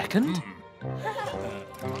 Wait a second.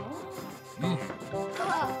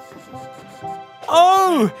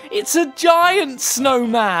 Oh, it's a giant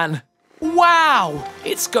snowman! Wow,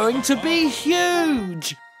 it's going to be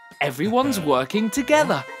huge! Everyone's working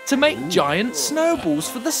together to make giant snowballs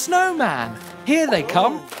for the snowman. Here they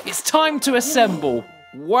come. It's time to assemble.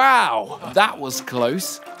 Wow, that was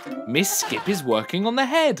close. Miss Skip is working on the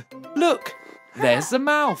head. Look, there's the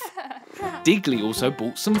mouth. Digley also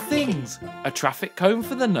bought some things. A traffic cone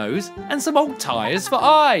for the nose and some old tyres for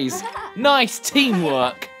eyes. Nice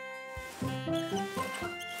teamwork.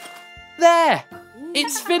 There,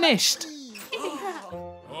 it's finished.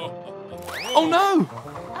 Oh no,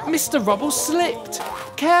 Mr. Rubble slipped.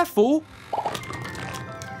 Careful.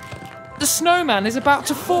 The snowman is about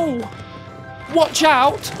to fall. Watch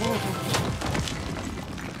out.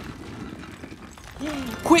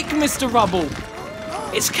 Quick, Mr. Rubble.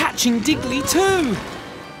 It's catching Digley too.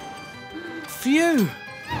 Phew.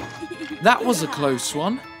 That was a close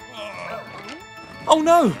one. Oh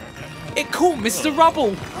no, it caught Mr.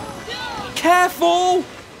 Rubble. Careful!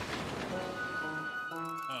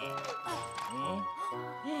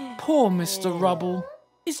 Poor Mr. Rubble.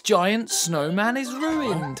 His giant snowman is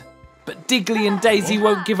ruined. But Digley and Dazey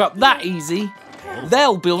won't give up that easy.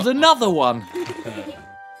 They'll build another one.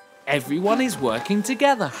 Everyone is working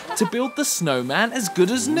together to build the snowman as good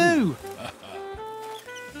as new.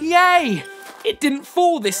 Yay! It didn't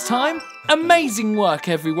fall this time. Amazing work,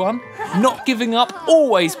 everyone. Not giving up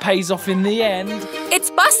always pays off in the end. It's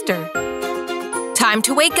Buster. Time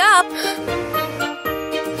to wake up.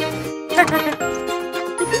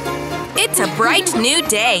 It's a bright new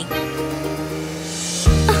day.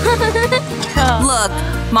 Look,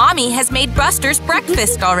 Mommy has made Buster's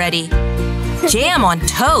breakfast already. Jam on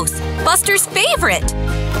toast, Buster's favorite.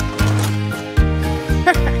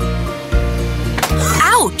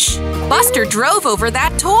 Ouch! Buster drove over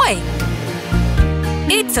that toy.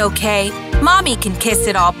 It's okay. Mommy can kiss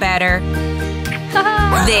it all better.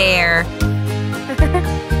 There.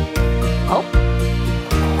 Oh.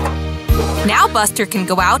 Now Buster can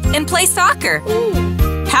go out and play soccer.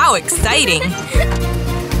 How exciting!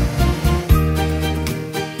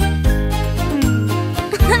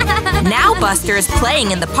 Now Buster is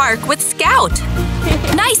playing in the park with Scout.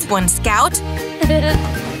 Nice one, Scout.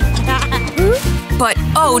 But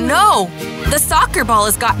oh no! The soccer ball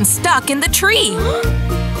has gotten stuck in the tree.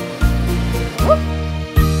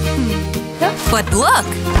 But look!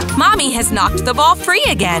 Mommy has knocked the ball free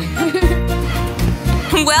again.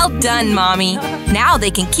 Well done, Mommy. Now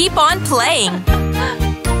they can keep on playing.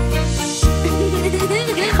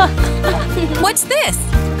 What's this?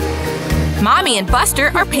 Mommy and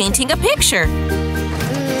Buster are painting a picture.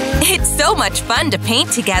 It's so much fun to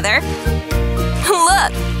paint together.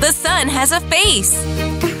 Look, the sun has a face.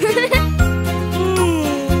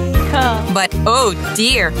 But oh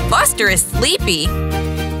dear, Buster is sleepy.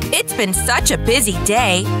 It's been such a busy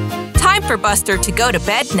day. Time for Buster to go to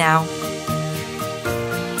bed now.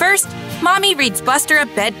 First, Mommy reads Buster a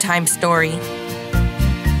bedtime story.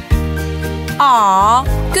 Aww,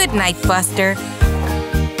 good night, Buster.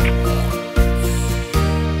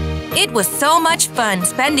 It was so much fun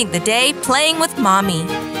spending the day playing with Mommy.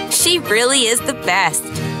 She really is the best.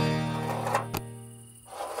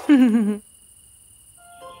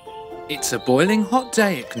 It's a boiling hot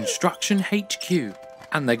day at Construction HQ,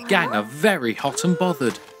 and the gang are very hot and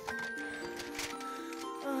bothered.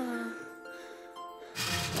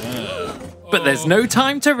 But there's no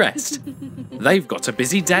time to rest. They've got a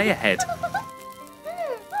busy day ahead.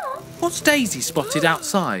 What's Dazey spotted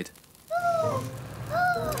outside?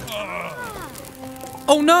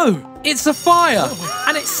 Oh no! It's a fire!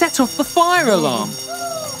 And it set off the fire alarm!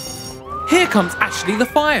 Here comes Ashley the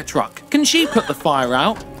fire truck. Can she put the fire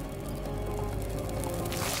out?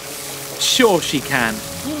 Sure she can.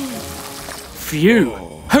 Phew!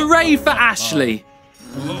 Hooray for Ashley!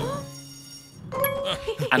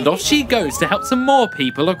 And off she goes to help some more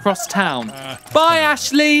people across town. Bye,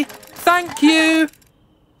 Ashley! Thank you!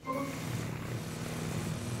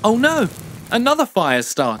 Oh no! Another fire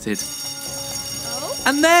started.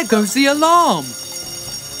 And there goes the alarm!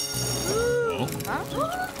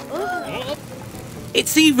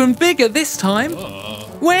 It's even bigger this time!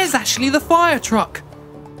 Where's Ashley the fire truck?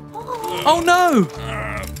 Oh no!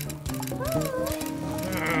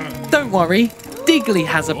 Don't worry, Digley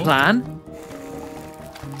has a plan.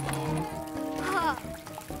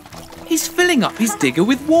 He's filling up his digger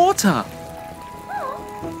with water.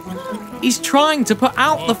 He's trying to put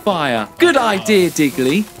out the fire. Good idea,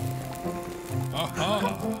 Digley.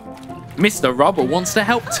 Mr. Rubble wants to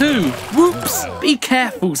help too. Whoops! Be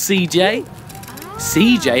careful, CJ.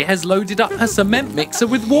 CJ has loaded up her cement mixer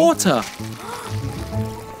with water.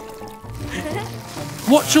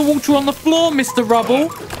 Watch your water on the floor, Mr. Rubble.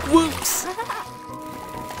 Whoops!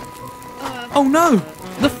 Oh no!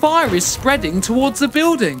 The fire is spreading towards the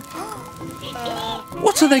building.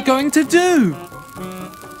 What are they going to do?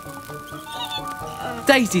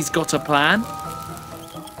 Daisy's got a plan.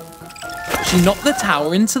 She knocked the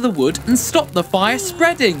tower into the wood and stopped the fire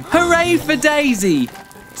spreading. Hooray for Daisy!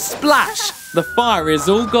 Splash! The fire is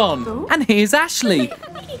all gone. And here's Ashley.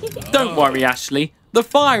 Don't worry, Ashley. The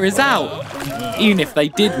fire is out. Even if they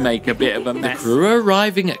did make a bit of a mess. The crew are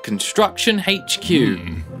arriving at Construction HQ.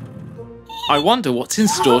 I wonder what's in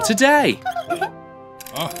store today.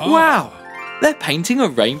 Wow! They're painting a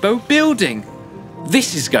rainbow building.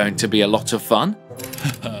 This is going to be a lot of fun.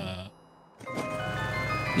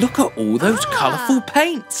 Look at all those colourful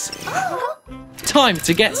paints. Time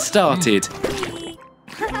to get started.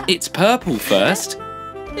 It's purple first.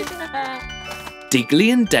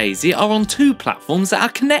 Digley and Dazey are on 2 platforms that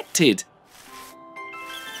are connected.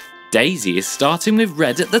 Dazey is starting with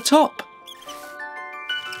red at the top.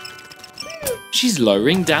 She's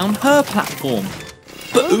lowering down her platform.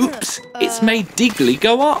 But oops, it's made Digley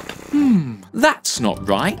go up. That's not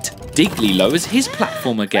right. Digley lowers his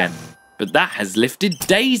platform again. But that has lifted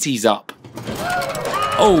Daisy's up.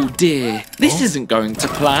 Oh dear, this isn't going to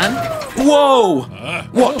plan. Whoa!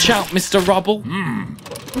 Watch out, Mr. Rubble.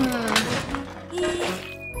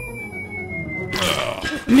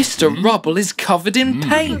 Mr. Rubble is covered in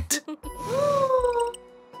paint.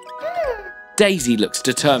 Daisy looks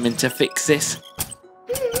determined to fix this.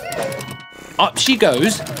 Up she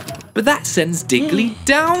goes, but that sends Digley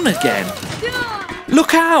down again.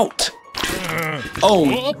 Look out!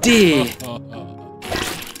 Oh dear.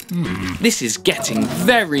 This is getting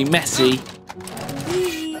very messy.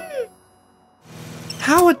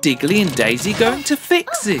 How are Digley and Dazey going to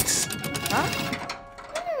fix this?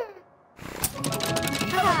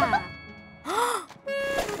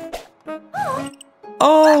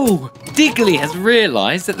 Oh, Digley has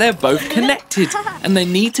realised that they're both connected and they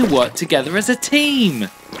need to work together as a team.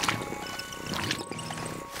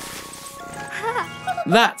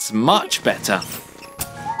 That's much better.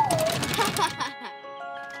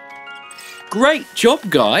 Great job,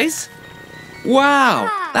 guys. Wow,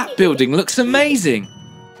 that building looks amazing.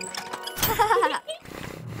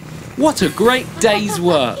 What a great day's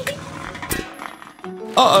work.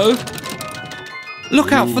 Uh-oh.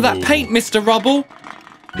 Look out for that paint, Mr. Rubble.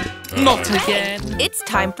 Not again. It's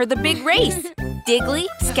time for the big race. Digley,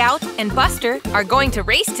 Scout, and Buster are going to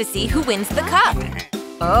race to see who wins the cup.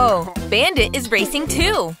 Oh, Bandit is racing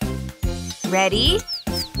too. Ready,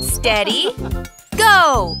 steady,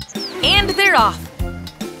 go! And they're off.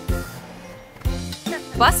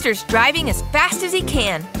 Buster's driving as fast as he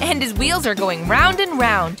can, and his wheels are going round and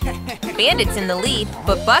round. Bandit's in the lead,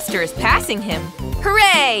 but Buster is passing him.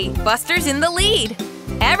 Hooray! Buster's in the lead.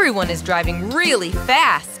 Everyone is driving really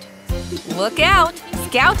fast. Look out!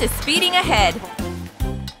 Scout is speeding ahead.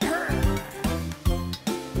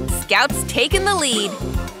 Scout's taken the lead.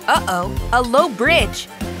 Uh-oh, a low bridge.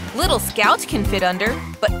 Little Scout can fit under,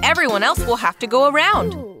 but everyone else will have to go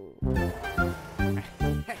around.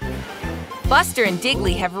 Buster and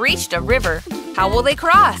Digley have reached a river. How will they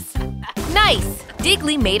cross? Nice!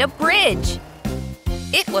 Digley made a bridge.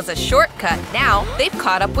 It was a shortcut. Now they've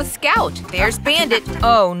caught up with Scout. There's Bandit.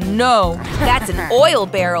 Oh no, that's an oil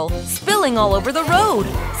barrel spilling all over the road.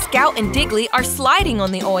 Scout and Digley are sliding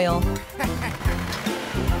on the oil.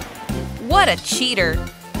 What a cheater.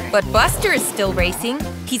 But Buster is still racing.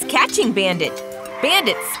 He's catching Bandit.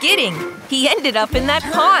 Bandit's skidding. He ended up in that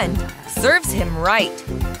pond. Serves him right.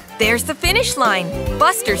 There's the finish line.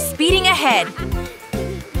 Buster's speeding ahead.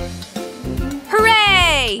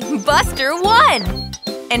 Hooray! Buster won!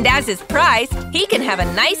 And as his prize, he can have a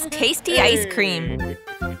nice, tasty ice cream.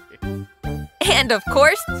 And of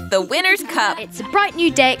course, the winner's cup. It's a bright new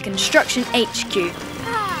day at Construction HQ.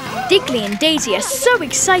 Digley and Dazey are so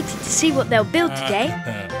excited to see what they'll build today.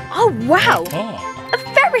 Oh, wow! A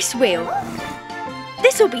Ferris wheel!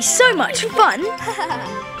 This will be so much fun!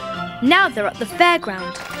 Now they're at the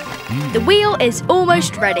fairground. The wheel is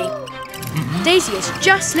almost ready. Dazey is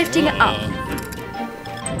just lifting it up.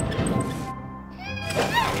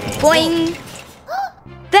 Boing!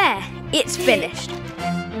 There, it's finished.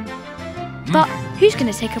 But who's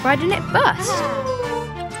going to take a ride in it first?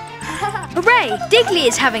 Hooray! Digley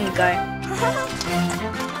is having a go.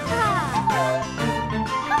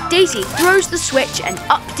 Dazey throws the switch and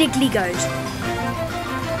up Digley goes.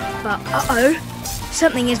 But uh-oh,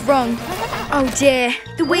 something is wrong. Oh dear,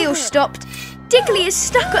 the wheel stopped. Digley is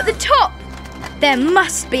stuck at the top. There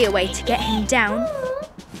must be a way to get him down.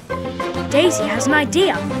 Dazey has an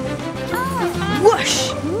idea.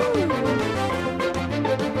 Whoosh!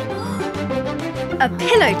 A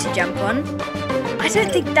pillow to jump on. I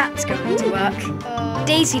don't think that's going to work.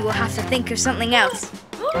 Dazey will have to think of something else.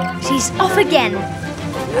 She's off again.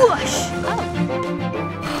 Whoosh!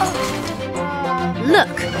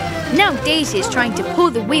 Look, now Dazey is trying to pull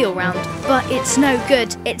the wheel round, but it's no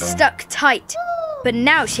good. It's stuck tight. But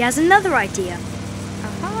now she has another idea.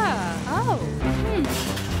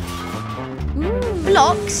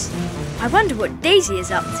 Blocks? I wonder what Dazey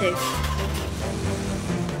is up to.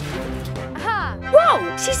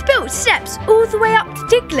 Whoa! She's built steps all the way up to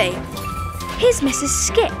Digley. Here's Mrs.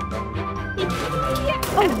 Skip.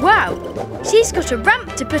 Oh wow! She's got a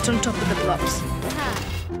ramp to put on top of the blocks.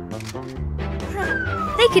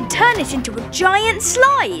 They could turn it into a giant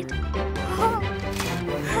slide.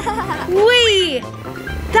 Whee!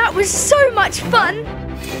 That was so much fun!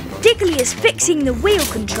 Digley is fixing the wheel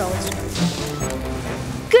controls.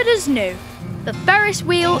 Good as new. The Ferris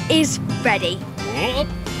wheel is ready.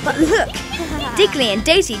 But look, Digley and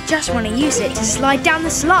Dazey just want to use it to slide down the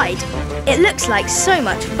slide. It looks like so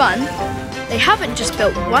much fun. They haven't just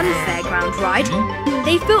built one fairground ride,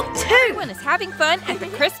 they've built two. Everyone is having fun at the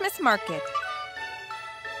Christmas market.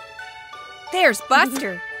 There's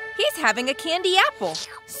Buster. He's having a candy apple.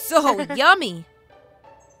 So yummy.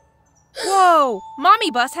 Whoa, Mommy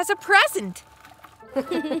Bus has a present.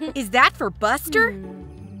 Is that for Buster?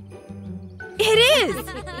 It is!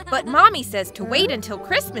 But Mommy says to wait until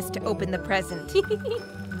Christmas to open the present.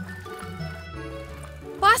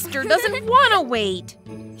 Buster doesn't want to wait.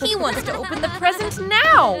 He wants to open the present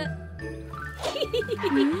now.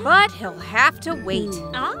 But he'll have to wait.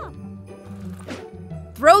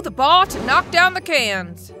 Throw the ball to knock down the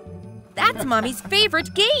cans. That's Mommy's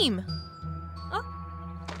favorite game.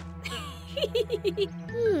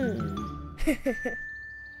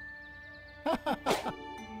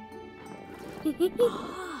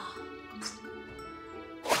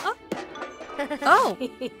 Oh.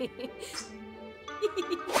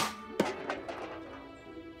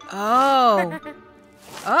 Oh.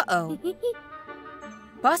 Uh-oh.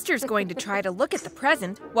 Buster's going to try to look at the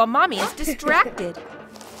present while Mommy is distracted.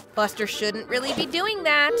 Buster shouldn't really be doing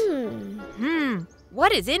that.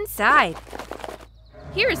 What is inside?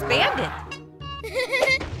 Here's Bandit.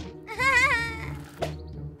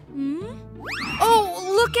 Oh,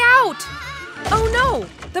 look out! Oh no!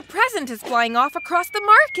 The present is flying off across the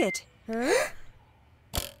market.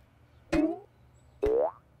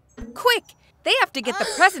 Quick! They have to get the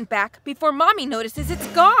present back before Mommy notices it's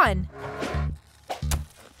gone.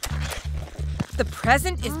 The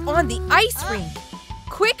present is on the ice rink.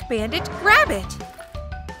 Quick, Bandit, grab it.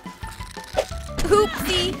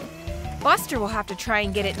 Oopsie! Buster will have to try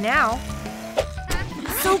and get it now.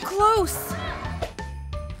 So close!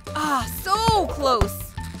 Ah, so close!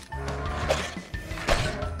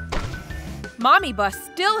 Mommy Bus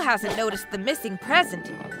still hasn't noticed the missing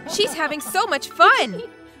present. She's having so much fun!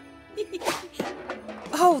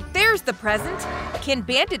 Oh, there's the present. Can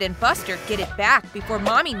Bandit and Buster get it back before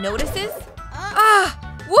Mommy notices? Ah,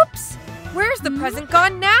 whoops! Where's the present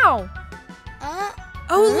gone now? Oh,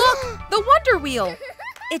 look! The Wonder Wheel!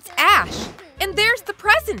 It's Ash, and there's the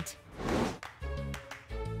present.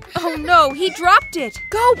 Oh no, he dropped it.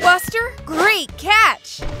 Go, Buster! Great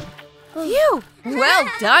catch! Phew! Well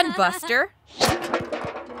done, Buster.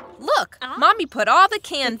 Look, Mommy put all the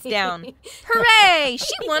cans down. Hooray!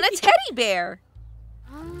 She won a teddy bear.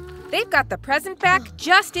 They've got the present back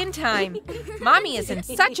just in time. Mommy is in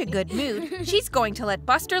such a good mood, she's going to let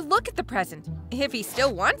Buster look at the present, if he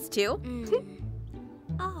still wants to.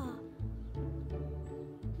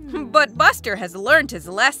 But Buster has learned his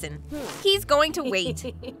lesson. He's going to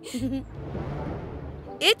wait.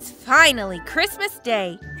 It's finally Christmas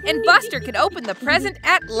Day, and Buster can open the present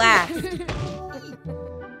at last.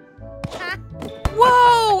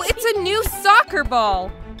 Whoa, it's a new soccer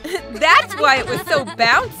ball. That's why it was so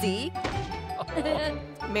bouncy.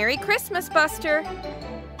 Merry Christmas, Buster.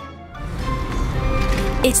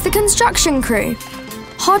 It's the construction crew.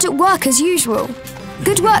 Hard at work as usual.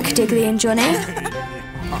 Good work, Digley and Johnny.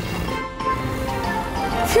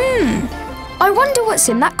 I wonder what's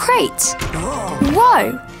in that crate.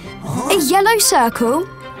 Whoa! A yellow circle,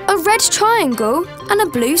 a red triangle, and a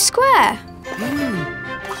blue square.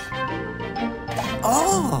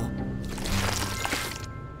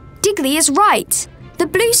 Digley is right. The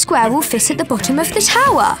blue square will fit at the bottom of the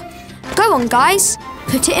tower. Go on, guys.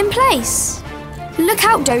 Put it in place. Look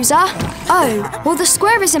out, Dozer. Oh, well, the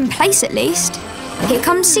square is in place at least. Here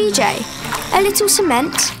comes CJ. A little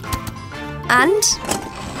cement. And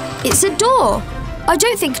it's a door. I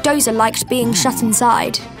don't think Dozer liked being shut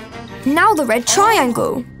inside. Now the red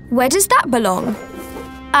triangle. Where does that belong?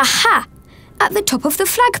 Aha! At the top of the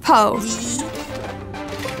flagpole.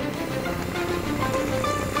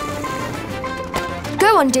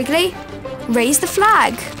 Go on, Digley. Raise the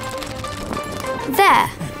flag. There.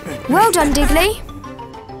 Well done, Digley.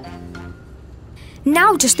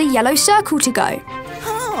 Now just the yellow circle to go.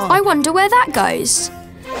 I wonder where that goes.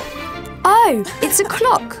 Oh, it's a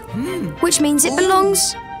clock, which means it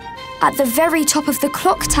belongs at the very top of the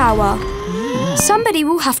clock tower. Somebody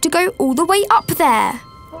will have to go all the way up there.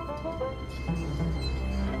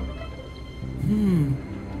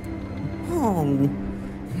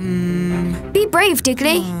 Be brave,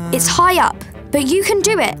 Digley. It's high up, but you can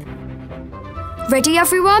do it. Ready,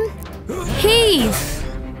 everyone? Heave!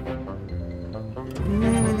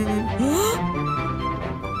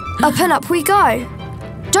 Up and up we go.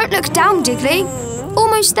 Don't look down, Digley.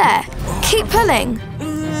 Almost there. Keep pulling.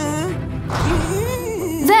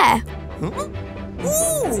 There.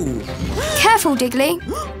 Careful, Digley.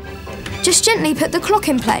 Just gently put the clock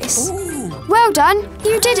in place. Well done,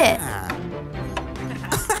 you did it.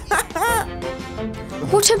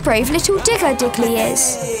 What a brave little digger Digley is.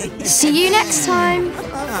 See you next time.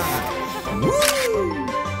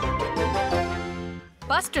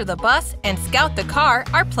 Buster the bus and Scout the car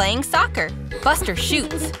are playing soccer. Buster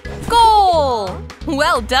shoots. Goal!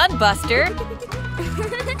 Well done, Buster.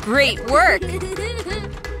 Great work.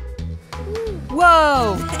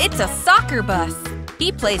 Whoa, it's a soccer bus.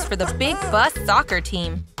 He plays for the big bus soccer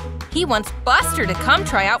team. He wants Buster to come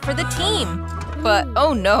try out for the team. But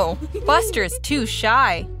oh no, Buster is too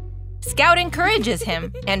shy. Scout encourages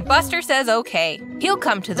him, and Buster says okay. He'll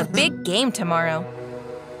come to the big game tomorrow.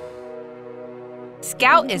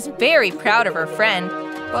 Scout is very proud of her friend,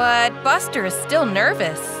 but Buster is still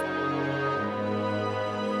nervous.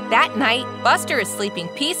 That night, Buster is sleeping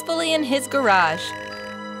peacefully in his garage.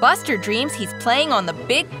 Buster dreams he's playing on the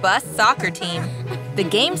big bus soccer team. The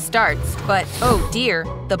game starts, but oh dear,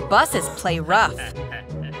 the buses play rough.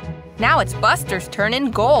 Now it's Buster's turn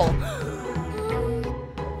in goal.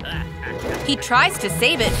 He tries to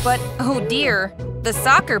save it, but oh dear, the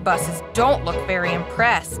soccer buses don't look very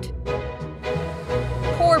impressed.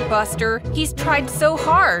 Poor Buster, he's tried so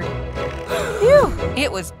hard. Phew,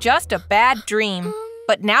 it was just a bad dream.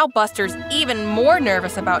 But now Buster's even more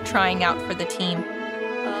nervous about trying out for the team.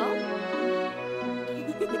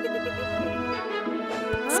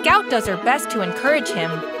 Scout does her best to encourage him.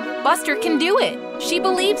 Buster can do it. She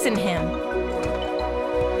believes in him.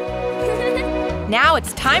 Now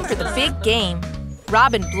it's time for the big game.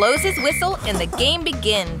 Robin blows his whistle and the game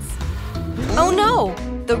begins. Oh no!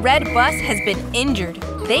 The red bus has been injured.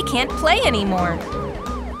 They can't play anymore.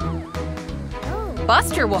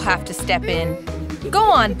 Buster will have to step in. Go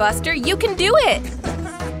on, Buster, you can do it!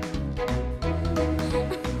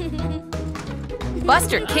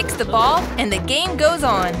 Buster kicks the ball and the game goes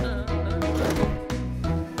on.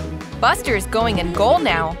 Buster is going in goal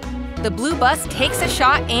now. The blue bus takes a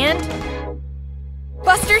shot and...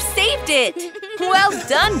 Buster saved it! Well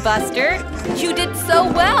done, Buster! You did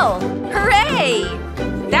so well! Hooray!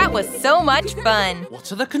 That was so much fun!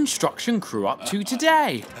 What are the construction crew up to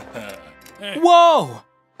today? Whoa!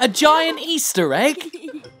 A giant Easter egg?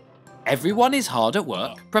 Everyone is hard at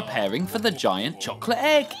work preparing for the giant chocolate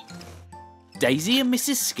egg. Daisy and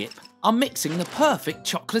Mrs. Skip are mixing the perfect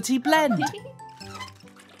chocolatey blend.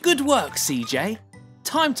 Good work, CJ.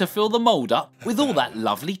 Time to fill the mould up with all that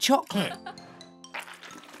lovely chocolate.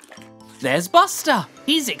 There's Buster.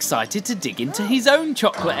 He's excited to dig into his own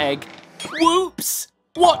chocolate egg. Whoops!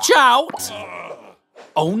 Watch out!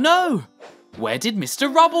 Oh no! Where did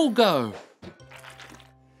Mr. Rubble go?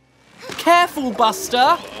 Careful,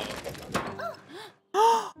 Buster!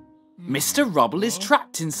 Mr. Rubble is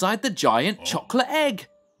trapped inside the giant chocolate egg.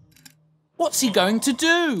 What's he going to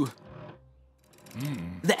do?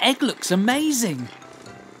 The egg looks amazing.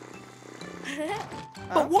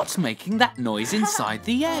 But what's making that noise inside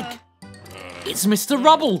the egg? It's Mr.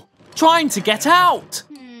 Rubble, trying to get out.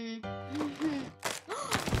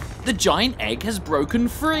 The giant egg has broken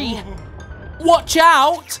free. Watch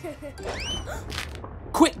out!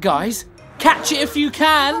 Quick, guys, catch it if you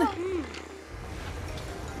can.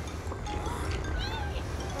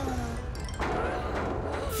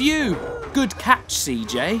 Phew, good catch,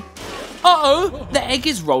 CJ. Uh-oh, the egg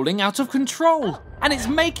is rolling out of control and it's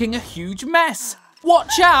making a huge mess.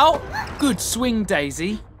 Watch out! Good swing,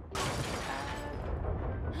 Daisy.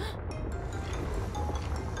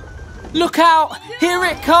 Look out! Here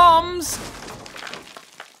it comes!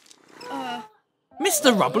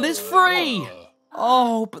 Mr. Rubble is free!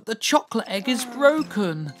 Oh, but the chocolate egg is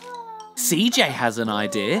broken. CJ has an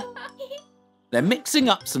idea. They're mixing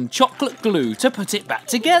up some chocolate glue to put it back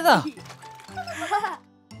together.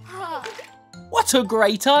 What a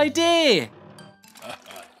great idea!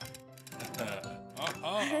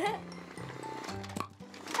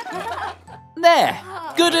 There,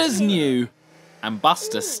 good as new. And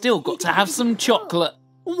Buster's still got to have some chocolate.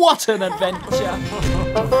 What an adventure!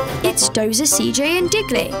 It's Dozer, CJ and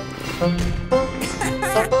Digley.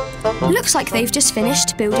 Looks like they've just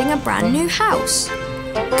finished building a brand new house.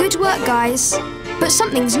 Good work, guys. But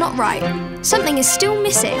something's not right. Something is still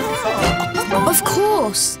missing. Of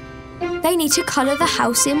course. They need to colour the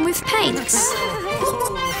house in with paints.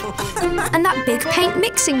 And that big paint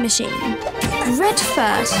mixing machine. Red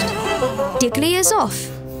first. Digley is off.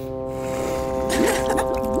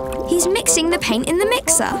 He's mixing the paint in the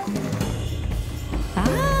mixer.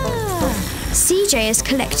 CJ is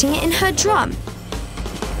collecting it in her drum.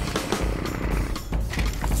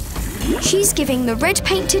 She's giving the red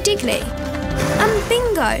paint to Digley. And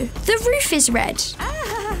bingo! The roof is red.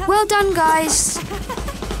 Well done, guys.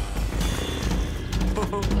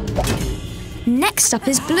 Next up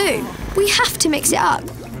is blue. We have to mix it up.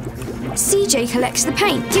 CJ collects the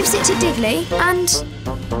paint, gives it to Digley, and...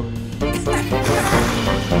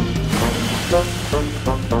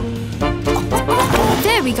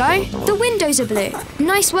 There we go. The windows are blue.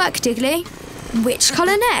 Nice work, Digley. Which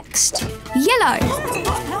colour next? Yellow.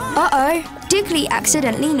 Uh-oh. Digley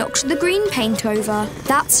accidentally knocked the green paint over.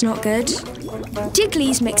 That's not good.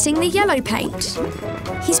 Digley's mixing the yellow paint.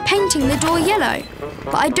 He's painting the door yellow,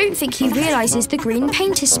 but I don't think he realises the green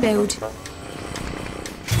paint is spilled.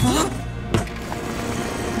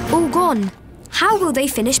 All gone. How will they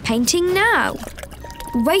finish painting now?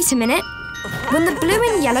 Wait a minute. When the blue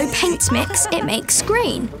and yellow paints mix, it makes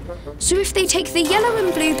green. So if they take the yellow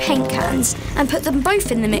and blue paint cans and put them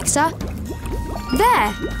both in the mixer,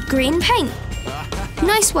 there, green paint.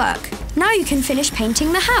 Nice work. Now you can finish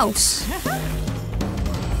painting the house.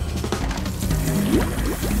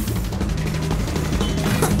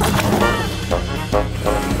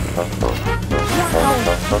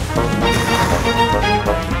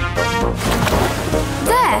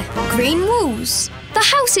 There, green walls. The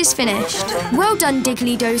house is finished. Well done,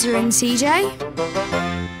 Digley, Dozer and CJ.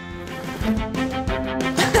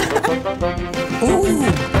 Ooh.